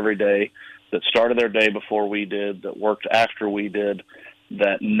meetings every day, that started their day before we did, that worked after we did,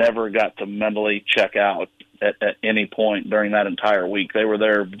 that never got to mentally check out at any point during that entire week. They were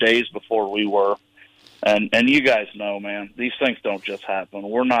there days before we were. And you guys know, man, these things don't just happen.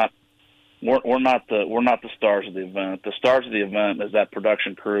 We're not the stars of the event. The stars of the event is that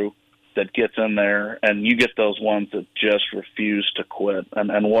production crew that gets in there, and you get those ones that just refuse to quit.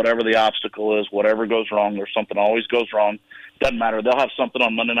 And whatever the obstacle is, whatever goes wrong, there's something always goes wrong. Doesn't matter. They'll have something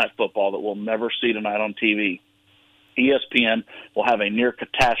on Monday Night Football that we'll never see tonight on TV. ESPN will have a near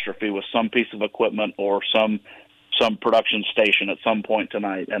catastrophe with some piece of equipment or some production station at some point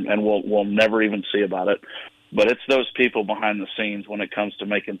tonight, and we'll never even see about it. But it's those people behind the scenes when it comes to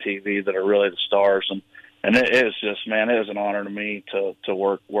making TV that are really the stars, and it is just, man, it is an honor to me to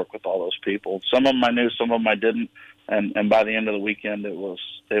work with all those people. Some of them I knew, some of them I didn't, and by the end of the weekend, it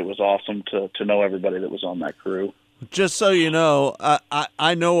was awesome to know everybody that was on that crew. Just so you know,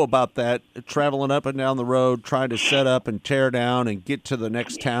 I know about that, traveling up and down the road, trying to set up and tear down and get to the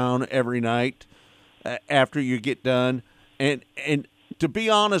next town every night after you get done. And to be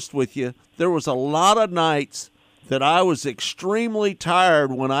honest with you, there was a lot of nights that I was extremely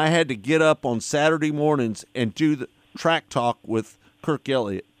tired when I had to get up on Saturday mornings and do the track talk with Kirk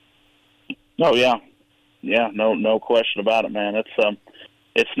Elliott. Oh, yeah. Yeah, no question about it, man.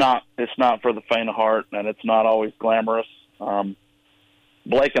 It's not for the faint of heart, and it's not always glamorous.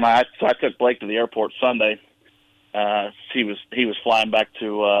 Blake and I took Blake to the airport Sunday. He was flying back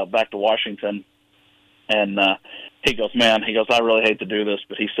to Washington, and he goes, I really hate to do this,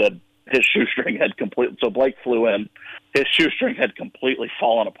 but he said his shoestring had so Blake flew in. His shoestring had completely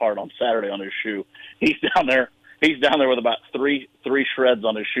fallen apart on Saturday on his shoe. He's down there with about three shreds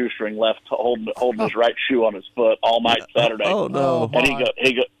on his shoestring left, holding his right shoe on his foot all night Saturday. Oh no! And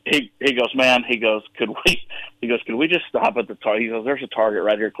he goes, man. He goes, could we just stop at the Target? He goes, there's a Target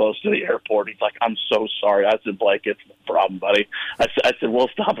right here close to the airport. He's like, I'm so sorry. I said, Blake, it's no problem, buddy. I said, we'll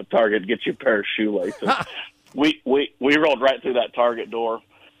stop at Target and get you a pair of shoelaces. we rolled right through that Target door.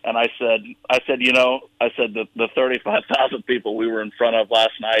 And I said, the 35,000 people we were in front of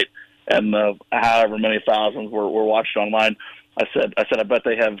last night, and however many thousands were watching online, I said, I bet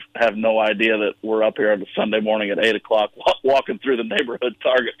they have no idea that we're up here on a Sunday morning at 8:00 walking through the neighborhood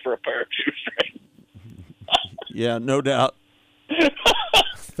Target for a pair of shoestrings. Yeah, no doubt. It's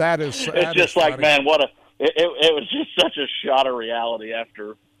just like, man, it was just such a shot of reality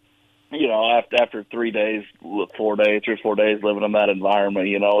after 3 days, 4 days, 3 or 4 days living in that environment.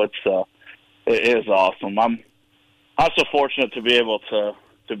 It is awesome. I'm so fortunate to be able to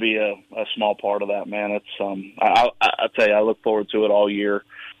be a small part of that, man. It's I tell you, I look forward to it all year.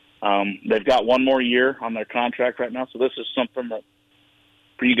 They've got one more year on their contract right now, so this is something that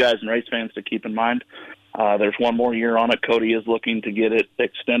for you guys and race fans to keep in mind. There's one more year on it. Cody is looking to get it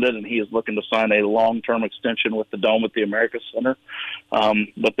extended, and he is looking to sign a long-term extension with the Dome at the America Center.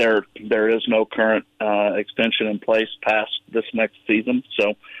 But there is no current extension in place past this next season,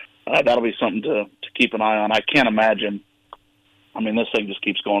 so that'll be something to keep an eye on. I can't imagine. I mean, this thing just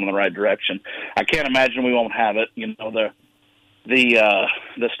keeps going in the right direction. I can't imagine we won't have it.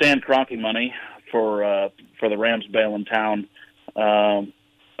 The Stan Kroenke money for the Rams Bail in town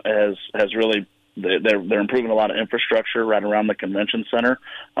has really. They're improving a lot of infrastructure right around the convention center.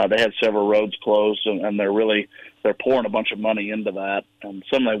 They had several roads closed, and they're pouring a bunch of money into that. And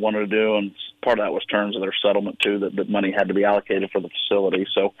something they wanted to do, and part of that was terms of their settlement too, that money had to be allocated for the facility.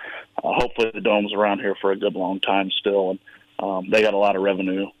 So hopefully the Dome's around here for a good long time still, and they got a lot of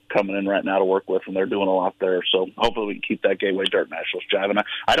revenue coming in right now to work with, and they're doing a lot there. So hopefully we can keep that Gateway Dirt Nationals jiving.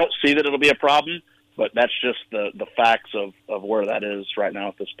 I don't see that it'll be a problem, but that's just the facts of where that is right now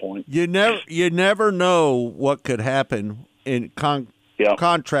at this point. You never know what could happen in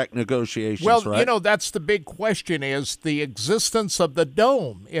contract negotiations. Well, right? That's the big question: is the existence of the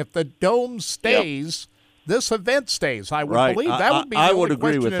dome. If the dome stays, this event stays. I would believe that would be the only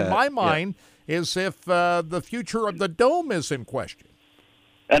question in my mind. Is if the future of the dome is in question.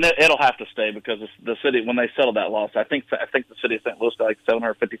 And it'll have to stay because the city, when they settled that loss, I think the city of St. Louis got like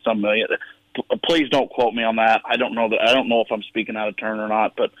 $750-some million. Please don't quote me on that. I don't know if I'm speaking out of turn or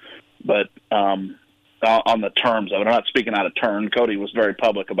not, but on the terms of it, I'm not speaking out of turn. Cody was very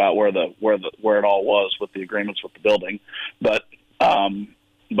public about where it all was with the agreements with the building, but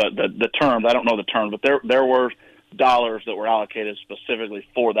the terms, I don't know the terms, but there were dollars that were allocated specifically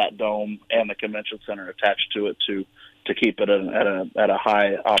for that dome and the convention center attached to it to keep it at a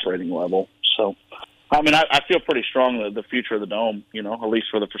high operating level. So, I mean, I feel pretty strong that the future of the dome, at least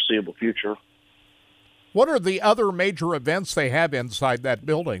for the foreseeable future. What are the other major events they have inside that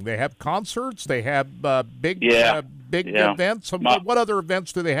building? They have concerts. They have big events. What other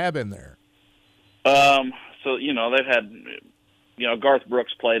events do they have in there? So they've had. Garth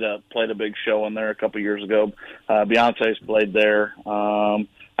Brooks played a big show in there a couple years ago. Beyonce's played there.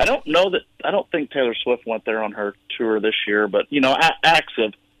 I don't think Taylor Swift went there on her tour this year, but acts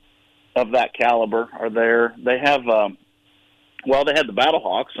of that caliber are there. They have they had the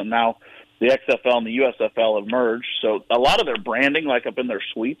Battlehawks, and now the XFL and the USFL have merged. So a lot of their branding, like up in their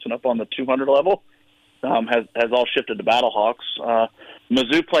suites and up on the 200 level, has all shifted to Battlehawks.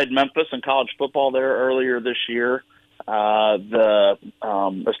 Mizzou played Memphis in college football there earlier this year. As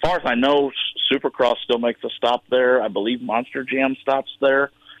far as I know, Supercross still makes a stop there. I believe Monster Jam stops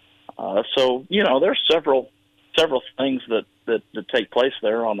there. So there's several things that take place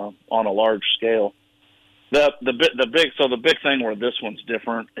there on a large scale. The big thing where this one's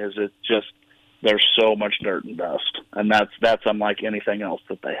different is there's so much dirt and dust, and that's unlike anything else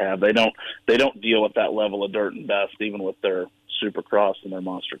that they have. They don't deal with that level of dirt and dust even with their Supercross and their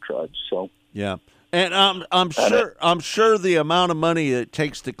monster trucks. So yeah. And I'm sure the amount of money it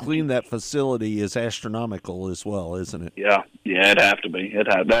takes to clean that facility is astronomical as well, isn't it? Yeah, it'd have to be.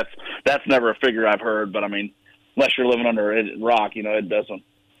 That's never a figure I've heard, but I mean, unless you're living under a rock, it doesn't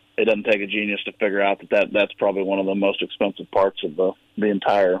take a genius to figure out that's probably one of the most expensive parts of the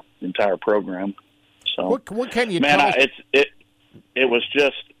entire program. So what can you tell us? it was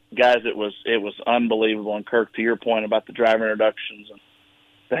just guys, it was unbelievable. And Kirk, to your point about the driver introductions and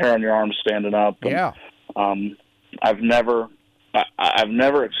the hair on your arms standing up. And, I've never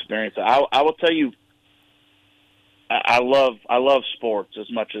experienced it. I will tell you, I love sports as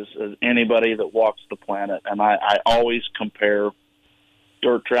much as anybody that walks the planet, and I always compare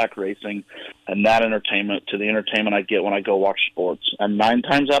dirt track racing and that entertainment to the entertainment I get when I go watch sports. And 9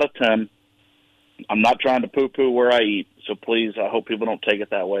 times out of 10, I'm not trying to poo-poo where I eat, so please, I hope people don't take it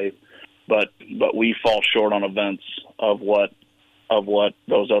that way. But we fall short on events of what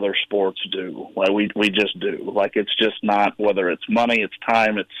those other sports do. Like we just do. Like it's just not, whether it's money, it's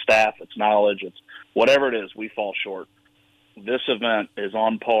time, it's staff, it's knowledge, it's whatever it is, we fall short. This event is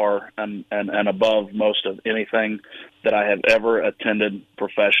on par and above most of anything that I have ever attended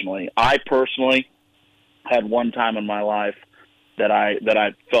professionally. I personally had one time in my life that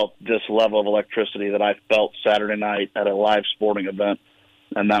I felt this level of electricity that I felt Saturday night at a live sporting event.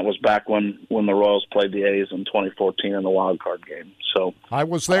 And that was back when the Royals played the A's in 2014 in the wild card game. So I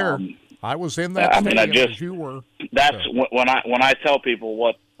was there. I was in that stadium as you were. That's when I tell people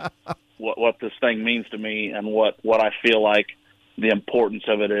what this thing means to me and what I feel like the importance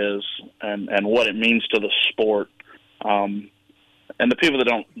of it is and what it means to the sport. And the people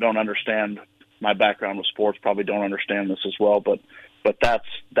that don't understand my background with sports probably don't understand this as well. But that's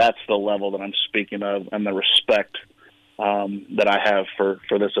the level that I'm speaking of and the respect that I have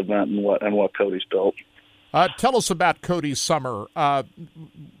for this event and what Cody's built. Tell us about Cody Summer.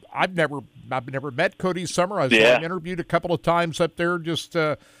 I've never met Cody Summer. I saw him interviewed a couple of times up there, just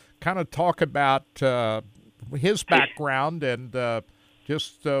kind of talk about his background and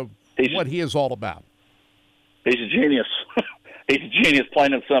just what he is all about. He's a genius. He's a genius,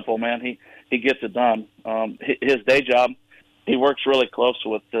 plain and simple, man. He gets it done. His day job, he works really close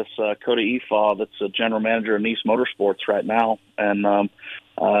with this Cody Efaw that's a general manager of Nice Motorsports right now, and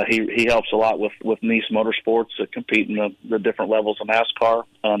he helps a lot with Nice Motorsports to compete in the different levels of NASCAR.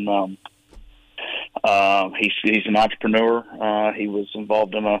 And he's an entrepreneur. He was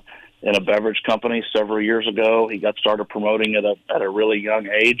involved in a beverage company several years ago. He got started promoting at a really young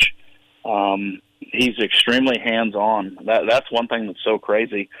age, He's extremely hands-on. That's one thing that's so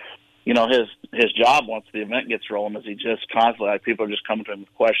crazy. You know, his job once the event gets rolling is he just constantly, like, people are just coming to him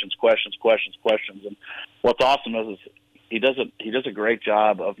with questions. And what's awesome is he does a great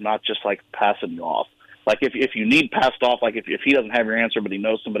job of not just like passing you off. Like if you need passed off, like if he doesn't have your answer but he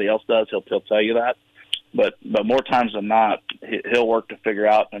knows somebody else does, he'll tell you that. But more times than not, he'll work to figure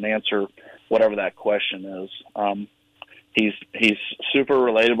out and answer whatever that question is. He's super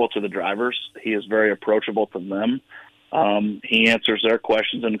relatable to the drivers. He is very approachable to them. He answers their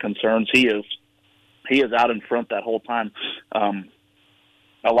questions and concerns. He is out in front that whole time.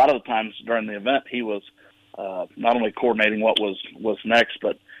 A lot of the times during the event, he was not only coordinating what was next,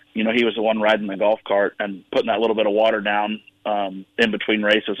 but you know, he was the one riding the golf cart and putting that little bit of water down in between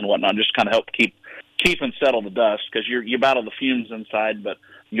races and whatnot, just kind of help keep and settle the dust, because you battle the fumes inside, but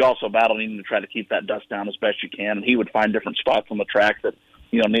you also battle needing to try to keep that dust down as best you can. And he would find different spots on the track that,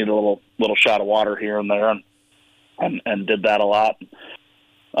 you know, need a little shot of water here and there, and did that a lot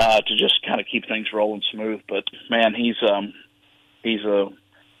to just kind of keep things rolling smooth. But man, he's a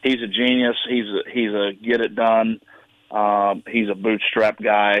genius. He's a get it done. He's a bootstrap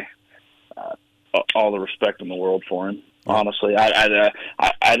guy. All the respect in the world for him. Honestly,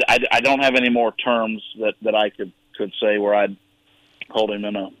 I don't have any more terms that I could say where I'd hold him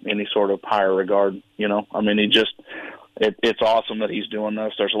in any sort of higher regard. You know, I mean, it's awesome that he's doing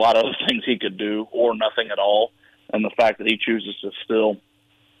this. There's a lot of other things he could do or nothing at all, and the fact that he chooses to still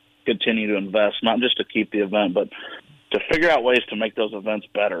continue to invest, not just to keep the event, but to figure out ways to make those events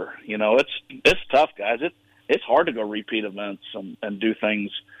better. You know, it's tough, guys. It's hard to go repeat events and do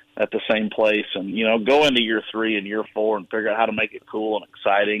things at the same place, and you know, go into year 3 and year 4 and figure out how to make it cool and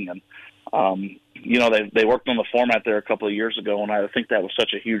exciting. And you know, they worked on the format there a couple of years ago, and I think that was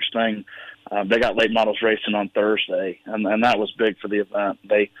such a huge thing. They got late models racing on Thursday, and that was big for the event.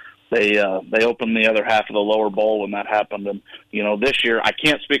 They opened the other half of the lower bowl when that happened, and you know, this year, I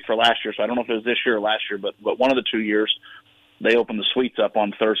can't speak for last year, so I don't know if it was this year or last year, but one of the 2 years they opened the suites up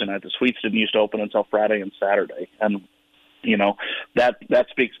on Thursday night. The suites didn't used to open until Friday and Saturday, and you know, that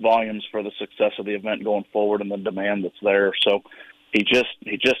speaks volumes for the success of the event going forward and the demand that's there. So he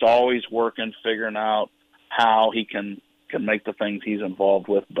just always working, figuring out how he can make the things he's involved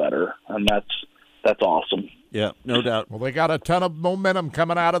with better, and that's awesome. Yeah, no doubt. Well, they got a ton of momentum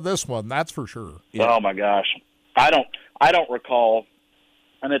coming out of this one, that's for sure. Yeah. Oh my gosh, I don't recall,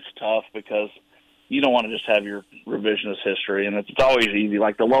 and it's tough because you don't want to just have your revisionist history, and it's always easy,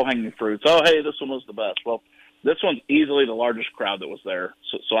 like the low-hanging fruits. Oh, hey, this one was the best. Well, this one's easily the largest crowd that was there,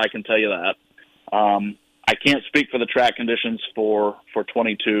 so I can tell you that. I can't speak for the track conditions for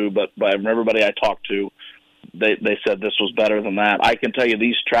 22, but from everybody I talked to, they said this was better than that. I can tell you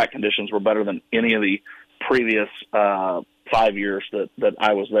these track conditions were better than any of the previous 5 years that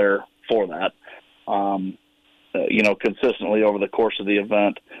I was there for that. You know, consistently over the course of the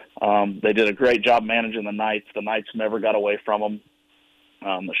event. They did a great job managing the nights. The nights never got away from them.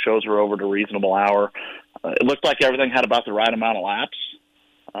 The shows were over at a reasonable hour. It looked like everything had about the right amount of laps.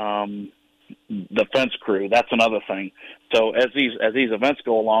 The fence crew, that's another thing. So as these events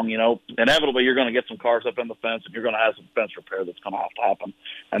go along, you know, inevitably you're going to get some cars up in the fence, and you're going to have some fence repair that's going to have to happen.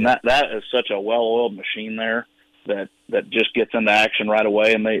 And that is such a well-oiled machine there that just gets into action right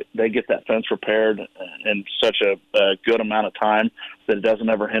away, and they get that fence repaired in such a good amount of time that it doesn't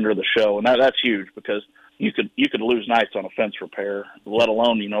ever hinder the show. And that's huge, because you could lose nights on a fence repair, let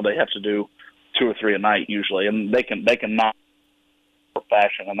alone, you know, they have to do 2 or 3 a night usually, and they can knock for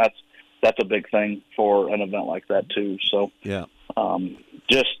fashion, and that's a big thing for an event like that too. So yeah,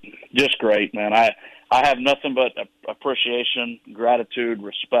 just great, man. I have nothing but appreciation, gratitude,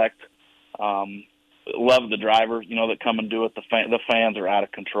 respect. Love the drivers, you know, that come and do it. The fans are out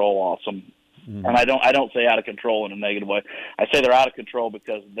of control, awesome. Mm-hmm. And I don't say out of control in a negative way. I say they're out of control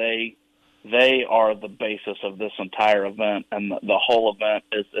because they are the basis of this entire event, and the whole event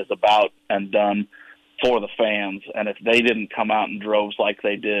is about and done for the fans. And if they didn't come out in droves like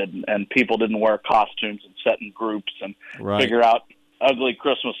they did, and people didn't wear costumes and sit in groups and figure out ugly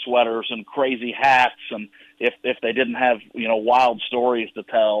Christmas sweaters and crazy hats, and if they didn't have, you know, wild stories to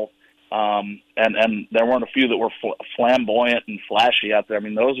tell, and there weren't a few that were flamboyant and flashy out there. I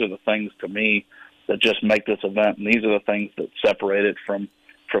mean, those are the things to me that just make this event, and these are the things that separate it from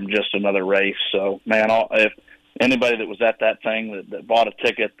just another race. So, man, if anybody that was at that thing that bought a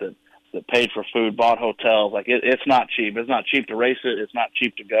ticket, that paid for food, bought hotels, like it's not cheap. It's not cheap to race it. It's not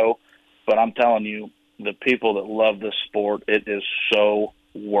cheap to go. But I'm telling you, the people that love this sport, it is so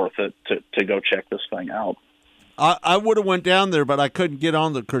worth it to go check this thing out. I would have went down there, but I couldn't get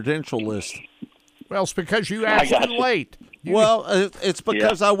on the credential list. Well, it's because you asked too late. Well, it's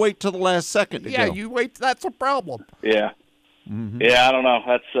because I wait till the last second to go. Yeah, you wait. That's a problem. Yeah. Mm-hmm. Yeah, I don't know.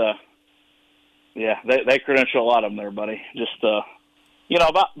 That's they credential a lot of them there, buddy. Just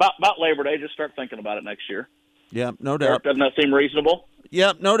about Labor Day, just start thinking about it next year. Yeah, no doubt. Doesn't that seem reasonable?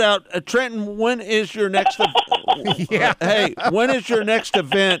 Yeah, no doubt. Trenton, when is your next yeah. Hey, when is your next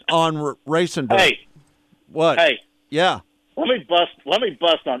event on Racing Dirt? Hey. What? Hey. Yeah. Let me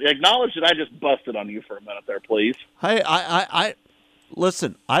bust on. Acknowledge that I just busted on you for a minute there, please. Hey, I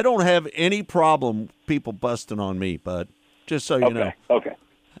listen, I don't have any problem people busting on me, bud. Just so you know. Okay.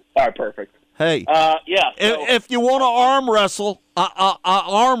 All right, perfect. Hey. Yeah. So, if you want to arm wrestle, I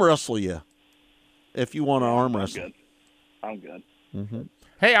arm wrestle you. If you want to arm wrestle. I'm good. Mm-hmm.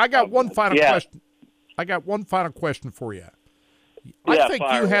 Hey, I got one final question. I got one final question for you. I think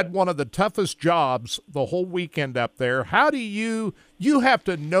you had one of the toughest jobs the whole weekend up there. How do you have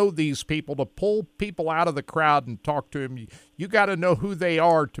to know these people to pull people out of the crowd and talk to them? You got to know who they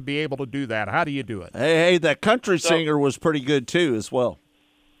are to be able to do that. How do you do it? Hey, that country singer was pretty good too, as well.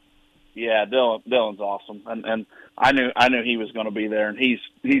 Yeah, Dylan's awesome, and I knew he was going to be there, and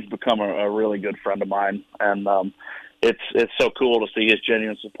he's become a really good friend of mine, and it's so cool to see his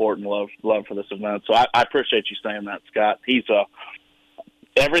genuine support and love for this event. So I appreciate you saying that, Scott. He's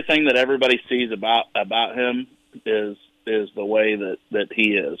everything that everybody sees about him is the way that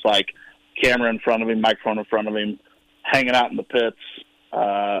he is. Like camera in front of him, microphone in front of him, hanging out in the pits,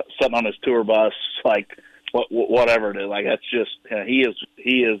 sitting on his tour bus, like whatever it is. Like that's just he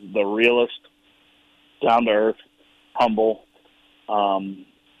is the realest, down to earth, humble,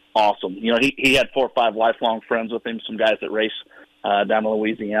 awesome. You know, he had 4 or 5 lifelong friends with him, some guys that race down in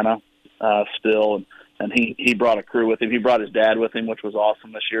Louisiana still, and he brought a crew with him. He brought his dad with him, which was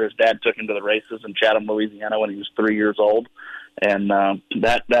awesome this year. His dad took him to the races in Chatham, Louisiana when he was 3 years old, and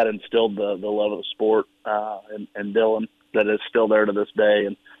that instilled the love of the sport in Dylan that is still there to this day.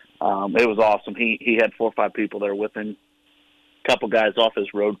 And it was awesome. He had 4 or 5 people there with him, a couple guys off his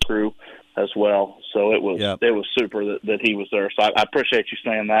road crew as well. So it was super that he was there. So I appreciate you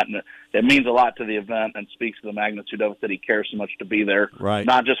saying that, and it means a lot to the event and speaks to the magnitude of it that he cares so much to be there. Right.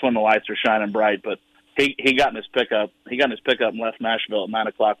 Not just when the lights are shining bright, but he got in his pickup. He got in his pickup and left Nashville at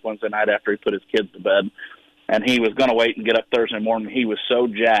 9:00 Wednesday night after he put his kids to bed, and he was going to wait and get up Thursday morning. He was so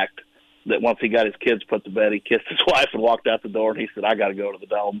jacked that once he got his kids put to bed, he kissed his wife and walked out the door, and he said, I got to go to the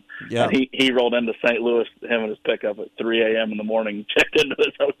Dome. Yeah. And he rolled into St. Louis, him and his pickup, at 3 a.m. in the morning and checked into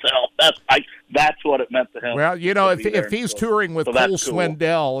his hotel. That's what it meant to him. Well, you know, if he's touring with Cole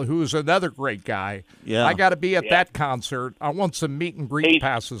Swindell, who's another great guy, I got to be at that concert. I want some meet and greet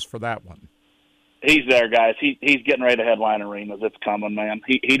passes for that one. He's there, guys. He's getting ready to headline arenas. It's coming, man.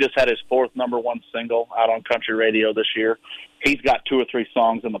 He just had his 4th #1 single out on country radio this year. He's got 2 or 3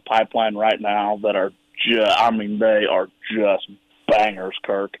 songs in the pipeline right now that are they are just bangers,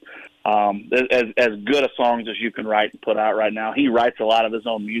 Kirk. As good a songs as you can write and put out right now. He writes a lot of his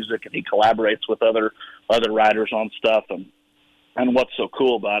own music, and he collaborates with other writers on stuff. And what's so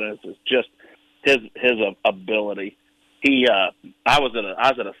cool about it is just his ability. I was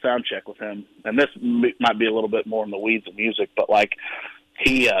at a sound check with him, and this might be a little bit more in the weeds of music, but like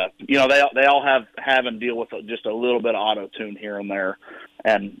he, they all have and deal with just a little bit of auto tune here and there,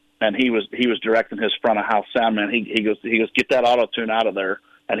 and he was directing his front of house sound man. He goes get that auto tune out of there,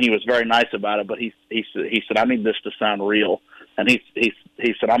 and he was very nice about it. But he said I need this to sound real, and he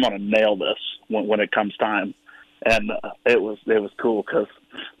said I'm going to nail this when it comes time. And it was cool because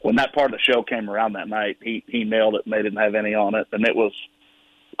when that part of the show came around that night, he nailed it and they didn't have any on it, and it was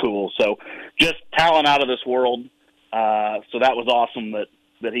cool. So just talent out of this world. So that was awesome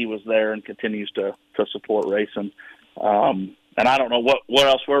that he was there and continues to support racing. And I don't know what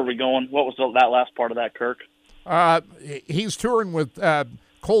else. Where are we going? What was that last part of that, Kirk? He's touring with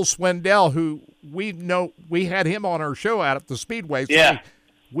Cole Swindell, who we had him on our show out at the Speedway. So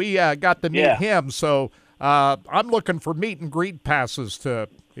we got to meet him. So. I'm looking for meet and greet passes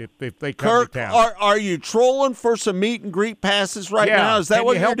if they come Kirk, to town. Are you trolling for some meet and greet passes right now? Is that Can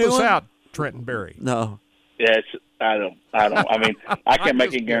what you you're help doing? us out, Trenton Berry? No. Yeah, I don't. I mean, I can't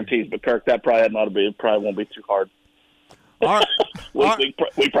make any guarantees, but Kirk, that probably won't be too hard. All right.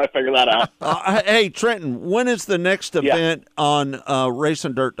 we probably figure that out. Hey, Trenton, when is the next event on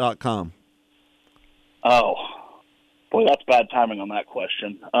RacinDirt.com? Oh, boy, that's bad timing on that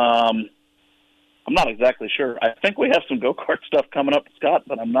question. I'm not exactly sure. I think we have some go-kart stuff coming up, Scott,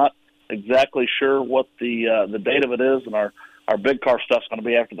 but I'm not exactly sure what the date of it is, and our big car stuff's going to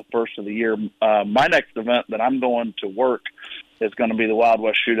be after the first of the year. My next event that I'm going to work is going to be the Wild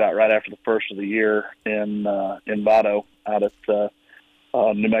West Shootout right after the first of the year in Vado out at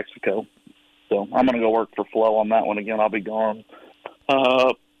New Mexico. So I'm going to go work for Flo on that one again. I'll be gone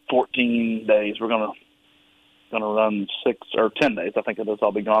 14 days. We're going to run 6 or 10 days. I think it is.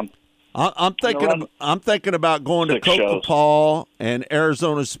 I'll be gone. I'm thinking about going to 6 shows. Coca-Cola and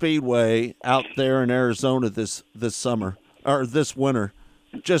Arizona Speedway out there in Arizona this summer or this winter,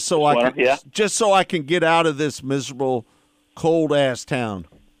 just so I can get out of this miserable, cold ass town.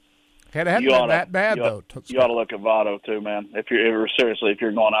 It hadn't been that bad though. You ought to look at Vado too, man. If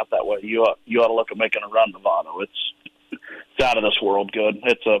you're going out that way, you ought to look at making a run to Vado. It's out of this world good.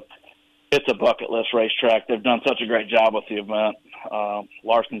 It's a bucket list racetrack. They've done such a great job with the event.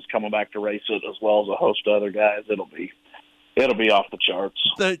 Larson's coming back to race it as well as a host of other guys. It'll be off the charts.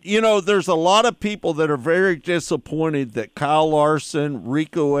 There's a lot of people that are very disappointed that Kyle Larson,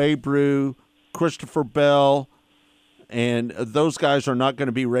 Rico Abreu, Christopher Bell, and those guys are not going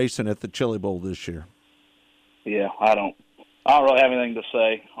to be racing at the Chili Bowl this year. Yeah, I don't really have anything to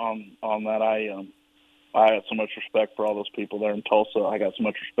say on that. I got so much respect for all those people there in Tulsa. I got so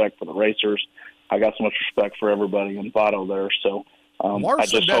much respect for the racers. I got so much respect for everybody in Vado there. So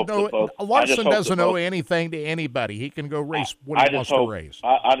Larson doesn't owe anything to anybody. He can go race when he wants to race.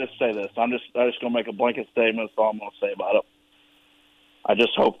 I just say this. I just going to make a blanket statement. That's all I'm going to say about it. I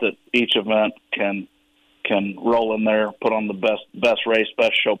just hope that each event can roll in there, put on the best race,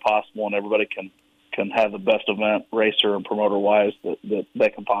 best show possible, and everybody can have the best event, racer and promoter-wise, that they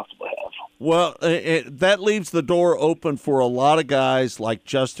can possibly have. Well, that leaves the door open for a lot of guys like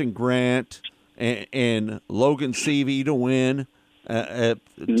Justin Grant and Logan Seavey to win. To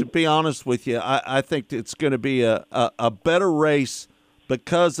be honest with you, I think it's going to be a better race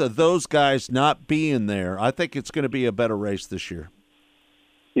because of those guys not being there. I think it's going to be a better race this year.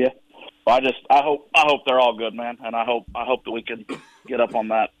 Yeah. I hope they're all good, man, and I hope that we can get up on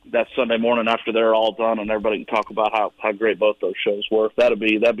that Sunday morning after they're all done, and everybody can talk about how great both those shows were. That'd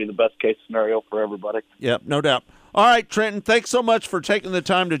be the best case scenario for everybody. Yep, no doubt. All right, Trenton, thanks so much for taking the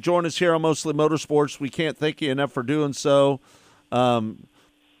time to join us here on Mostly Motorsports. We can't thank you enough for doing so, and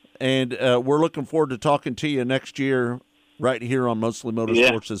we're looking forward to talking to you next year right here on Mostly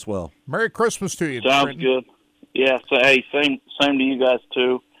Motorsports as well. Merry Christmas to you, Sounds Trenton. good. Yeah. So hey, same to you guys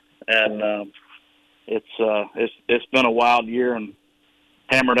too. And it's been a wild year, and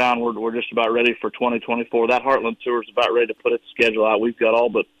hammer down. We're just about ready for 2024. That Heartland Tour is about ready to put its schedule out. We've got all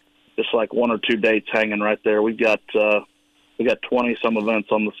but just like 1 or 2 dates hanging right there. We got 20 some events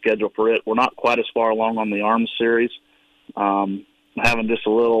on the schedule for it. We're not quite as far along on the Arms Series. Having just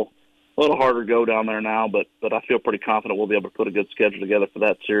a little harder go down there now, but I feel pretty confident we'll be able to put a good schedule together for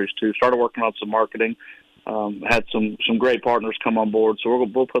that series too. Started working on some marketing. Had some great partners come on board, so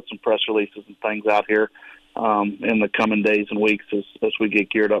we'll put some press releases and things out here in the coming days and weeks as we get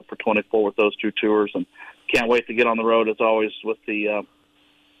geared up for 24 with those 2 tours, and can't wait to get on the road as always with the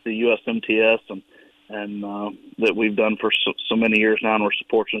USMTS and that we've done for so many years now, and we're so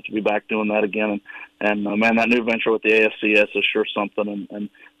fortunate to be back doing that again. And man, that new venture with the ASCS is sure something, and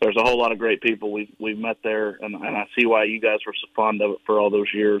there's a whole lot of great people we've met there, and I see why you guys were so fond of it for all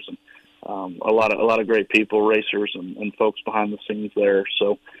those years. And a lot of great people, racers and folks behind the scenes there.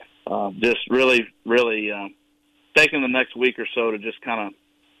 So just really taking the next week or so to just kind of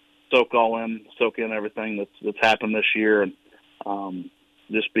soak in everything that's happened this year, and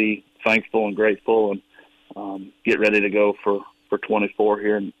just be thankful and grateful, and get ready to go for 24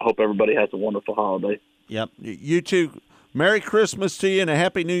 here, and hope everybody has a wonderful holiday. Yep. You too. Merry Christmas to you and a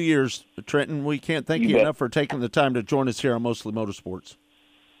Happy New Year's, Trenton. We can't thank you enough for taking the time to join us here on Mostly Motorsports.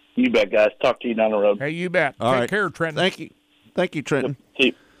 You bet, guys. Talk to you down the road. Hey, you bet. All Take right. care, Trenton. Thank you, Trenton.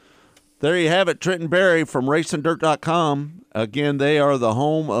 Yep. There you have it, Trenton Berry from RacinDirt.com. Again, they are the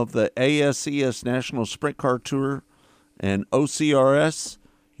home of the ASCS National Sprint Car Tour and OCRS,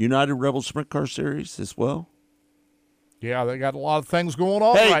 United Rebel Sprint Car Series as well. Yeah, they got a lot of things going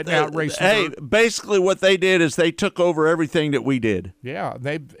on right now at Racing Dirt. Basically what they did is they took over everything that we did. Yeah,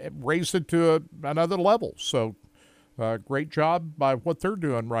 they've raised it to another level, so... great job by what they're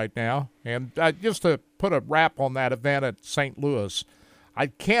doing right now. And just to put a wrap on that event at St. Louis, I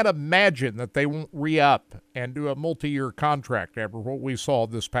can't imagine that they won't re-up and do a multi-year contract after what we saw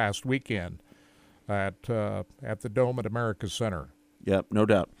this past weekend at the Dome at America's Center. Yep, no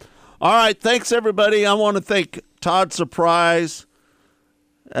doubt. All right, thanks, everybody. I want to thank Todd Surprise.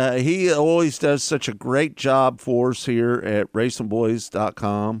 He always does such a great job for us here at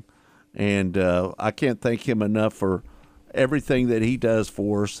RacinBoys.com. And I can't thank him enough for everything that he does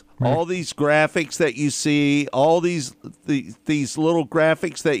for us. All these graphics that you see, all these little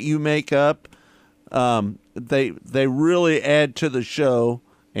graphics that you make up, they really add to the show.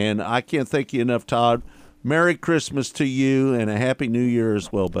 And I can't thank you enough, Todd, Merry Christmas to you and a Happy New Year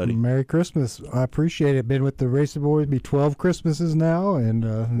as well, buddy. Merry Christmas. I appreciate it. Been with the RacinBoys be 12 Christmases now, and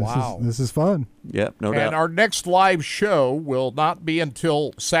this is fun. Yep, no doubt. And our next live show will not be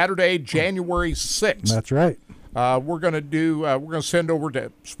until Saturday, January 6th. That's right. We're going to send over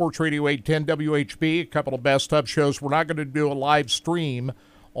to Sports Radio 810 WHB a couple of best of shows. We're not going to do a live stream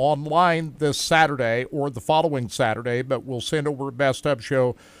online this Saturday or the following Saturday, but we'll send over a best of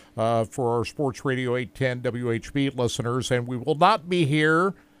show for our Sports Radio 810 WHB listeners, and we will not be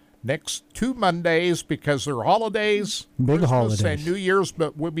here next 2 Mondays because they're holidays, big Christmas holidays, and New Year's,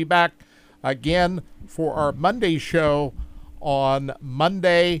 but we'll be back again for our Monday show on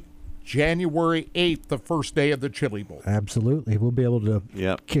Monday, January 8th, the first day of the Chili Bowl. Absolutely. We'll be able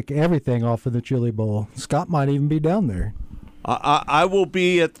to kick everything off of the Chili Bowl. Scott might even be down there. I will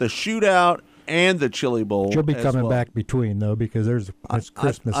be at the shootout and the Chili Bowl. You'll be coming back between, though, because there's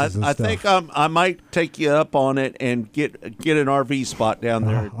Christmases and I stuff. think I might take you up on it and get an RV spot down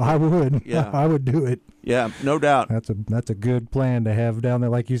there. I would. Yeah. I would do it. Yeah, no doubt. That's a good plan to have down there.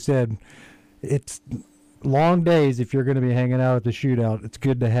 Like you said, it's long days if you're going to be hanging out at the shootout. It's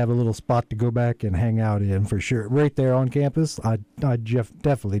good to have a little spot to go back and hang out in for sure. Right there on campus, I'd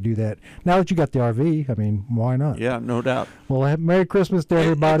definitely do that. Now that you got the RV, I mean, why not? Yeah, no doubt. Well, Merry Christmas to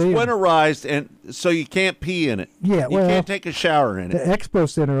everybody. It's winterized, and so you can't pee in it. Yeah, you can't take a shower in the it. The Expo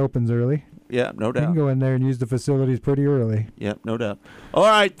Center opens early. Yeah, no doubt. You can go in there and use the facilities pretty early. Yep, no doubt. All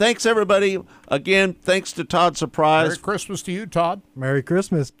right, thanks, everybody. Again, thanks to Todd Surprise. Merry Christmas to you, Todd. Merry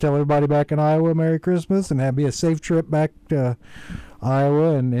Christmas. Tell everybody back in Iowa Merry Christmas, and be a safe trip back to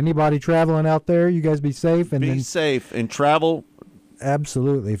Iowa. And anybody traveling out there, you guys be safe. And be safe and travel.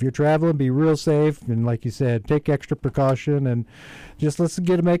 Absolutely. If you're traveling, be real safe. And like you said, take extra precaution. And just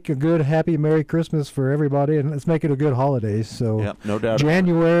make a good, happy, Merry Christmas for everybody. And let's make it a good holiday. So yep, no doubt.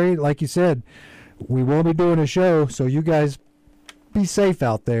 January, like you said, we won't be doing a show. So you guys be safe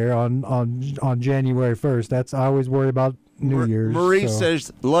out there on January 1st. I always worry about New Year's. Marie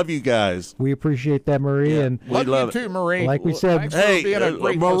says, love you guys. We appreciate that, Marie. Yeah, and we love you too, Marie. Like we said, hey,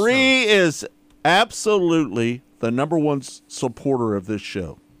 Marie is absolutely the number one supporter of this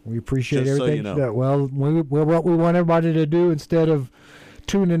show. We appreciate just everything. So you know. Well, what we want everybody to do instead of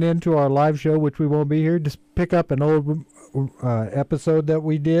tuning into our live show, which we won't be here, just pick up an old episode that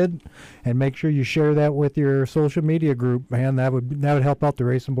we did and make sure you share that with your social media group, man. That would help out the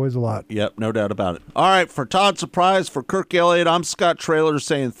RacinBoys a lot. Yep, no doubt about it. All right, for Todd Surprise, for Kirk Elliott, I'm Scott Traylor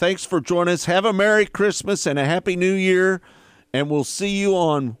saying thanks for joining us. Have a Merry Christmas and a Happy New Year. And we'll see you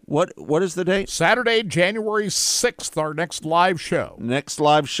on, what is the date? Saturday, January 6th, our next live show. Next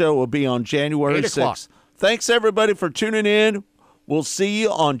live show will be on January 6th. Thanks, everybody, for tuning in. We'll see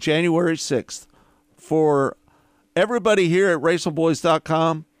you on January 6th. For everybody here at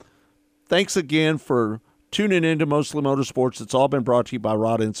RacinBoys.com, thanks again for tuning in to Mostly Motorsports. It's all been brought to you by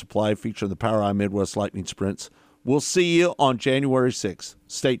Rod End Supply, featuring the Power Eye Midwest Lightning Sprints. We'll see you on January 6th.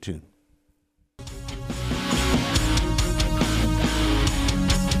 Stay tuned.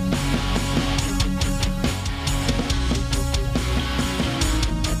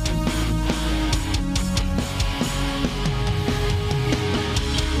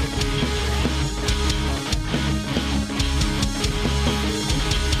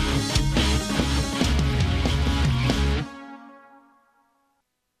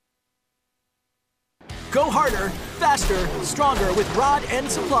 Go harder, faster, stronger with Rod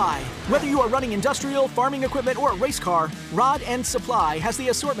End Supply. Whether you are running industrial, farming equipment, or a race car, Rod End Supply has the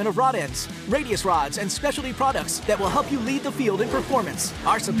assortment of rod ends, radius rods, and specialty products that will help you lead the field in performance.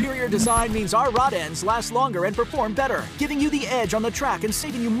 Our superior design means our rod ends last longer and perform better, giving you the edge on the track and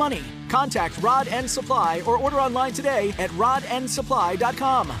saving you money. Contact Rod End Supply or order online today at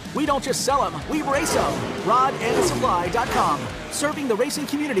rodendsupply.com. We don't just sell them, we race them. rodendsupply.com. Serving the racing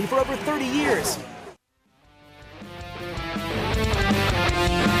community for over 30 years.